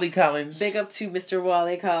up Wally Collins. Big up to Mr.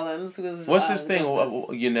 Wally Collins. What's his thing?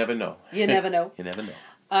 You never know. You never know. You never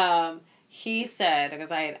know. He said,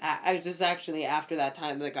 because I just actually, after that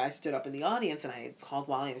time, the guy stood up in the audience, and I called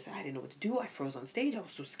Wally, and I said, I didn't know what to do. I froze on stage. I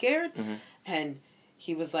was so scared. Mm-hmm. And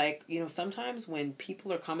he was like, you know, sometimes when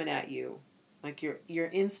people are coming at you, like your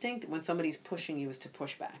instinct when somebody's pushing you is to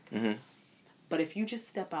push back. Mm-hmm. But if you just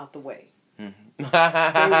step out the way, they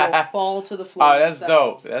will fall to the floor. Oh, that's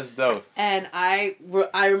themselves. Dope. That's dope. And I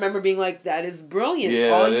remember being like, that is brilliant. Yeah,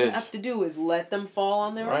 all you have to do is let them fall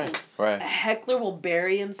on their own. Right. A heckler will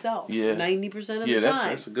bury himself 90% of the time. Yeah,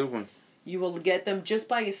 that's a good one. You will get them just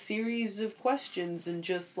by a series of questions and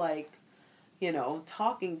just like, you know,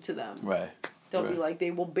 talking to them. Right. They'll be like,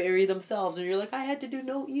 they will bury themselves. And you're like, I had to do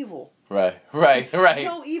no evil. Right.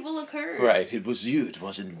 No evil occurred. Right. It was you. It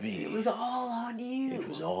wasn't me. It was all on you. It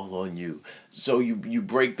was all on you. So you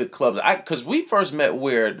break the clubs. Because we first met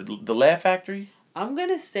where? The Laugh Factory? I'm going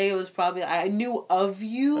to say it was probably, I knew of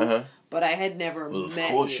you, but I had never met you. Well,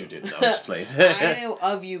 of course you didn't. I was playing. I knew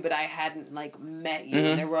of you, but I hadn't, like, met you. Mm-hmm.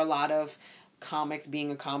 And there were a lot of comics,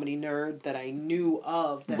 being a comedy nerd, that I knew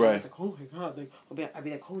of, that I was like, oh my god, like, I'd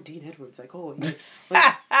be like, oh, Dean Edwards, like, oh, like,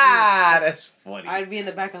 that's funny. I'd be in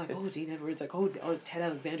the back, I'm like, oh, Dean Edwards, like, oh, Ted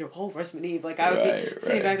Alexandra, oh, Russ Maneve, like, I would be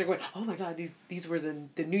sitting back there going, oh my god, these were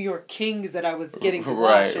the New York Kings that I was getting to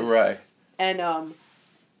watch. And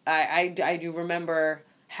I do remember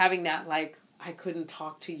having that, like, I couldn't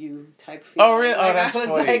talk to you type feeling. Oh, really? Like, oh, that's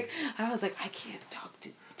funny. I was like, I can't talk to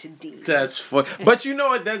Dean. That's funny. But you know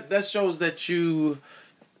what? That shows that you.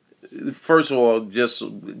 First of all, just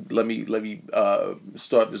let me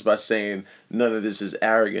start this by saying none of this is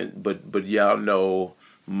arrogant, but y'all know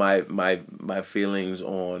my feelings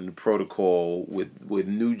on protocol with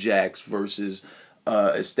New Jacks versus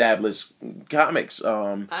established comics.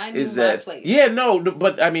 I knew my place. Yeah, no,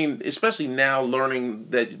 but I mean, especially now learning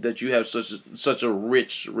that you have such a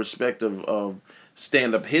rich respect of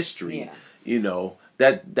stand-up history. Yeah. You know.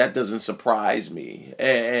 That doesn't surprise me,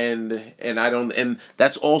 and I don't, and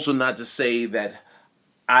that's also not to say that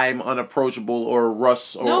I'm unapproachable or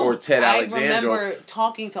Russ or Ted Alexandra. I remember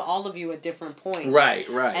talking to all of you at different points, right,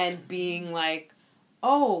 and being like,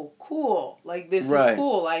 "Oh, cool! Like this is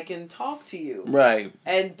cool. I can talk to you." Right.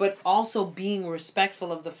 But also being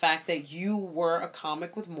respectful of the fact that you were a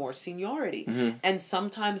comic with more seniority, and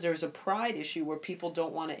sometimes there's a pride issue where people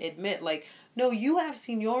don't want to admit, like, no, you have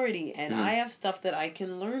seniority, and I have stuff that I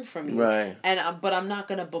can learn from you. Right. But I'm not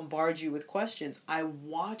going to bombard you with questions. I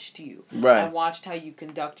watched you. Right. I watched how you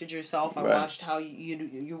conducted yourself. I watched how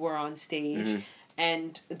you were on stage.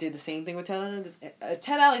 And did the same thing with Ted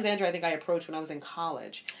Alexandra. I think I approached when I was in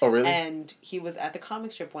college. Oh, really? And he was at the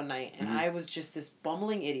comic strip one night, and I was just this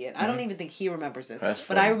bumbling idiot. I don't even think he remembers this. That's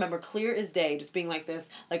but funny. I remember clear as day just being like this,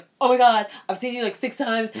 like, oh my god, I've seen you like 6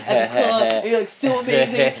 times at this club, and you're like so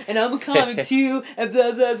amazing, and I'm a comic too, and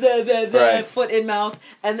blah, blah, blah, blah, blah, foot in mouth.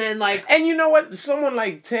 And then like... And you know what? Someone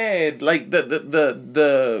like Ted, like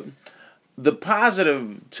the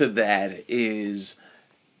positive to that is...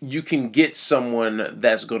 You can get someone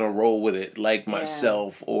that's gonna roll with it, like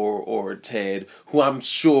myself or Ted, who I'm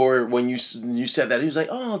sure when you said that he was like,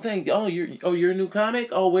 oh, thank you, you're a new comic,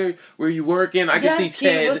 oh, where you working? I can see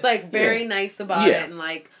Ted. He was like very nice about it, and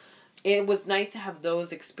like it was nice to have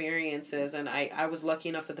those experiences, and I was lucky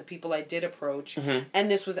enough that the people I did approach,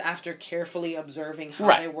 and this was after carefully observing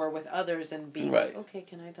how they were with others and being like, okay,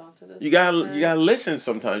 can I talk to this? You gotta listen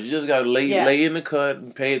sometimes. You just gotta lay in the cut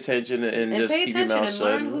and pay attention and just pay keep attention your mouth and shut.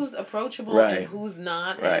 learn who's approachable and who's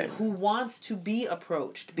not, and who wants to be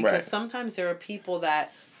approached. Because sometimes there are people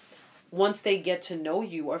that, once they get to know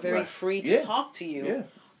you, are very free to talk to you. Yeah.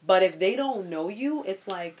 But if they don't know you, it's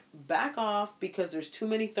like, back off, because there's too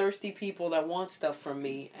many thirsty people that want stuff from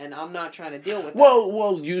me, and I'm not trying to deal with that.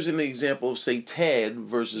 Well, using the example of, say, Ted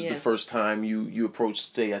versus the first time you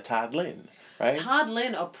approached, say, a Todd Lynn, right? Todd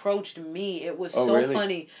Lynn approached me. It was so really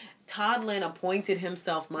funny. Todd Lynn appointed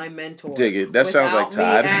himself my mentor. Dig it. That sounds like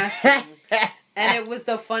Todd. And it was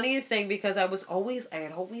the funniest thing, because I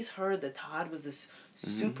had always heard that Todd was this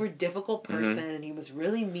super difficult person, and he was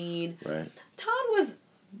really mean. Right.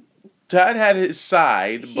 Todd had his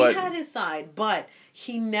side, but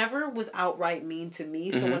he never was outright mean to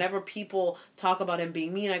me. So whenever people talk about him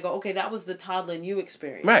being mean, I go, okay, that was the Todd Lynn you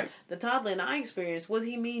experienced. Right. The Todd Lynn I experienced, was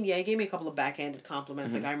he mean? Yeah, he gave me a couple of backhanded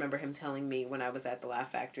compliments. Like, I remember him telling me when I was at the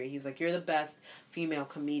Laugh Factory, he was like, you're the best female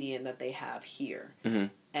comedian that they have here,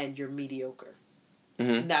 and you're mediocre.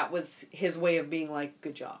 And that was his way of being like,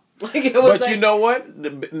 good job. Like, it was but you know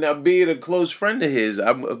what? Now, being a close friend of his,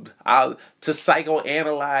 to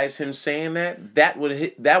psychoanalyze him saying that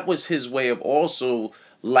was his way of also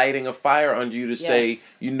lighting a fire under you to say,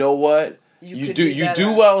 you know what? You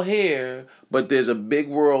do well here, but there's a big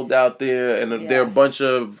world out there, and there are a bunch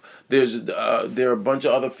of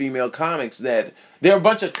other female comics that. There are a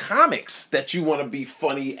bunch of comics that you want to be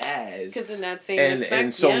funny as. Because in that same respect,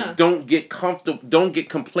 and so don't get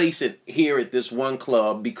complacent here at this one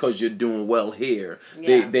club because you're doing well here.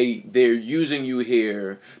 Yeah. They're using you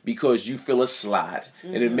here because you fill a slot,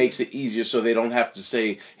 and it makes it easier so they don't have to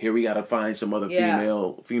say, here, we got to find some other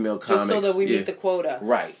female comics. Just so that we meet the quota.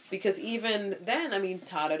 Right. Because even then, I mean,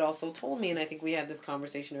 Todd had also told me, and I think we had this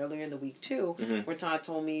conversation earlier in the week too, where Todd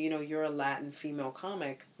told me, you're a Latin female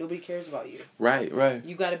comic. Nobody cares about you. Right.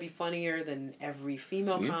 You got to be funnier than every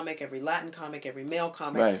female comic, every Latin comic, every male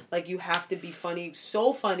comic. Right. Like, you have to be funny,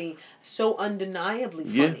 so undeniably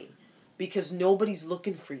funny, because nobody's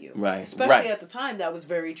looking for you. Right. Especially at the time, that was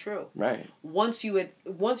very true. Right. Once you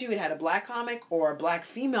had a black comic or a black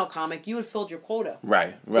female comic, you had filled your quota.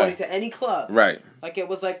 Right. According to any club. Right. Like, it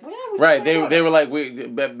was like, they were like,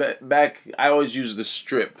 back. I always use the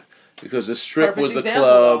Strip, because the Strip was the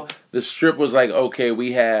club. Though. The Strip was like, okay,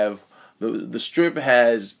 we have. The Strip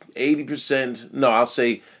has 80%, no, I'll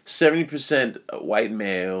say 70% white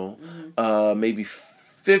male, maybe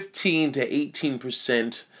 15 to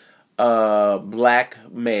 18% black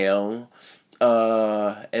male,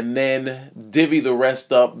 and then divvy the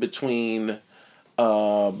rest up between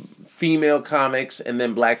female comics and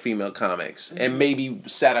then black female comics. And maybe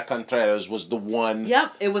Sarah Contreras was the one.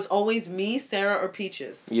 Yep, it was always me, Sarah, or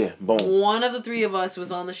Peaches. Yeah, boom. One of the three of us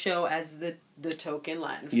was on the show as the token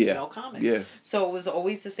Latin female comic. Yeah. So it was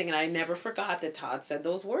always this thing, and I never forgot that Todd said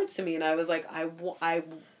those words to me, and I was like, I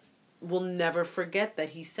will never forget that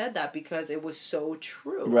he said that, because it was so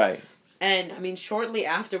true. Right. And, I mean, shortly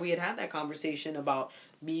after we had that conversation about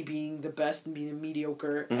me being the best and being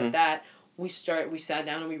mediocre at that, we sat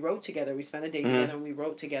down and we wrote together. We spent a day together and we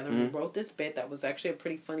wrote together. And we wrote this bit that was actually a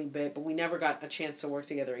pretty funny bit, but we never got a chance to work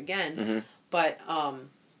together again. But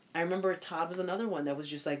I remember Todd was another one that was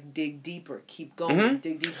just like, dig deeper, keep going,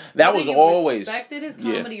 dig deeper. That was always... respected his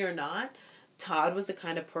comedy or not, Todd was the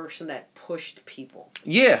kind of person that pushed people.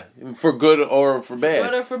 Yeah, for good or for bad. For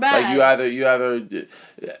good or for bad. Like, you either...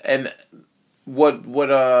 And what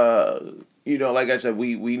like I said,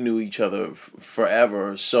 we knew each other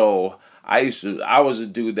forever, so... I was a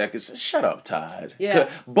dude that could say, shut up, Todd. Yeah.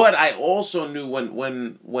 But I also knew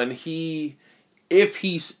when if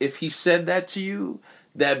he said that to you,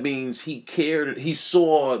 that means he cared. He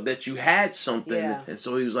saw that you had something, and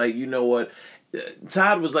so he was like, you know what?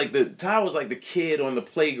 Todd was like the kid on the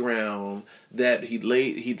playground that he'd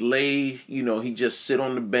just sit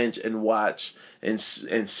on the bench and watch and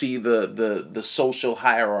see the social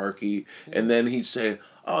hierarchy, and then he'd say,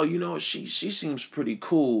 oh, she seems pretty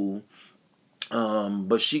cool.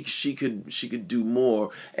 But she could do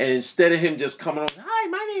more. And instead of him just coming over, hi,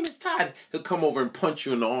 my name is Todd, he'll come over and punch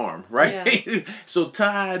you in the arm, right? Yeah. So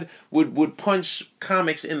Todd would punch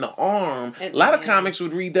comics in the arm. And, a lot of comics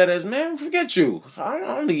would read that as, man, forget you. I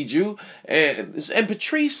don't need you. And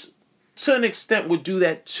Patrice, to an extent, would do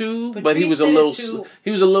that too. Patrice, but he was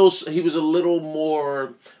a little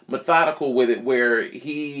more methodical with it, where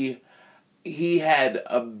he had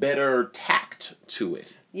a better tact craft to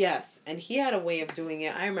it. Yes, and he had a way of doing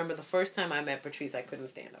it. I remember the first time I met Patrice, I couldn't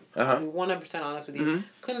stand him. I'll be 100% honest with you.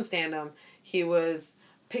 Couldn't stand him. He was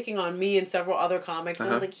picking on me and several other comics, and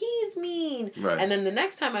I was like, he's mean. Right. And then the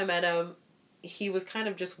next time I met him, he was kind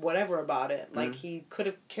of just whatever about it. Like, he could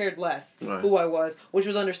have cared less who I was, which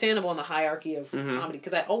was understandable in the hierarchy of comedy.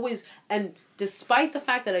 Because I always, and despite the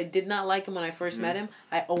fact that I did not like him when I first met him,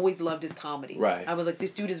 I always loved his comedy. Right. I was like,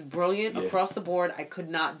 this dude is brilliant across the board. I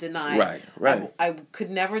could not deny. Right. I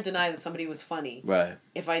could never deny that somebody was funny. Right.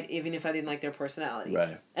 Even if I didn't like their personality.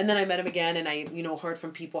 Right. And then I met him again, and I, heard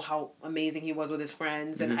from people how amazing he was with his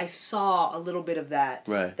friends, and I saw a little bit of that.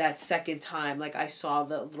 That second time, like I saw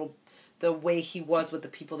the way he was with the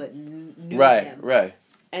people that knew him. Right.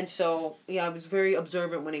 And so, I was very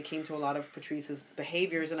observant when it came to a lot of Patrice's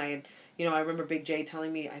behaviors, and I had, I remember Big J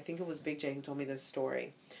telling me, I think it was Big J who told me this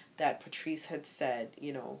story, that Patrice had said,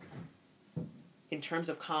 in terms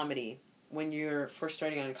of comedy, when you're first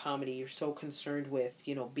starting on comedy, you're so concerned with,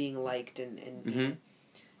 being liked and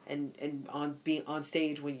being on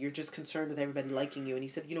stage when you're just concerned with everybody liking you. And he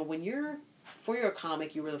said, when you're a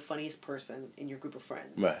comic, you were the funniest person in your group of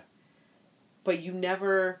friends. Right. But you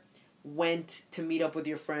never went to meet up with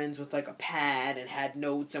your friends with like a pad and had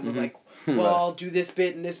notes and was like, well, I'll do this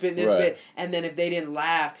bit and this bit and this bit. And then if they didn't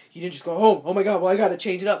laugh, you didn't just go, oh my God, well, I got to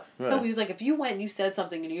change it up. No, he was like, if you went and you said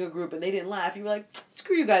something in your group and they didn't laugh, you were like,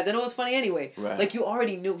 screw you guys. I know it was funny anyway. Like, you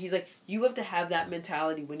already knew. He's like, you have to have that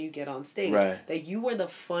mentality when you get on stage. That you were the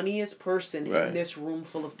funniest person in this room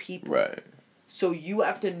full of people. So you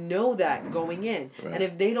have to know that going in. And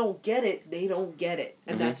if they don't get it, they don't get it.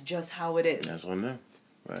 And that's just how it is. That's what I know.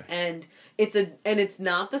 Right. And it's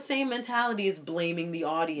not the same mentality as blaming the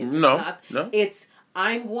audience. No. It's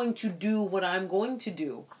I'm going to do what I'm going to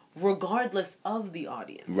do regardless of the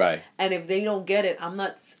audience. Right. And if they don't get it, I'm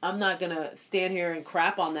not going to stand here and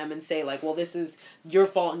crap on them and say like, well, this is your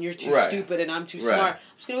fault and you're too stupid and I'm too smart. I'm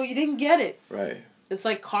just going to go, you didn't get it. Right. It's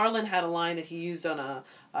like Carlin had a line that he used on a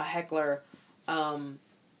heckler, and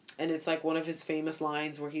it's like one of his famous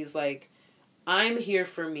lines where he's like, I'm here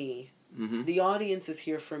for me. The audience is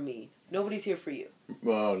here for me. Nobody's here for you.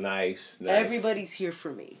 Oh, nice. Everybody's here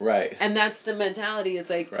for me. Right. And that's the mentality. It's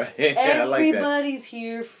like, everybody's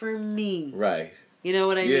here for me. Right. You know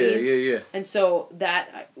what I mean? Yeah. And so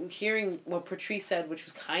that, hearing what Patrice said, which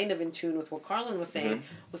was kind of in tune with what Carlin was saying,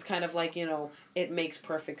 was kind of like, it makes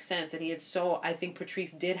perfect sense. And I think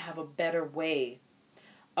Patrice did have a better way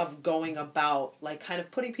of going about, like, kind of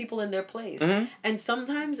putting people in their place. And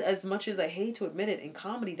sometimes, as much as I hate to admit it, in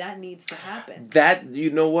comedy, that needs to happen. That,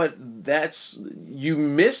 you know what, you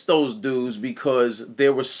miss those dudes because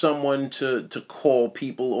there was someone to call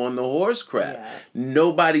people on the horse crap. Yeah.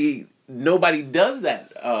 Nobody does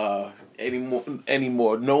that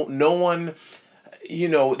anymore. No one,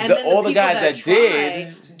 all the guys that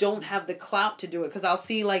did don't have the clout to do it. Because I'll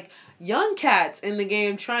see, like, young cats in the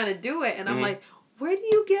game trying to do it, and I'm like, where do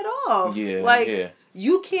you get off?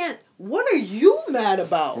 You can't. What are you mad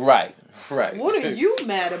about? Right. What are you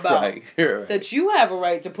mad about? That you have a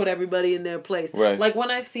right to put everybody in their place. Like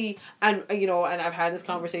when I see, and I've had this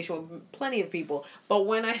conversation with plenty of people, but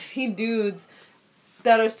when I see dudes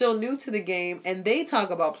that are still new to the game and they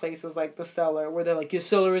talk about places like the Cellar where they're like, your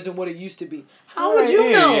Cellar isn't what it used to be. How would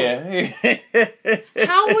you know?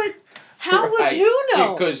 How would you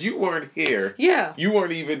know? Because you weren't here. Yeah. You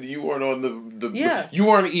weren't on the yeah. You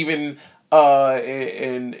weren't even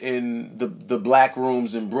in the black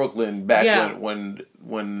rooms in Brooklyn back when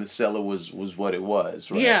the Cellar was what it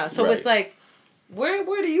was, right? Yeah, so it's like, where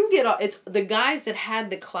do you get off? It's the guys that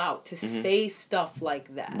had the clout to say stuff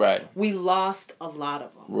like that. Right. We lost a lot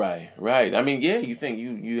of them. Right. I mean, you think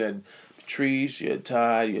you had Patrice, you had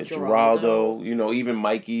Todd, you had Geraldo, even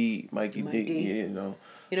Mikey D,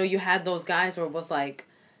 you had those guys where it was like,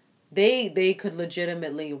 they could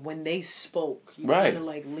legitimately, when they spoke, you kind of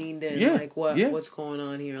like leaned in, like what's going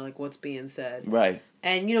on here, like what's being said. Right.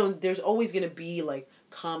 And there's always gonna be like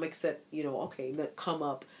comics that that come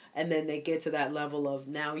up and then they get to that level of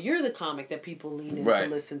now you're the comic that people lean in to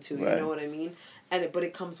listen to. You know what I mean? But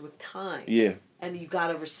it comes with time. Yeah. And you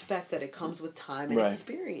gotta respect that it comes with time and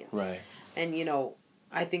experience. Right. And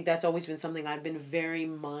I think that's always been something I've been very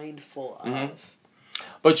mindful of.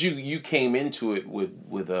 But you came into it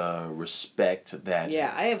with a respect that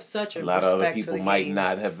I have such a lot of other people might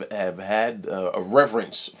not have had a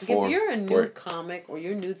reverence for. If you're a new comic or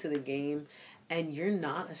you're new to the game and you're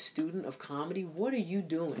not a student of comedy, what are you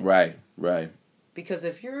doing? Right. Because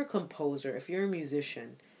if you're a composer, if you're a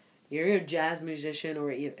musician, you're a jazz musician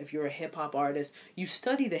or if you're a hip hop artist, you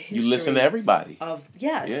study the history. You listen to everybody.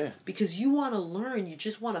 Because you want to learn. You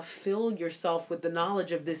just want to fill yourself with the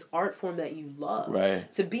knowledge of this art form that you love.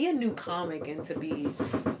 Right. To be a new comic and to be,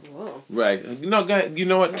 whoa. Right. No, go ahead. You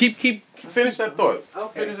know what? Finish that thought.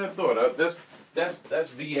 Okay. Finish that thought. That's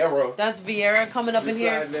Vieira. That's Vieira coming up in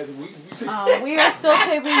here. We are still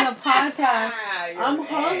taping the podcast. I'm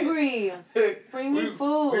hungry. Bring me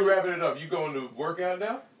food. We wrapping it up. You going to workout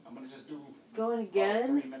now? I'm going to just do... Going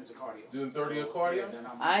again? 30 minutes of cardio. Doing 30 of cardio? Yeah,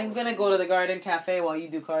 I'm going to go to the Garden Cafe while you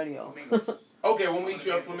do cardio. Okay, we'll meet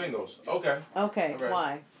you at Flamingos. Okay. Okay, right.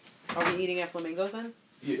 Why? Are we eating at Flamingos then?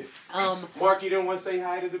 Yeah. Mark, you didn't want to say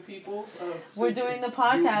hi to the people? We're doing the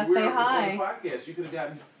podcast. Say hi. Doing the podcast. You could have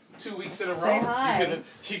gotten 2 weeks in a row. Say hi.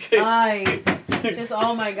 You could Hi. Just,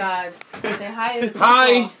 oh my God. Say hi to the people.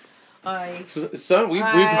 Hi. Hi. Son, we've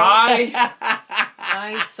hi.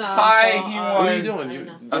 Hi, son. Hi, What are you doing? You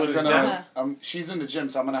doing this now? She's in the gym,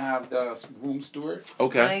 so I'm gonna have the room steward.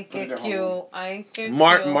 Okay. I get you.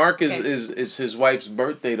 Mark is his wife's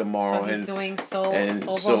birthday tomorrow, so he's doing so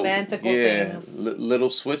romantical things. Little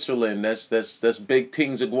Switzerland. That's big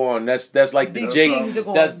things are going. That's like big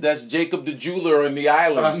that's Jacob the jeweler in the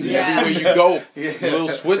islands. Everywhere you go, Little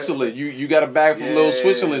Switzerland. You got a bag from Little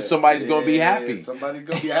Switzerland. Somebody's gonna be happy. Somebody's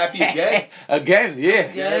gonna be happy again. Again, yeah.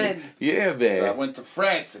 Again. Yeah, man. So I went to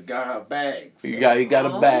France and got her bags. He got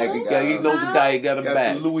a bag. He knows the guy. He got a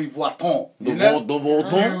bag. The Louis Vuitton. The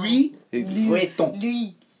Vuitton. Louis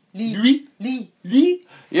Vuitton. Lee.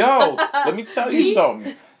 Yo, let me tell you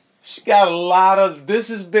something. She got a lot of. This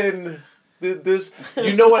has been. This,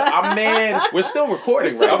 you know what? I'm mad. We're still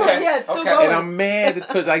recording, right? Okay. Yeah, it's still going. And I'm mad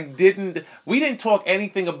because we didn't talk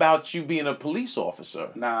anything about you being a police officer.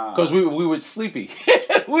 Nah. Because we were sleepy.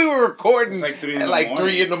 We were recording it's like 3 in at the like morning.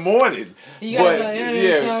 3 in the morning. You guys are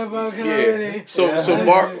yeah. So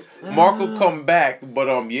Mark will come back, but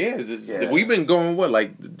we've been going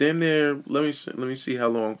like damn near. Let me see how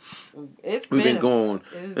long we've been going.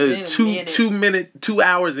 2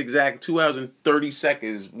 hours exact. 2 hours and 30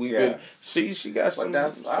 seconds. We've been. She got some.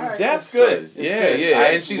 That's good. That's good.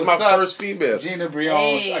 Yeah. And she's my first female. Gina Brillon.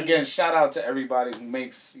 Hey. Again, shout out to everybody who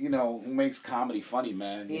makes comedy funny,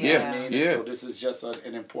 man. You know what I mean? So this is just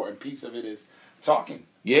an important piece of it is talking.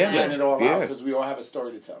 Yeah. Getting it all out because we all have a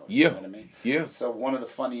story to tell. Yeah. You know what I mean? Yeah. So one of the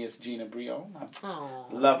funniest, Gina Brillon.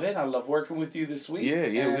 Love it. I love working with you this week. Yeah.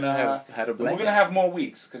 And, we're going to have a blast. We're going to have more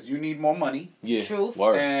weeks because you need more money. Yeah. Truth.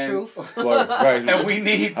 Truth. Right. And we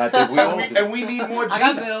need and we need more Gina. I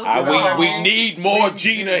got bills. We need more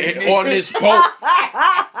Gina on this boat.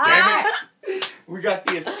 Damn it. We got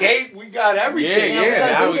the escape. We got everything.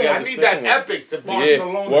 I need that epic to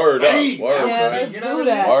Barcelona, Word Spain. Let's do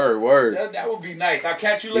that. Word. That would be nice. I'll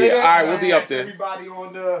catch you later. Yeah, all right, we'll be up there. Everybody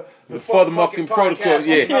on the FuthaMuckin protocol.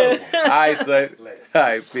 Yeah. All right, son. All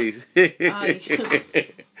right, peace. You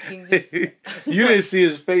didn't see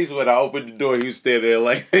his face when I opened the door. He was standing there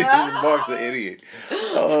like Mark's an idiot.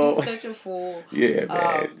 He's such a fool. Yeah,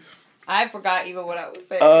 man. I forgot even what I was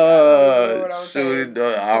saying. I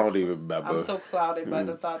don't even remember. I'm so clouded by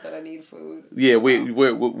the thought that I need food. Yeah,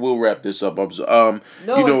 we'll wrap this up. It's fine.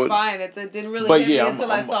 It didn't really hit me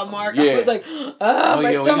until I saw Mark. I was like,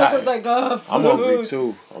 my stomach was like, food. I'm hungry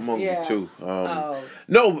too.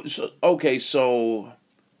 No, so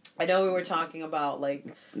I know we were talking about like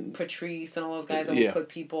Patrice and all those guys that would put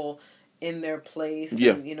people in their place.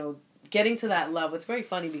 And, getting to that level, it's very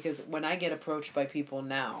funny because when I get approached by people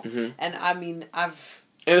now, and I mean, and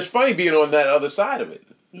it's funny being on that other side of it.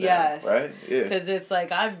 Yes. Right? Yeah. Because it's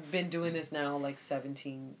like, I've been doing this now like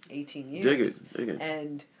 17, 18 years. Dig it.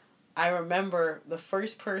 And I remember the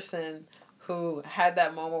first person who had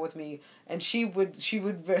that moment with me, and she would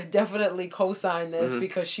definitely co-sign this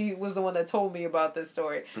because she was the one that told me about this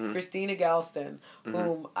story. Christina Galston,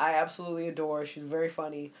 whom I absolutely adore. She's very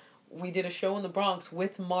funny. We did a show in the Bronx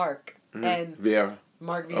with Mark and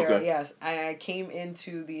Mark Vieira. Yes, I came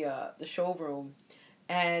into the showroom,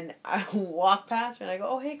 and I walk past her and I go,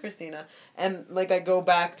 "Oh, hey, Christina," and like I go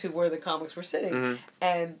back to where the comics were sitting,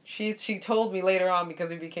 and she told me later on, because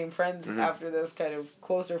we became friends after this, kind of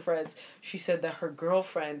closer friends. She said that her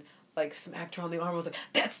girlfriend like smacked her on the arm and was like,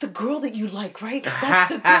 "That's the girl that you like, right?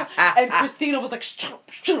 That's the girl." And Christina was like, "Shut up.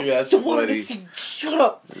 Yeah, Don't want to see. Shut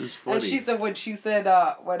up." And she said when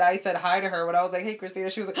I said hi to her, when I was like, "Hey, Christina,"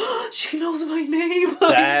 she was like, "Oh, she knows my name."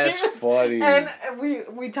 That's funny. And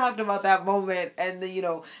we talked about that moment, and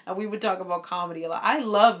and we would talk about comedy a lot. I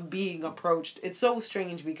love being approached. It's so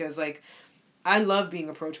strange because like, I love being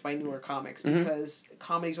approached by newer comics because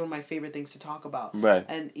comedy is one of my favorite things to talk about. Right.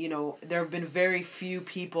 And, there have been very few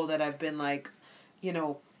people that have been like,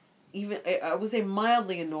 I would say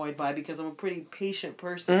mildly annoyed by, because I'm a pretty patient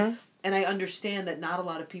person. Mm-hmm. And I understand that not a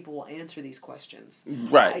lot of people will answer these questions.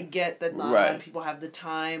 Right. I get that not a lot of people have the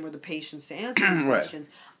time or the patience to answer these questions.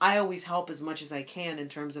 I always help as much as I can in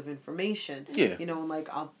terms of information. Yeah. You know, and like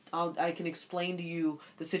I can explain to you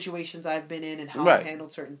the situations I've been in and how I've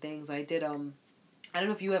handled certain things. I did I don't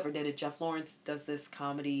know if you ever did it. Jeff Lawrence does this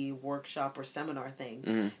comedy workshop or seminar thing.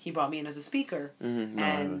 Mm-hmm. He brought me in as a speaker,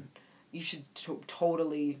 and you should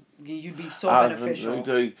totally. You'd be so beneficial. Let me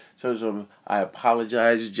tell you something. I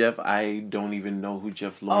apologize, Jeff. I don't even know who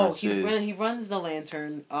Jeff Lawrence is. He runs the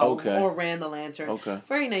Lantern. Or ran the Lantern. Okay.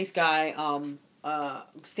 Very nice guy.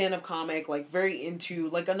 Stand-up comic. Like very into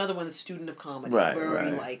another one, a student of comedy.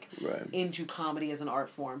 Very into comedy as an art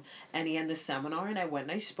form. And he had this seminar, and I went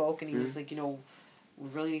and I spoke, and he was like, we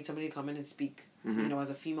really need somebody to come in and speak. Mm-hmm. As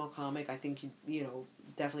a female comic, I think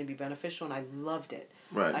definitely be beneficial, and I loved it.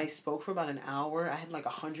 Right. I spoke for about an hour. I had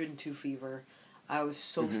 102 fever. I was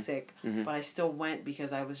so sick, but I still went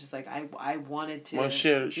because I was just I wanted to. Well,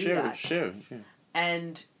 share.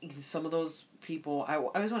 And some of those people, I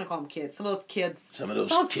always want to call them kids. Some of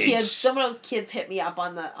those kids hit me up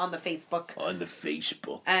on the Facebook. On the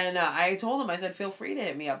Facebook. And I told them, I said, feel free to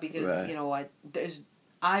hit me up because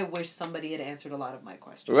I wish somebody had answered a lot of my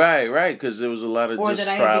questions. Right, because there was a lot of just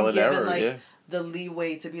trial and error. The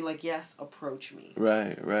leeway to be yes, approach me.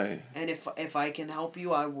 Right. And if I can help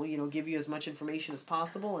you, I will, give you as much information as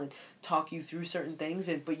possible and talk you through certain things.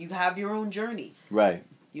 But you have your own journey. Right.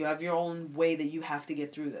 You have your own way that you have to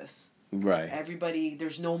get through this. Right. Everybody,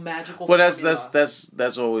 there's no magical. Well,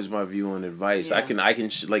 that's always my view on advice. Yeah. I can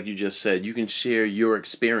like you just said, you can share your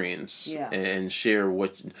experience and share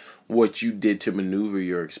what you did to maneuver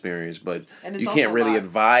your experience, but you can't really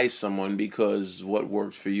advise someone because what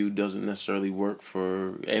works for you doesn't necessarily work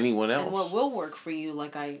for anyone else. And what will work for you,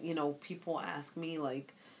 people ask me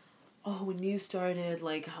oh, when you started,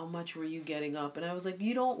 how much were you getting up? And I was like,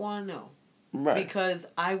 you don't want to know. Right. Because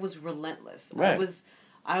I was relentless. Right.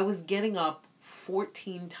 I was getting up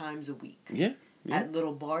 14 times a week. Yeah. At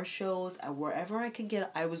little bar shows, at wherever I could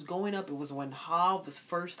get. I was going up. It was when Ha was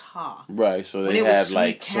first Ha. Right, so they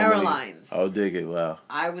had Caroline's. So many. Oh, dig it! Wow.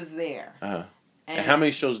 I was there. And how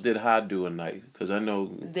many shows did Ha do a night? Because I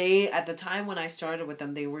know at the time when I started with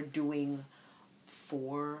them, they were doing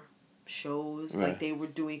 4 shows. Right.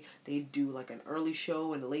 They'd do an early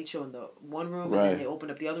show and a late show in the one room, and then they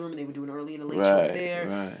opened up the other room and they would do an early and a late show there.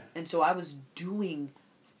 Right. And so I was doing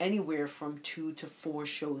anywhere from 2 to 4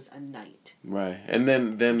 shows a night. Right. And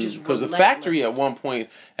then because the factory at one point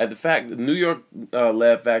the New York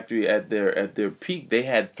Laugh Factory at their peak, they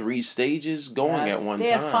had 3 stages going at one time. They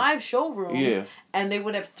had 5 showrooms, and they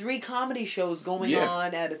would have 3 comedy shows going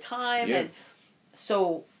on at a time, and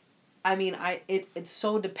so I mean, it's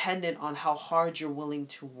so dependent on how hard you're willing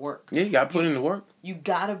to work. Yeah, you got to put in the work. You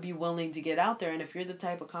got to be willing to get out there, and if you're the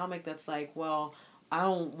type of comic that's well, I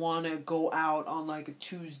don't want to go out on a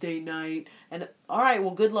Tuesday night. And all right,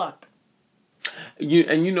 well, good luck.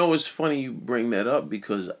 It's funny you bring that up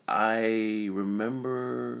because I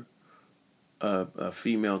remember a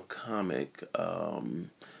female comic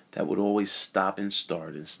that would always stop and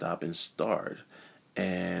start.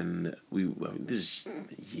 And this is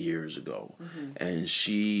years ago, and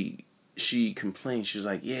she complained. She was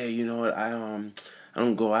like, "Yeah, you know what? I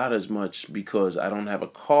don't go out as much because I don't have a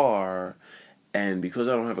car." And because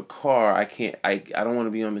I don't have a car, I don't want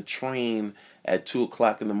to be on the train at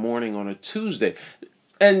 2:00 in the morning on a Tuesday.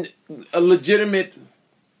 And a legitimate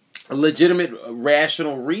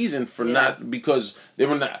rational reason for not, because there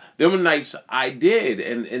were nights I did.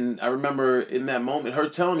 And I remember in that moment, her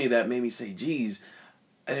telling me that made me say, geez,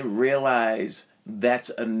 I didn't realize that's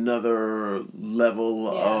another level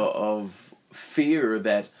of fear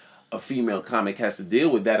that a female comic has to deal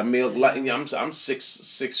with. That a male, I'm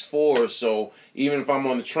 6'4", so even if I'm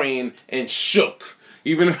on the train and shook,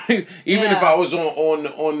 even if I was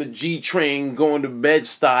on the G train going to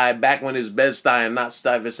Bed-Stuy, back when it was Bed-Stuy and not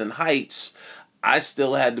Stuyvesant Heights, I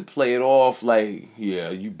still had to play it off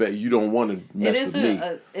you bet you don't want to mess with me.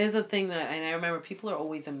 It is a thing that, and I remember people are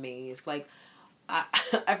always amazed.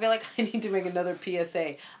 I feel like I need to make another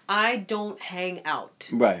PSA. I don't hang out.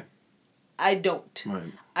 Right. I don't.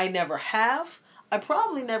 Right. I never have. I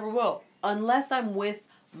probably never will. Unless I'm with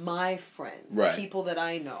my friends. Right. People that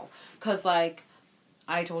I know. Because, I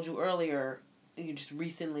told you earlier, just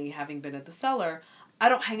recently having been at the Cellar, I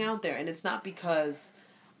don't hang out there. And it's not because,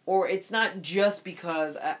 or it's not just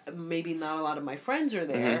because maybe not a lot of my friends are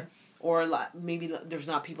there. Mm-hmm. Or maybe there's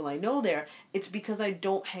not people I know there. It's because I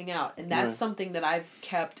don't hang out. And that's something that I've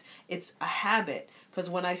kept. It's a habit. Because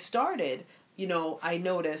when I started, I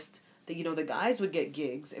noticed that the guys would get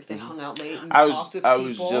gigs if they hung out late and talked with people. I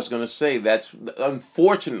was just gonna say that's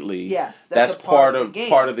unfortunately that's a part of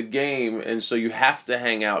the game, and so you have to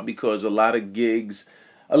hang out because a lot of gigs.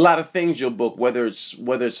 A lot of things you'll book, whether it's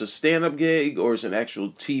a stand-up gig or it's an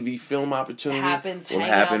actual TV film opportunity, will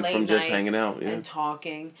happen from just hanging out and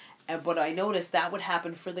talking. But I noticed that would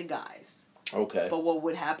happen for the guys. Okay. But what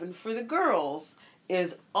would happen for the girls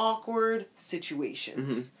is awkward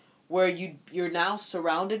situations where you're now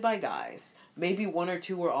surrounded by guys, maybe one or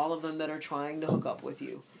two or all of them that are trying to hook up with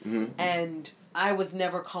you, and I was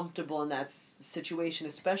never comfortable in that situation,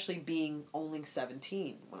 especially being only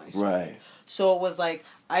 17 when I started. Right. So it was like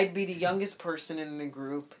I'd be the youngest person in the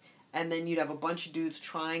group, and then you'd have a bunch of dudes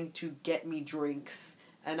trying to get me drinks,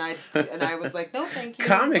 and I was like, no, thank you.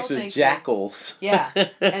 Comics are jackals. Yeah,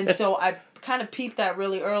 and so I kind of peeped that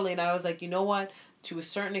really early, and I was like, you know what? To a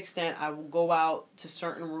certain extent, I will go out to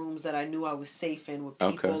certain rooms that I knew I was safe in with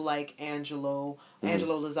people like Angelo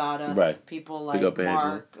Lozada, people like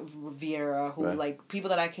Mark Vieira, who like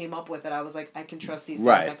people that I came up with that I was like, I can trust these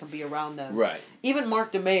guys, I can be around them. Right. Even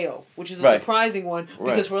Mark DeMeo, which is a surprising one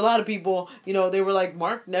because for a lot of people, they were like,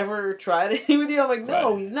 Mark never tried anything with you. I'm like,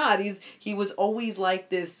 no, he's not. He was always like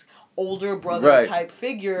this older brother type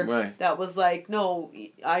figure that was like, no,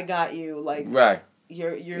 I got you, like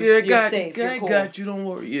You're safe. You're cool. Got you. Don't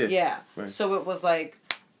worry. Yeah. Yeah. Right. So it was like,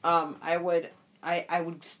 I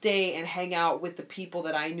would stay and hang out with the people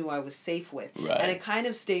that I knew I was safe with, and it kind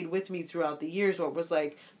of stayed with me throughout the years. Where it was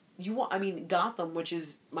like, Gotham, which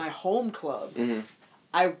is my home club,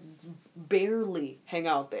 I barely hang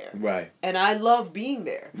out there. Right. And I love being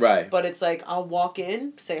there. Right. But it's like I'll walk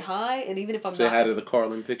in, say hi, and even if I'm say hi to the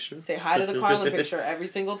Carlin picture. Say hi to the Carlin picture every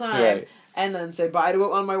single time. Right. And then say bye to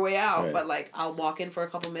it on my way out. Right. But, like, I'll walk in for a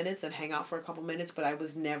couple minutes and hang out for a couple minutes, but I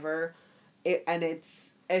was never...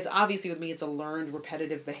 It's obviously with me, it's a learned,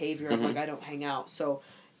 repetitive behavior of, like, I don't hang out. So,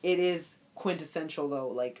 it is quintessential, though,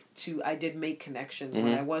 like, I did make connections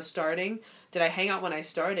when I was starting. Did I hang out when I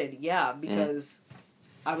started? Yeah, because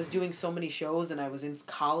I was doing so many shows, and I was in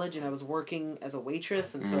college, and I was working as a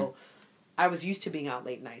waitress, and so I was used to being out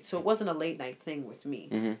late night. So, it wasn't a late night thing with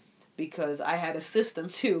me. Because I had a system,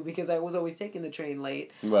 too, because I was always taking the train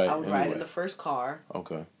late. Right. I would ride in the first car.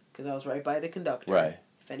 Okay. Because I was right by the conductor. Right.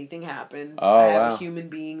 If anything happened, I have a human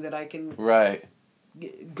being that I can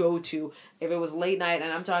go to. If it was late night,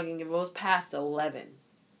 and I'm talking, if it was past 11,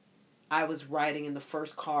 I was riding in the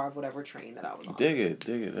first car of whatever train that I was on. Dig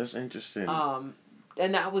it. That's interesting.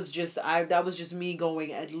 And that was just me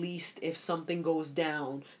going, at least if something goes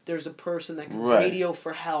down, there's a person that can radio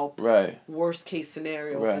for help. Right. Worst case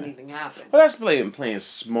scenario if anything happens. Well, that's playing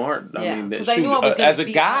smart. I mean, because I knew I was as a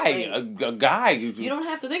guy, a guy. You don't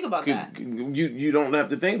have to think about that. You don't have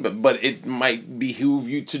to think, but it might behoove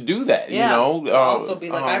you to do that. Yeah. You know. To also be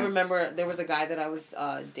like, I remember there was a guy that I was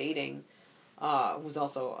dating. Who's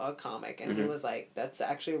also a comic, and he was like, "That's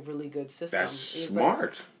actually a really good system." That's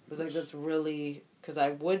smart. He was like, "That's really." Because I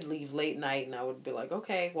would leave late night, and I would be like,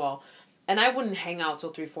 okay, well... And I wouldn't hang out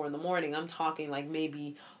till 3, 4 in the morning. I'm talking like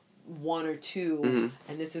maybe 1 or 2,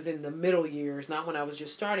 and this is in the middle years, not when I was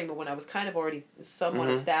just starting, but when I was kind of already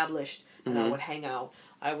somewhat established, and I would hang out.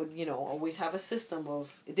 I would, always have a system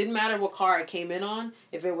of... It didn't matter what car I came in on.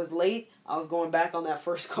 If it was late, I was going back on that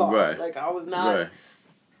first car. Right. Like, I was not... Right.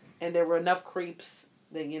 And there were enough creeps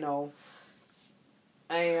that,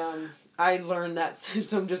 I learned that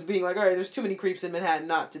system just being like, all right, there's too many creeps in Manhattan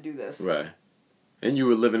not to do this. Right. And you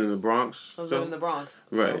were living in the Bronx? I was living in the Bronx.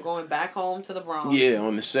 Right. So going back home to the Bronx. Yeah,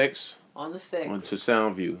 on the 6th? On the 6th. On to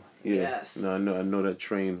Soundview. Yeah. Yes. No, I know that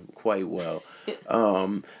train quite well.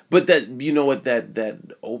 But that, that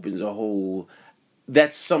opens a whole...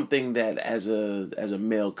 That's something that as a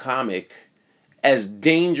male comic... As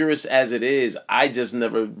dangerous as it is, I just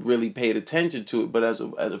never really paid attention to it. But as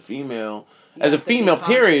a female,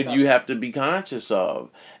 period, you have to be conscious of.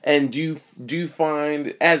 And do you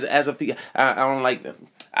find as a female, I don't like them.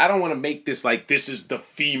 I don't want to make this like this is the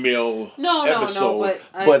female episode,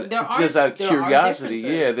 but just out of curiosity,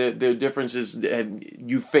 there are differences. And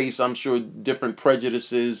you face, I'm sure, different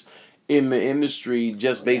prejudices in the industry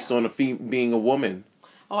just based on being a woman.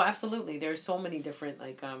 Oh, absolutely. There's so many different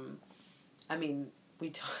I mean, we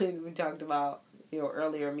talked about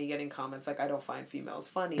earlier me getting comments like I don't find females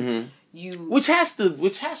funny. Which has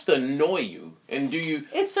to annoy you, and do you?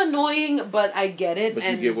 It's annoying, but I get it, but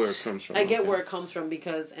you get where it comes from. I get where it comes from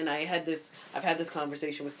because, and I've had this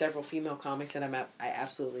conversation with several female comics that I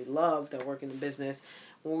absolutely love that work in the business,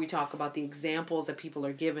 when we talk about the examples that people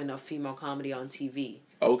are given of female comedy on TV.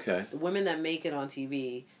 Okay. The women that make it on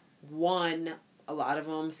TV, one, a lot of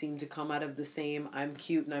them seem to come out of the same "I'm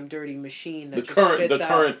cute and I'm dirty" machine that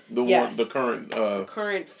the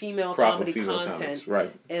current female comedy content comics,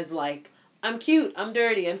 right. is like, I'm cute, I'm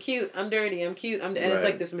dirty, I'm cute, I'm dirty, I'm cute, and it's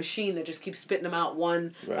like this machine that just keeps spitting them out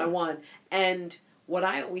one by one. And what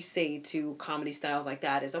I always say to comedy styles like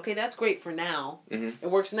that is, okay, that's great for now. Mm-hmm. It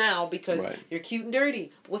works now because you're cute and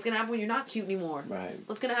dirty. But what's going to happen when you're not cute anymore? Right.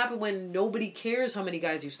 What's going to happen when nobody cares how many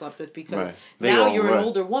guys you slept with because now you're an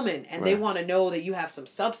older woman and they want to know that you have some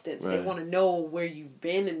substance. They want to know where you've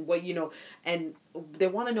been and what, and they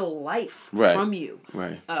want to know life from you.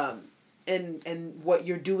 Right. And what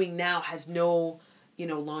you're doing now has no,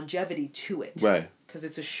 longevity to it. Right. Because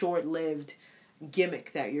it's a short-lived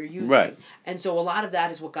gimmick that you're using. Right. And so a lot of that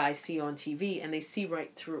is what guys see on TV and they see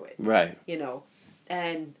right through it. Right.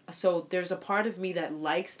 And so there's a part of me that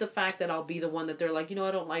likes the fact that I'll be the one that they're like, I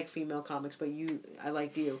don't like female comics, but I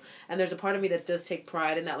like you. And there's a part of me that does take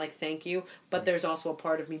pride in that, like, thank you. But there's also a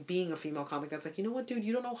part of me being a female comic that's like, you know what, dude,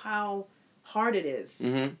 you don't know how hard it is.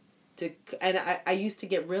 Mm-hmm. And I used to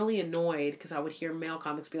get really annoyed because I would hear male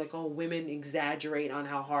comics be like, oh, women exaggerate on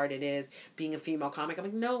how hard it is being a female comic. I'm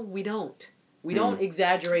like, no, we don't. We don't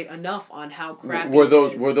exaggerate enough on how crappy it is.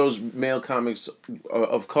 Were those male comics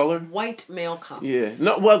of color? White male comics. Yeah.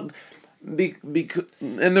 No. Well, because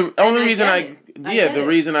and the only reason the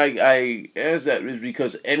reason I ask that is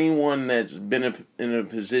because anyone that's been in a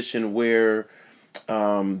position where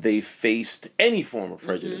they faced any form of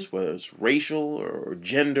prejudice, whether it's racial or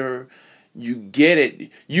gender, you get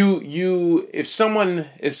it. You if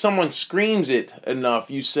someone screams it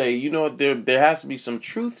enough, you say, there has to be some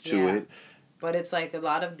truth to it. But it's like a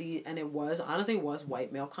lot of and it was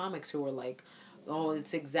white male comics who were like, oh,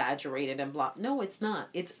 it's exaggerated and blah. No, it's not.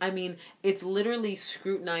 It's literally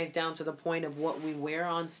scrutinized down to the point of what we wear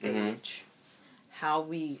on stage, how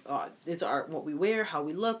we, it's what we wear, how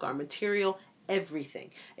we look, our material,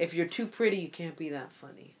 everything. If you're too pretty, you can't be that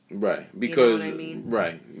funny. Right, because you know what I mean?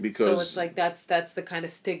 Right, because so it's like that's the kind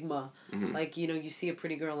of stigma. Mm-hmm. Like you see a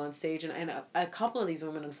pretty girl on stage, and a couple of these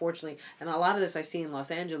women, unfortunately, and a lot of this I see in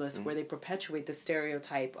Los Angeles, where they perpetuate the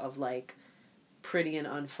stereotype of like pretty and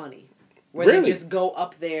unfunny, where they just go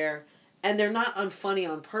up there. And they're not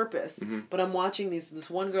unfunny on purpose, but I'm watching this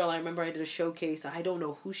one girl. I remember I did a showcase. I don't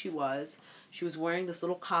know who she was. She was wearing this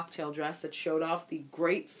little cocktail dress that showed off the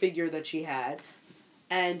great figure that she had.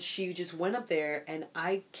 And she just went up there, and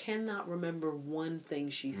I cannot remember one thing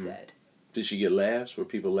she said. Did she get laughs? Were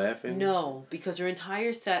people laughing? No, because her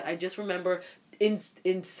entire set, I just remember, in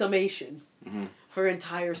summation, her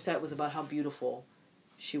entire set was about how beautiful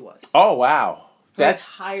she was. Oh, wow. Her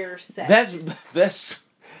entire set.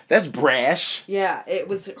 That's brash. Yeah, it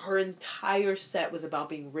was, her entire set was about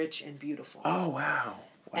being rich and beautiful. Oh, wow.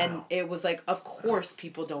 And it was like, of course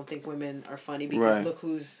people don't think women are funny, because look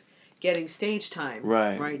who's getting stage time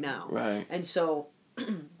right now. Right. And so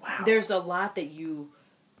there's a lot that you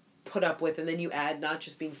put up with, and then you add not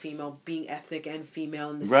just being female, being ethnic and female,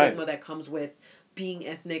 and the stigma that comes with being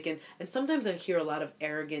ethnic. And sometimes I hear a lot of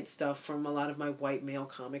arrogant stuff from a lot of my white male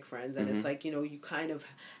comic friends, and it's like, you kind of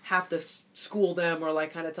have to school them or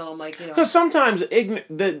like kind of tell them like, Because sometimes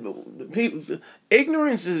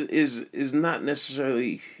ignorance is not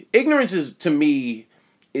necessarily... Ignorance is, to me,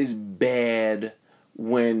 is bad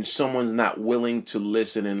when someone's not willing to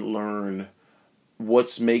listen and learn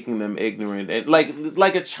what's making them ignorant. And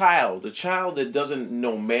like a child that doesn't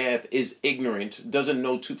know math is ignorant, doesn't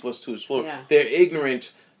know 2 + 2 is 4. Yeah. They're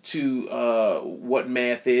ignorant to what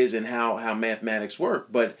math is and how mathematics work.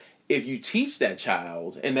 But if you teach that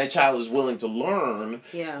child and that child is willing to learn,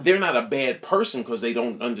 they're not a bad person because they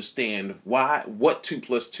don't understand what 2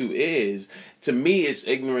 + 2 is. To me, it's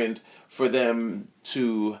ignorant for them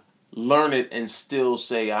to learn it and still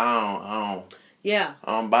say, I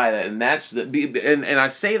don't buy that. And that's and I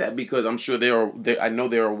say that because I'm sure I know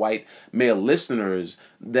there are white male listeners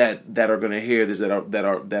that are going to hear this that are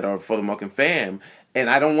FuthaMuckin fam, and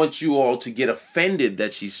I don't want you all to get offended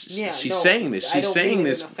that she's saying this. She's saying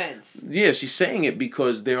this. Offense. Yeah, she's saying it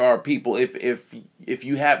because there are people. If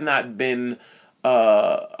you have not been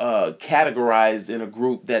categorized in a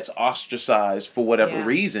group that's ostracized for whatever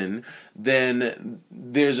reason, then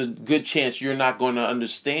there's a good chance you're not going to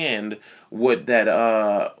understand what that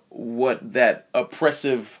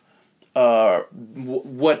oppressive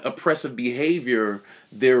behavior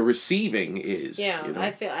they're receiving is.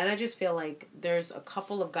 Yeah, I just feel like there's a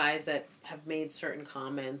couple of guys that have made certain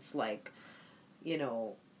comments like,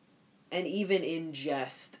 and even in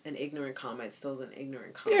jest, an ignorant comment still is an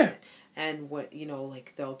ignorant comment. Yeah. And what,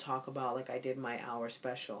 like they'll talk about, like I did my hour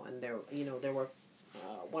special, and there were,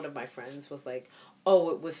 one of my friends was like, oh,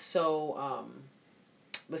 it was so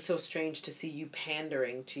was so strange to see you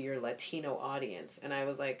pandering to your Latino audience. And I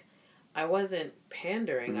was like, I wasn't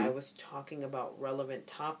pandering. I was talking about relevant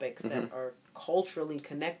topics that are culturally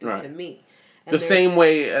connected to me. And the same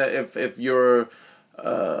way if you're,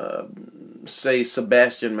 say,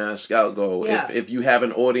 Sebastian Maniscalco, if you have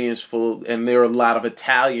an audience full, and there are a lot of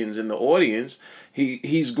Italians in the audience,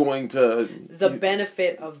 he's going to... The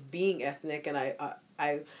benefit of being ethnic, and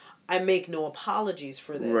I make no apologies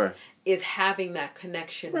for this, is having that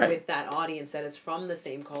connection with that audience that is from the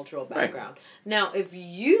same cultural background. Now, if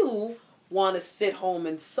you want to sit home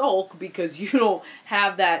and sulk because you don't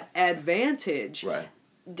have that advantage,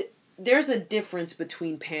 there's a difference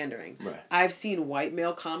between pandering. I've seen white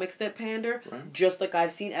male comics that pander, just like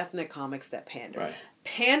I've seen ethnic comics that pander.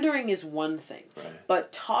 Pandering is one thing,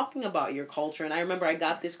 but talking about your culture, and I remember I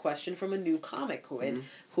got this question from a new comic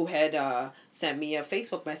who had sent me a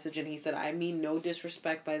Facebook message, and he said, I mean no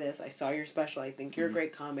disrespect by this. I saw your special. I think you're a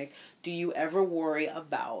great comic. Do you ever worry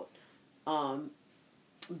about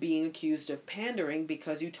being accused of pandering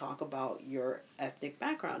because you talk about your ethnic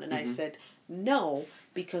background? And I said, no,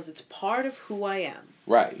 because it's part of who I am.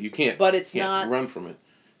 Right. You can't, but it's not run from it.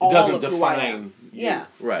 It doesn't define you. Yeah.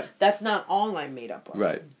 Right. That's not all I'm made up of.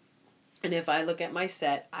 Right. And if I look at my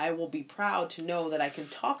set, I will be proud to know that I can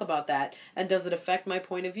talk about that. And does it affect my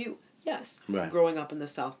point of view? Yes. Right. Growing up in the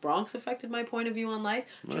South Bronx affected my point of view on life.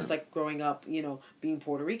 Just like growing up, being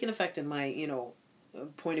Puerto Rican affected my,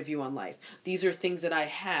 point of view on life. These are things that I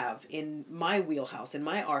have in my wheelhouse, in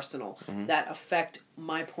my arsenal, that affect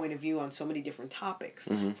my point of view on so many different topics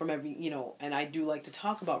from every, and I do like to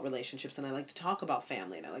talk about relationships, and I like to talk about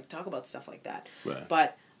family, and I like to talk about stuff like that. Right.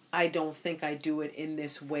 But I don't think I do it in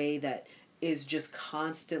this way that is just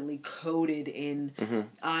constantly coded in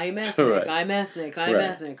I'm ethnic, I'm ethnic, I'm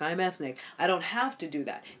ethnic, I'm ethnic. I don't have to do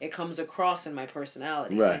that. It comes across in my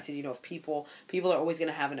personality. Right. I said, if people are always going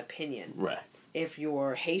to have an opinion. Right. If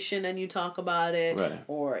you're Haitian and you talk about it,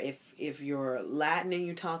 or if you're Latin and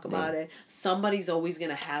you talk about it, somebody's always going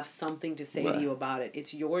to have something to say to you about it.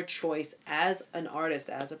 It's your choice as an artist,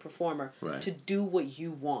 as a performer, to do what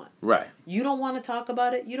you want. Right. You don't want to talk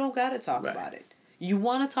about it, you don't got to talk about it. You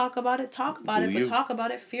want to talk about it, but talk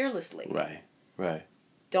about it fearlessly. Right. Right.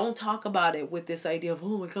 Don't talk about it with this idea of,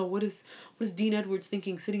 oh my God, what is Dean Edwards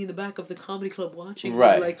thinking sitting in the back of the comedy club watching?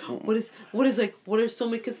 Right. Like, what are so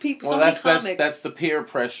many, because people, so many comics. That's the peer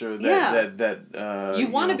pressure that you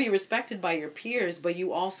want to be respected by your peers, but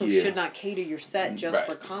you also should not cater your set just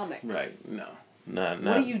for comics. Right. No.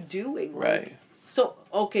 What are you doing? Right.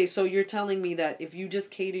 So you're telling me that if you just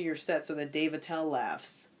cater your set so that Dave Attell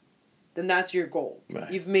laughs, then that's your goal.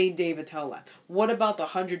 Right. You've made Dave Attell laugh. What about the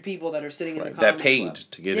 100 people that are sitting in the comedy that paid club?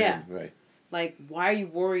 To get in? Right. Like, why are you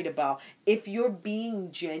worried about... If you're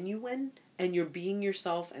being genuine and you're being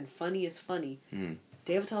yourself and funny is funny,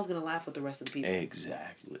 Dave Attell's going to laugh with the rest of the people.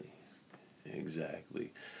 Exactly.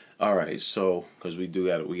 All right, so because we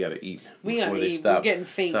gotta eat. We're getting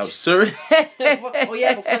faint. Stop serving. Before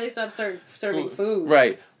they stop serving food.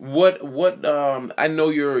 Right. What? I know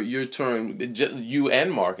you're touring. You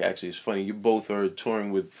and Mark, actually, it's funny. You both are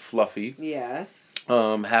touring with Fluffy. Yes.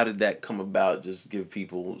 How did that come about? Just give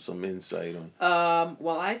people some insight on.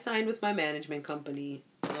 Well, I signed with my management company,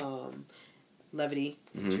 Levity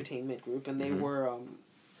Entertainment Group, and they were.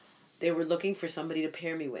 They were looking for somebody to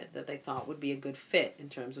pair me with that they thought would be a good fit in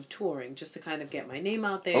terms of touring, just to kind of get my name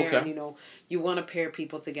out there. Okay. And, you want to pair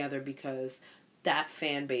people together because that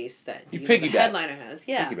fan base that the headliner has,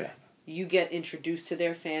 you get introduced to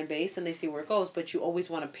their fan base and they see where it goes, but you always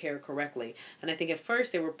want to pair correctly. And I think at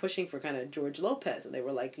first they were pushing for kind of George Lopez, and they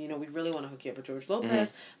were like, we really want to hook you up with George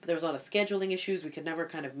Lopez, but there was a lot of scheduling issues. We could never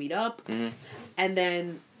kind of meet up. And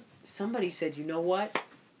then somebody said, you know what?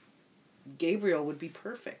 Gabriel would be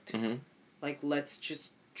perfect. Like, let's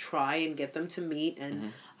just try and get them to meet.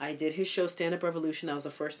 And I did his show, Stand Up Revolution. That was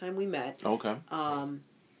the first time we met. Okay.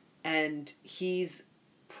 And he's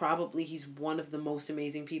one of the most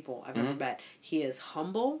amazing people I've ever met. He is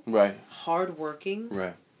humble,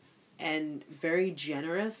 hardworking, and very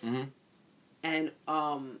generous. And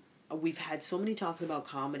we've had so many talks about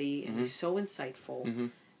comedy, and he's so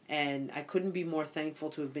insightful. And I couldn't be more thankful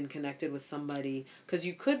to have been connected with somebody, because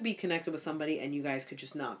you could be connected with somebody and you guys could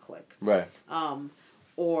just not click. Right.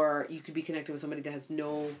 Or you could be connected with somebody that has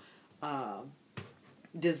no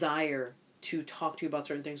desire to talk to you about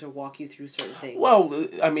certain things or walk you through certain things. Well,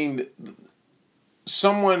 I mean,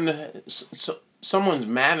 someone's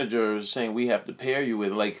manager is saying we have to pair you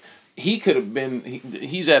with, like, he could have been,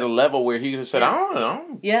 he's at a level where he could have said, I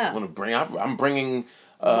don't want to bring, I'm bringing...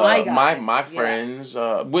 my friends,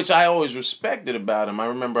 which I always respected about him. I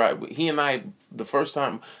remember he and I the first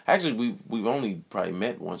time. Actually, we've only probably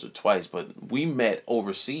met once or twice, but we met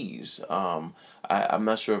overseas. I'm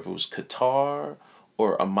not sure if it was Qatar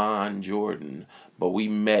or Amman, Jordan, but we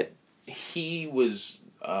met. He was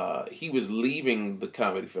leaving the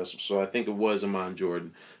comedy festival, so I think it was Amman,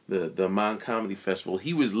 Jordan, the Amman Comedy Festival.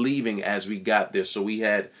 He was leaving as we got there, so we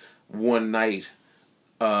had one night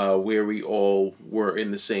where we all were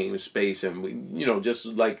in the same space, and we, just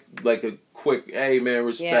like a quick, hey man,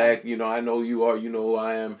 respect. Yeah. I know you are, you know who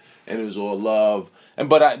I am, and it was all love.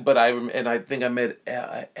 And I think I met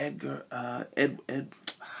Edgar Ed.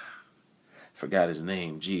 Forgot his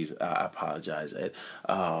name. Jeez, I apologize, Ed.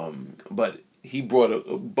 But he brought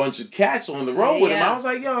a bunch of cats on the road with him. I was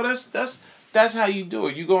like, yo, that's how you do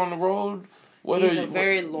it. You go on the road. He's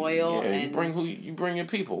very loyal, and you bring your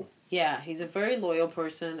people. Yeah, he's a very loyal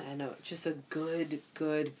person and just a good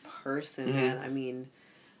person, man. I mean,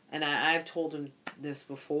 and I've told him this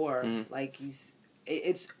before. Like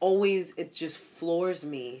it just floors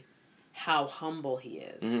me how humble he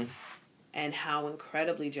is. And how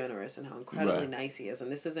incredibly generous and how incredibly nice he is. And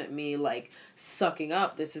this isn't me, like, sucking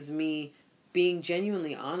up. This is me being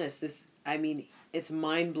genuinely honest. It's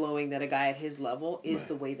mind-blowing that a guy at his level is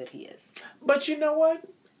the way that he is. But you know what?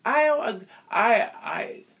 I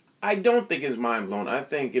don't think it's mind-blowing. I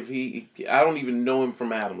think I don't even know him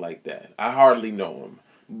from Adam like that. I hardly know him.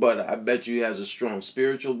 But I bet you he has a strong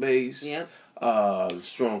spiritual base. Yep.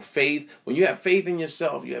 Strong faith. When you have faith in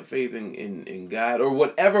yourself, you have faith in God or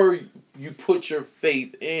whatever you put your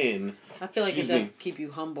faith in. I feel like it does keep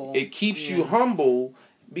you humble. It keeps you humble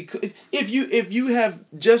because if you have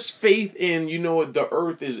just faith in the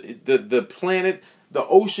earth is the planet, the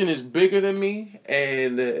ocean is bigger than me,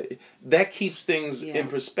 and that keeps things in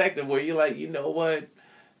perspective. Where you're like, you know what,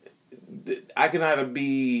 I can either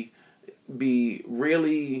be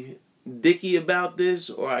really dicky about this,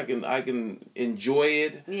 or I can enjoy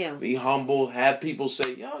it. Yeah. Be humble. Have people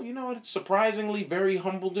say, "Yo, it's surprisingly very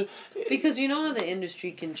humble." Because how the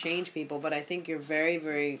industry can change people, but I think you're very,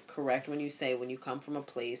 very correct when you say when you come from a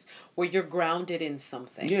place where you're grounded in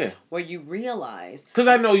something. Yeah. Where you realize. Because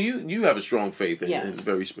I know you have a strong faith and it's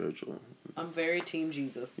very spiritual. I'm very Team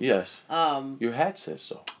Jesus. Yes. Your hat says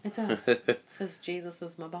so. It does. It says Jesus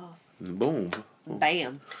is my boss. Boom.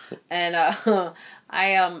 Bam. And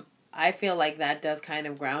I feel like that does kind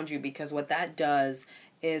of ground you, because what that does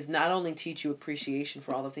is not only teach you appreciation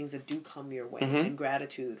for all the things that do come your way and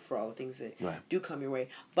gratitude for all the things that do come your way,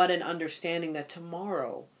 but an understanding that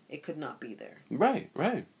tomorrow it could not be there. Right.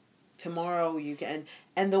 Tomorrow you can,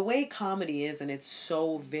 and the way comedy is, and it's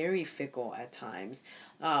so very fickle at times.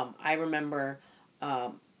 I remember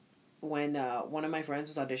when one of my friends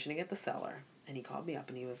was auditioning at the Cellar, and he called me up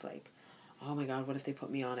and he was like, "Oh my God, what if they put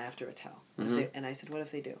me on after Attell?" And I said, "What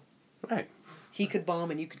if they do?" Right. He could bomb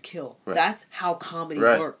and you could kill. Right. That's how comedy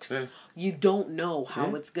works. Yeah. You don't know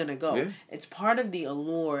how it's gonna go. Yeah. It's part of the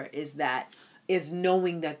allure is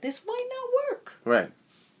knowing that this might not work. Right.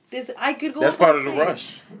 I could go. That's part of the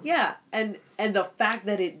rush. Yeah, and the fact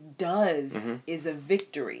that it does is a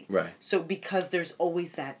victory. Right. So because there's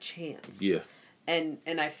always that chance. Yeah. And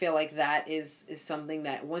I feel like that is something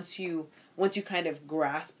that once you kind of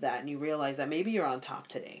grasp that and you realize that maybe you're on top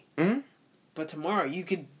today, but tomorrow you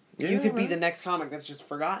could be the next comic that's just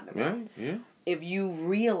forgotten about. Yeah. If you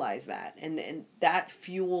realize that, and that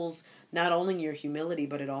fuels not only your humility,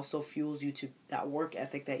 but it also fuels you to that work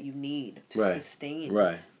ethic that you need to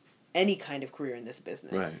sustain any kind of career in this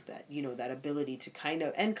business. Right. That that ability to kind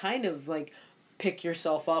of like pick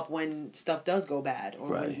yourself up when stuff does go bad, or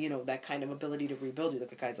when that kind of ability to rebuild. You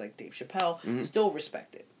look at guys like Dave Chappelle, still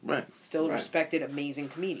respected. Right. Still respected, amazing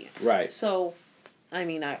comedian. Right. So, I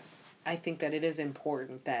mean, I think that it is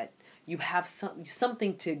important that you have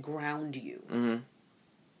something to ground you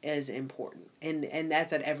is important. And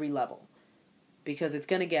that's at every level. Because it's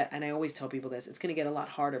going to get, and I always tell people this, it's going to get a lot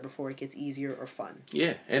harder before it gets easier or fun.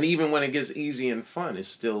 Yeah, and even when it gets easy and fun, it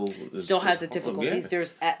still has its difficulties. Yeah.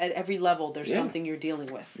 There's at every level, there's something you're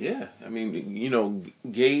dealing with. Yeah, I mean,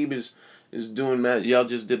 Gabe is doing that. Y'all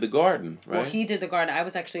just did the Garden, right? Well, he did the Garden. I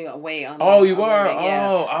was actually away on. Oh, you were?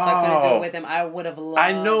 So I couldn't do it with him. I would have loved.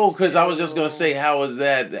 I know, because I was just gonna say, how was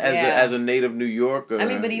that as a native New Yorker? I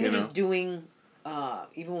mean, but even just doing,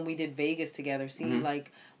 even when we did Vegas together, seeing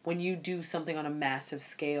like. When you do something on a massive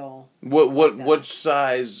scale. What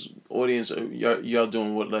size audience are y'all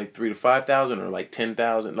doing? What, like 3,000 to 5,000 or like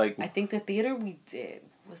 10,000? Like I think the theater we did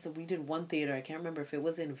we did one theater. I can't remember if it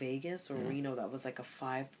was in Vegas or Reno. That was like a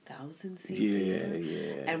 5,000 seat.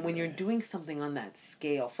 Yeah. And when you're doing something on that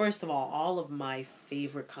scale, first of all of my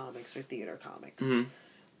favorite comics are theater comics.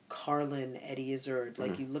 Carlin, Eddie Izzard.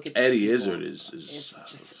 Like, you look at Eddie people, Izzard is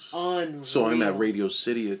it's just unreal. Saw him at Radio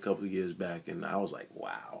City a couple of years back, and I was like,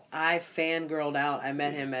 wow. I fangirled out. I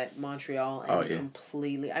met him at Montreal, and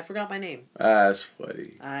completely... I forgot my name. That's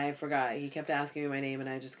funny. I forgot. He kept asking me my name, and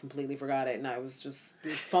I just completely forgot it, and I was just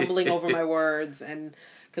fumbling over my words, and...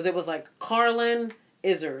 Because it was like Carlin,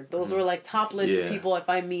 Izzard. Those were like top list of people. If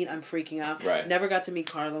I meet, I'm freaking out. Right. Never got to meet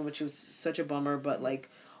Carlin, which was such a bummer, but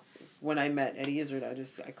like... When I met Eddie Izzard,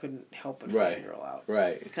 I couldn't help but fangirl out.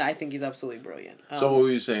 Right. I think he's absolutely brilliant. So what were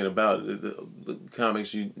you saying about the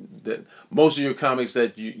comics? That most of your comics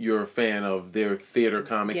that you're a fan of, they're theater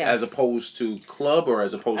comics as opposed to club or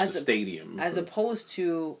as opposed to stadium? As opposed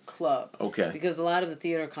to club. Okay. Because a lot of the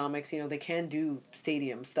theater comics, they can do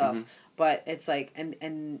stadium stuff, but it's like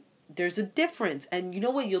and there's a difference, and you know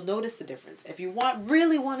what? You'll notice the difference if you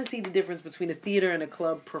really want to see the difference between a theater and a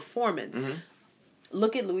club performance.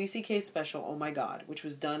 Look at Louis C.K.'s special, Oh My God, which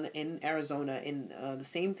was done in Arizona in the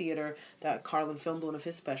same theater that Carlin filmed one of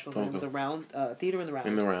his specials, and it was around Theater in the Round.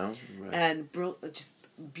 In the Round, right. And just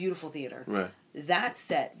beautiful theater. Right. That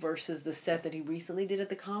set versus the set that he recently did at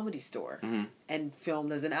the Comedy Store and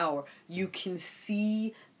filmed as an hour, you can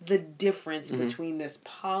see the difference between this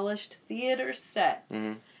polished theater set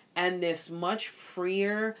and this much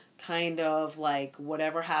freer kind of like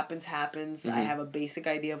whatever happens, I have a basic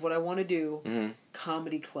idea of what I want to do,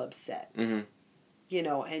 comedy club set. And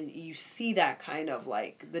you see that kind of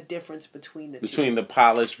like the difference between the two. Between the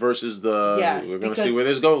polished versus the, we're going to see where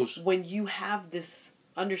this goes. When you have this,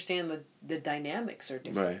 understand the dynamics are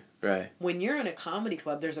different. Right. When you're in a comedy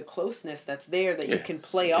club, there's a closeness that's there that you can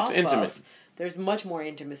play off intimate. Of. There's much more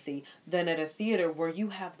intimacy than at a theater where you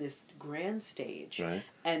have this grand stage. Right.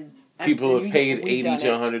 And people have paid $80 to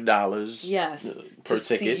 $100 per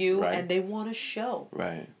ticket. See you, and they want a show.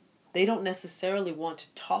 Right. They don't necessarily want to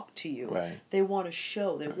talk to you. Right. They want a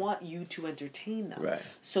show. They want you to entertain them. Right.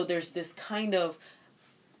 So there's this kind of...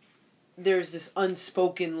 There's this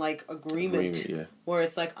unspoken, like, agreement where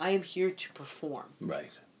it's like, I am here to perform.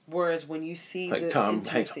 Right. Whereas when you see like the Tom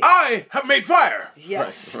Hanks, I have made fire.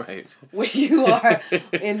 Yes. Right. When you are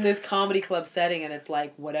in this comedy club setting and it's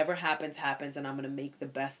like whatever happens, and I'm going to make the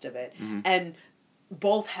best of it. And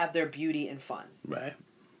both have their beauty and fun. Right.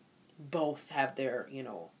 Both have their,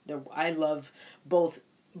 I love both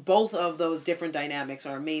of those different dynamics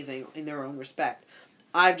are amazing in their own respect.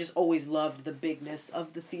 I've just always loved the bigness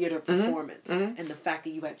of the theater performance and the fact that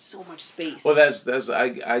you had so much space. Well, that's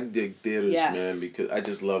I dig theaters, man, because I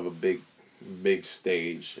just love a big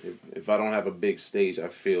stage. If I don't have a big stage, I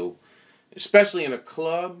feel, especially in a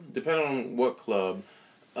club, depending on what club,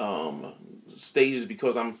 stages,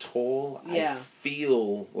 because I'm tall, I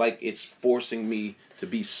feel like it's forcing me to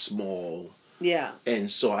be small. Yeah.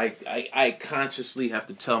 And so I consciously have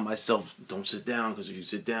to tell myself, don't sit down, because if you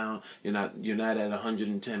sit down, you're not at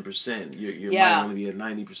 110%. You're might only be at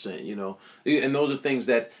 90%. And those are things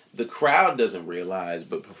that the crowd doesn't realize,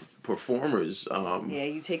 but performers.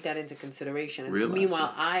 You take that into consideration. Realize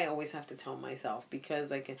meanwhile, I always have to tell myself,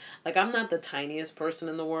 because I'm not the tiniest person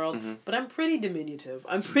in the world, but I'm pretty diminutive.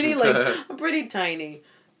 I'm pretty tiny.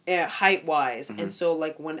 Height-wise. And so,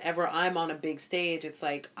 like, whenever I'm on a big stage, it's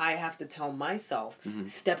like, I have to tell myself,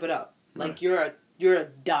 step it up. Like, you're a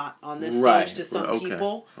dot on this stage to some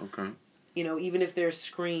people. Okay. Even if there's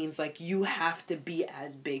screens, like, you have to be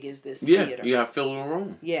as big as this theater. You have to fill the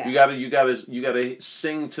room. Yeah. You gotta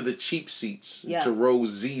sing to the cheap seats, to row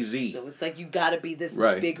ZZ. So it's like, you gotta be this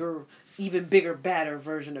bigger, even bigger, badder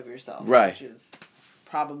version of yourself. Right. Which is...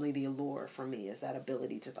 probably the allure for me is that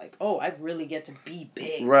ability to like, I really get to be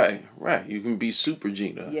big. Right. You can be Super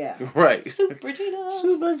Gina. Yeah. Right. Super Gina.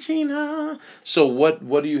 Super Gina. So what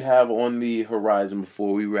do you have on the horizon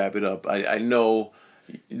before we wrap it up? I know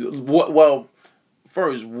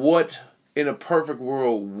first, what in a perfect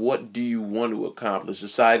world, what do you want to accomplish?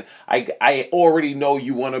 Aside, I already know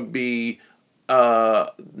you want to be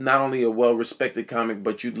not only a well-respected comic,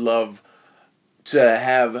 but you'd love to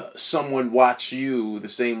have someone watch you the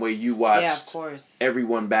same way you watched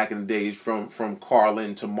everyone back in the days, from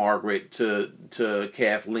Carlin to Margaret to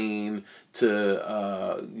Kathleen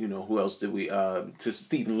to who else did we to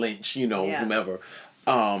Stephen Lynch, whomever.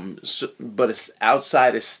 But it's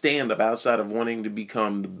outside of stand-up, outside of wanting to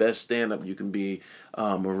become the best stand-up you can be,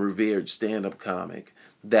 a revered stand-up comic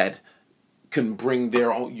that can bring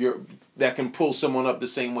their own that can pull someone up the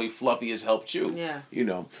same way Fluffy has helped you. Yeah.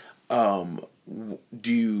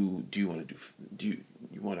 Do you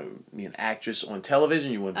want to be an actress on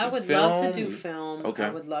television? You want to do film? I would love to do film. Okay. I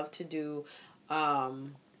would love to do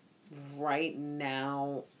right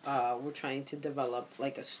now we're trying to develop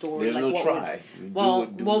like a story. There's like no try.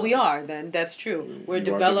 We are then. That's true. We're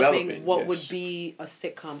developing what would be a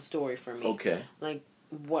sitcom story for me. Okay. Like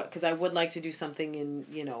what? Because I would like to do something in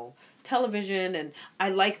television, and I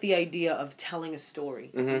like the idea of telling a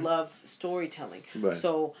story. Mm-hmm. Love storytelling. Right.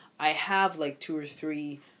 So I have like 2 or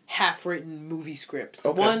 3 half-written movie scripts.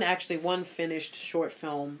 Okay. One finished short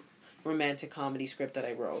film romantic comedy script that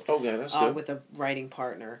I wrote. Okay, that's good. With a writing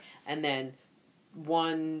partner, and then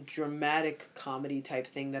one dramatic comedy type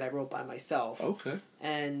thing that I wrote by myself. Okay.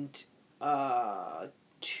 And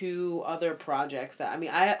 2 other projects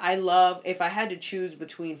that I love. If I had to choose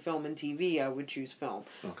between film and TV, I would choose film.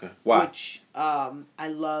 Okay. Why? Which I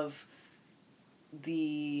love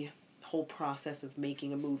the whole process of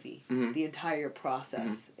making a movie. Mm-hmm. The entire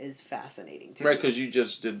process is fascinating to me. Right, me. Because you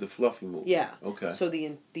just did the fluffy movie. Yeah. Okay. So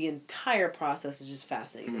the entire process is just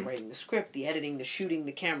fascinating. Mm-hmm. The writing the script, the editing, the shooting,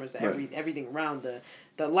 the cameras, everything around, the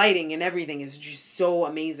lighting and everything is just so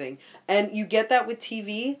amazing. And you get that with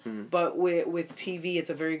TV, but with TV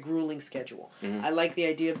it's a very grueling schedule. Mm-hmm. I like the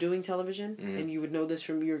idea of doing television, and you would know this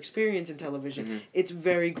from your experience in television. Mm-hmm. It's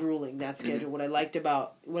very grueling, that schedule.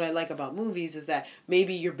 Mm-hmm. What I like about movies is that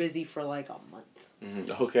maybe you're busy for like a month.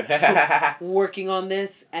 Mm-hmm. Okay. working on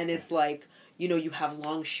this, and it's like, you have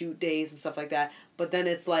long shoot days and stuff like that, but then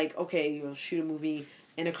it's like, okay, you'll shoot a movie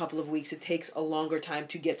in a couple of weeks. It takes a longer time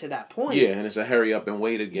to get to that point. Yeah, and it's a hurry up and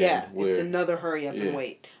wait again. Yeah, it's another hurry up and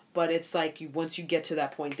wait. But it's like once you get to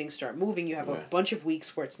that point, things start moving. You have a bunch of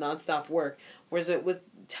weeks where it's nonstop work. Whereas with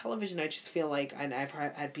television, I just feel like, and I've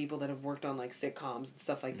had people that have worked on like sitcoms and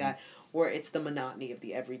stuff like that, where it's the monotony of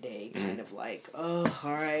the everyday kind of like, oh,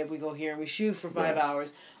 all right, we go here and we shoot for 5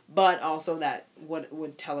 hours. But also that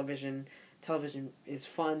what television is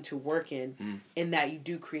fun to work in that you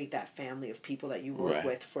do create that family of people that you work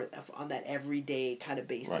with on that everyday kind of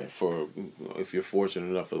basis. Right. For if you're fortunate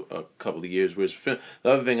enough, a couple of years. Whereas film,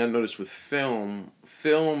 the other thing I noticed with film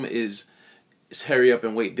is hurry up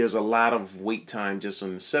and wait. There's a lot of wait time just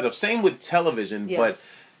on the setup. Same with television, but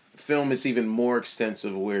film is even more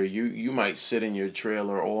extensive, where you might sit in your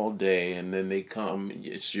trailer all day and then they come,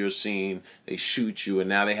 it's your scene, they shoot you, and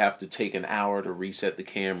now they have to take an hour to reset the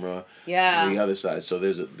camera on the other side. So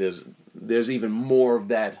there's even more of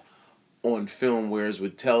that on film, whereas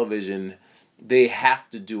with television they have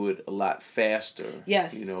to do it a lot faster.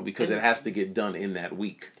 Yes. Because it has to get done in that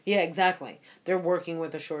week. Yeah, exactly. They're working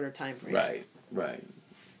with a shorter time frame. Right.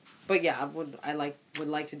 But yeah, I would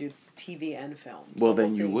like to do TV and film. Well,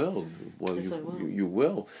 then you will. Well, you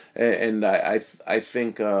will. And I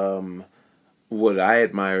think what I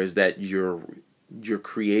admire is that you're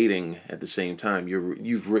creating at the same time.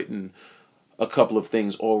 You've written a couple of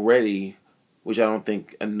things already, which I don't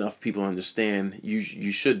think enough people understand. You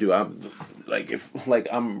should do. I'm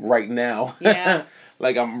right now. Yeah.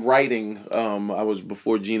 Like I'm writing. I was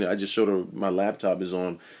before Gina. I just showed her my laptop is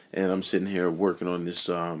on, and I'm sitting here working on this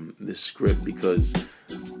this script because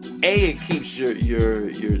A, it keeps your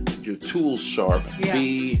tools sharp. Yeah.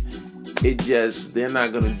 B, they're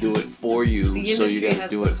not gonna do it for you, so you gotta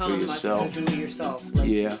do it for yourself. Do it yourself. Like,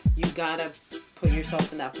 you gotta put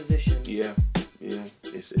yourself in that position. Yeah,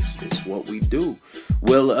 it's what we do.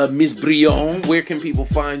 Well, Miss Brillon, where can people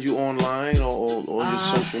find you online or your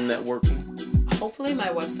social networking? Hopefully my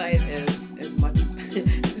website is much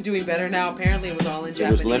doing better now. Apparently it was all in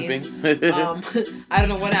Japanese. It was limping? I don't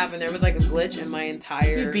know what happened. There was like a glitch and my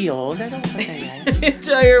entire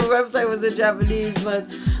entire website was in Japanese. But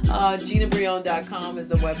GinaBrillon.com is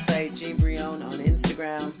the website. G Brillon on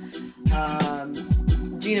Instagram.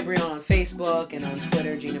 Gina Brillon on Facebook and on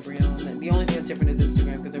Twitter, Gina Brillon. The only thing that's different is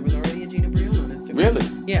Instagram, because there was already a Gina Brillon on Instagram. Really?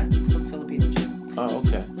 Yeah, some Filipino chick. Oh,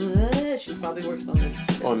 okay. She probably works on this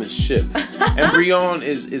ship. On this ship. And Brillon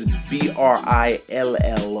is Brillon. Yes,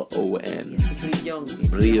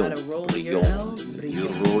 Brillon. You know how to roll your L's? You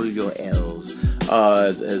roll your L's.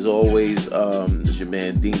 As always, it's your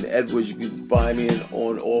man Dean Edwards. You can find me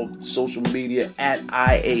on all social media at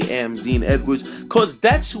IAM Dean Edwards, because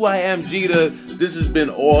that's who I am, Gina. This has been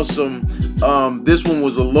awesome. This one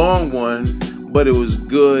was a long one, but it was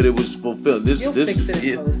good. It was fulfilled. You'll fix it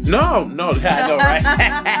in post. No, I know, right?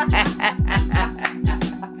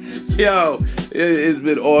 Yo, it's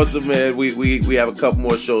been awesome, man. We have a couple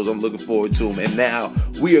more shows. I'm looking forward to them. And now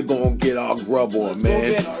we are going to get our grub on,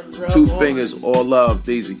 man. 2 fingers, all love,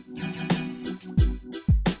 Daisy.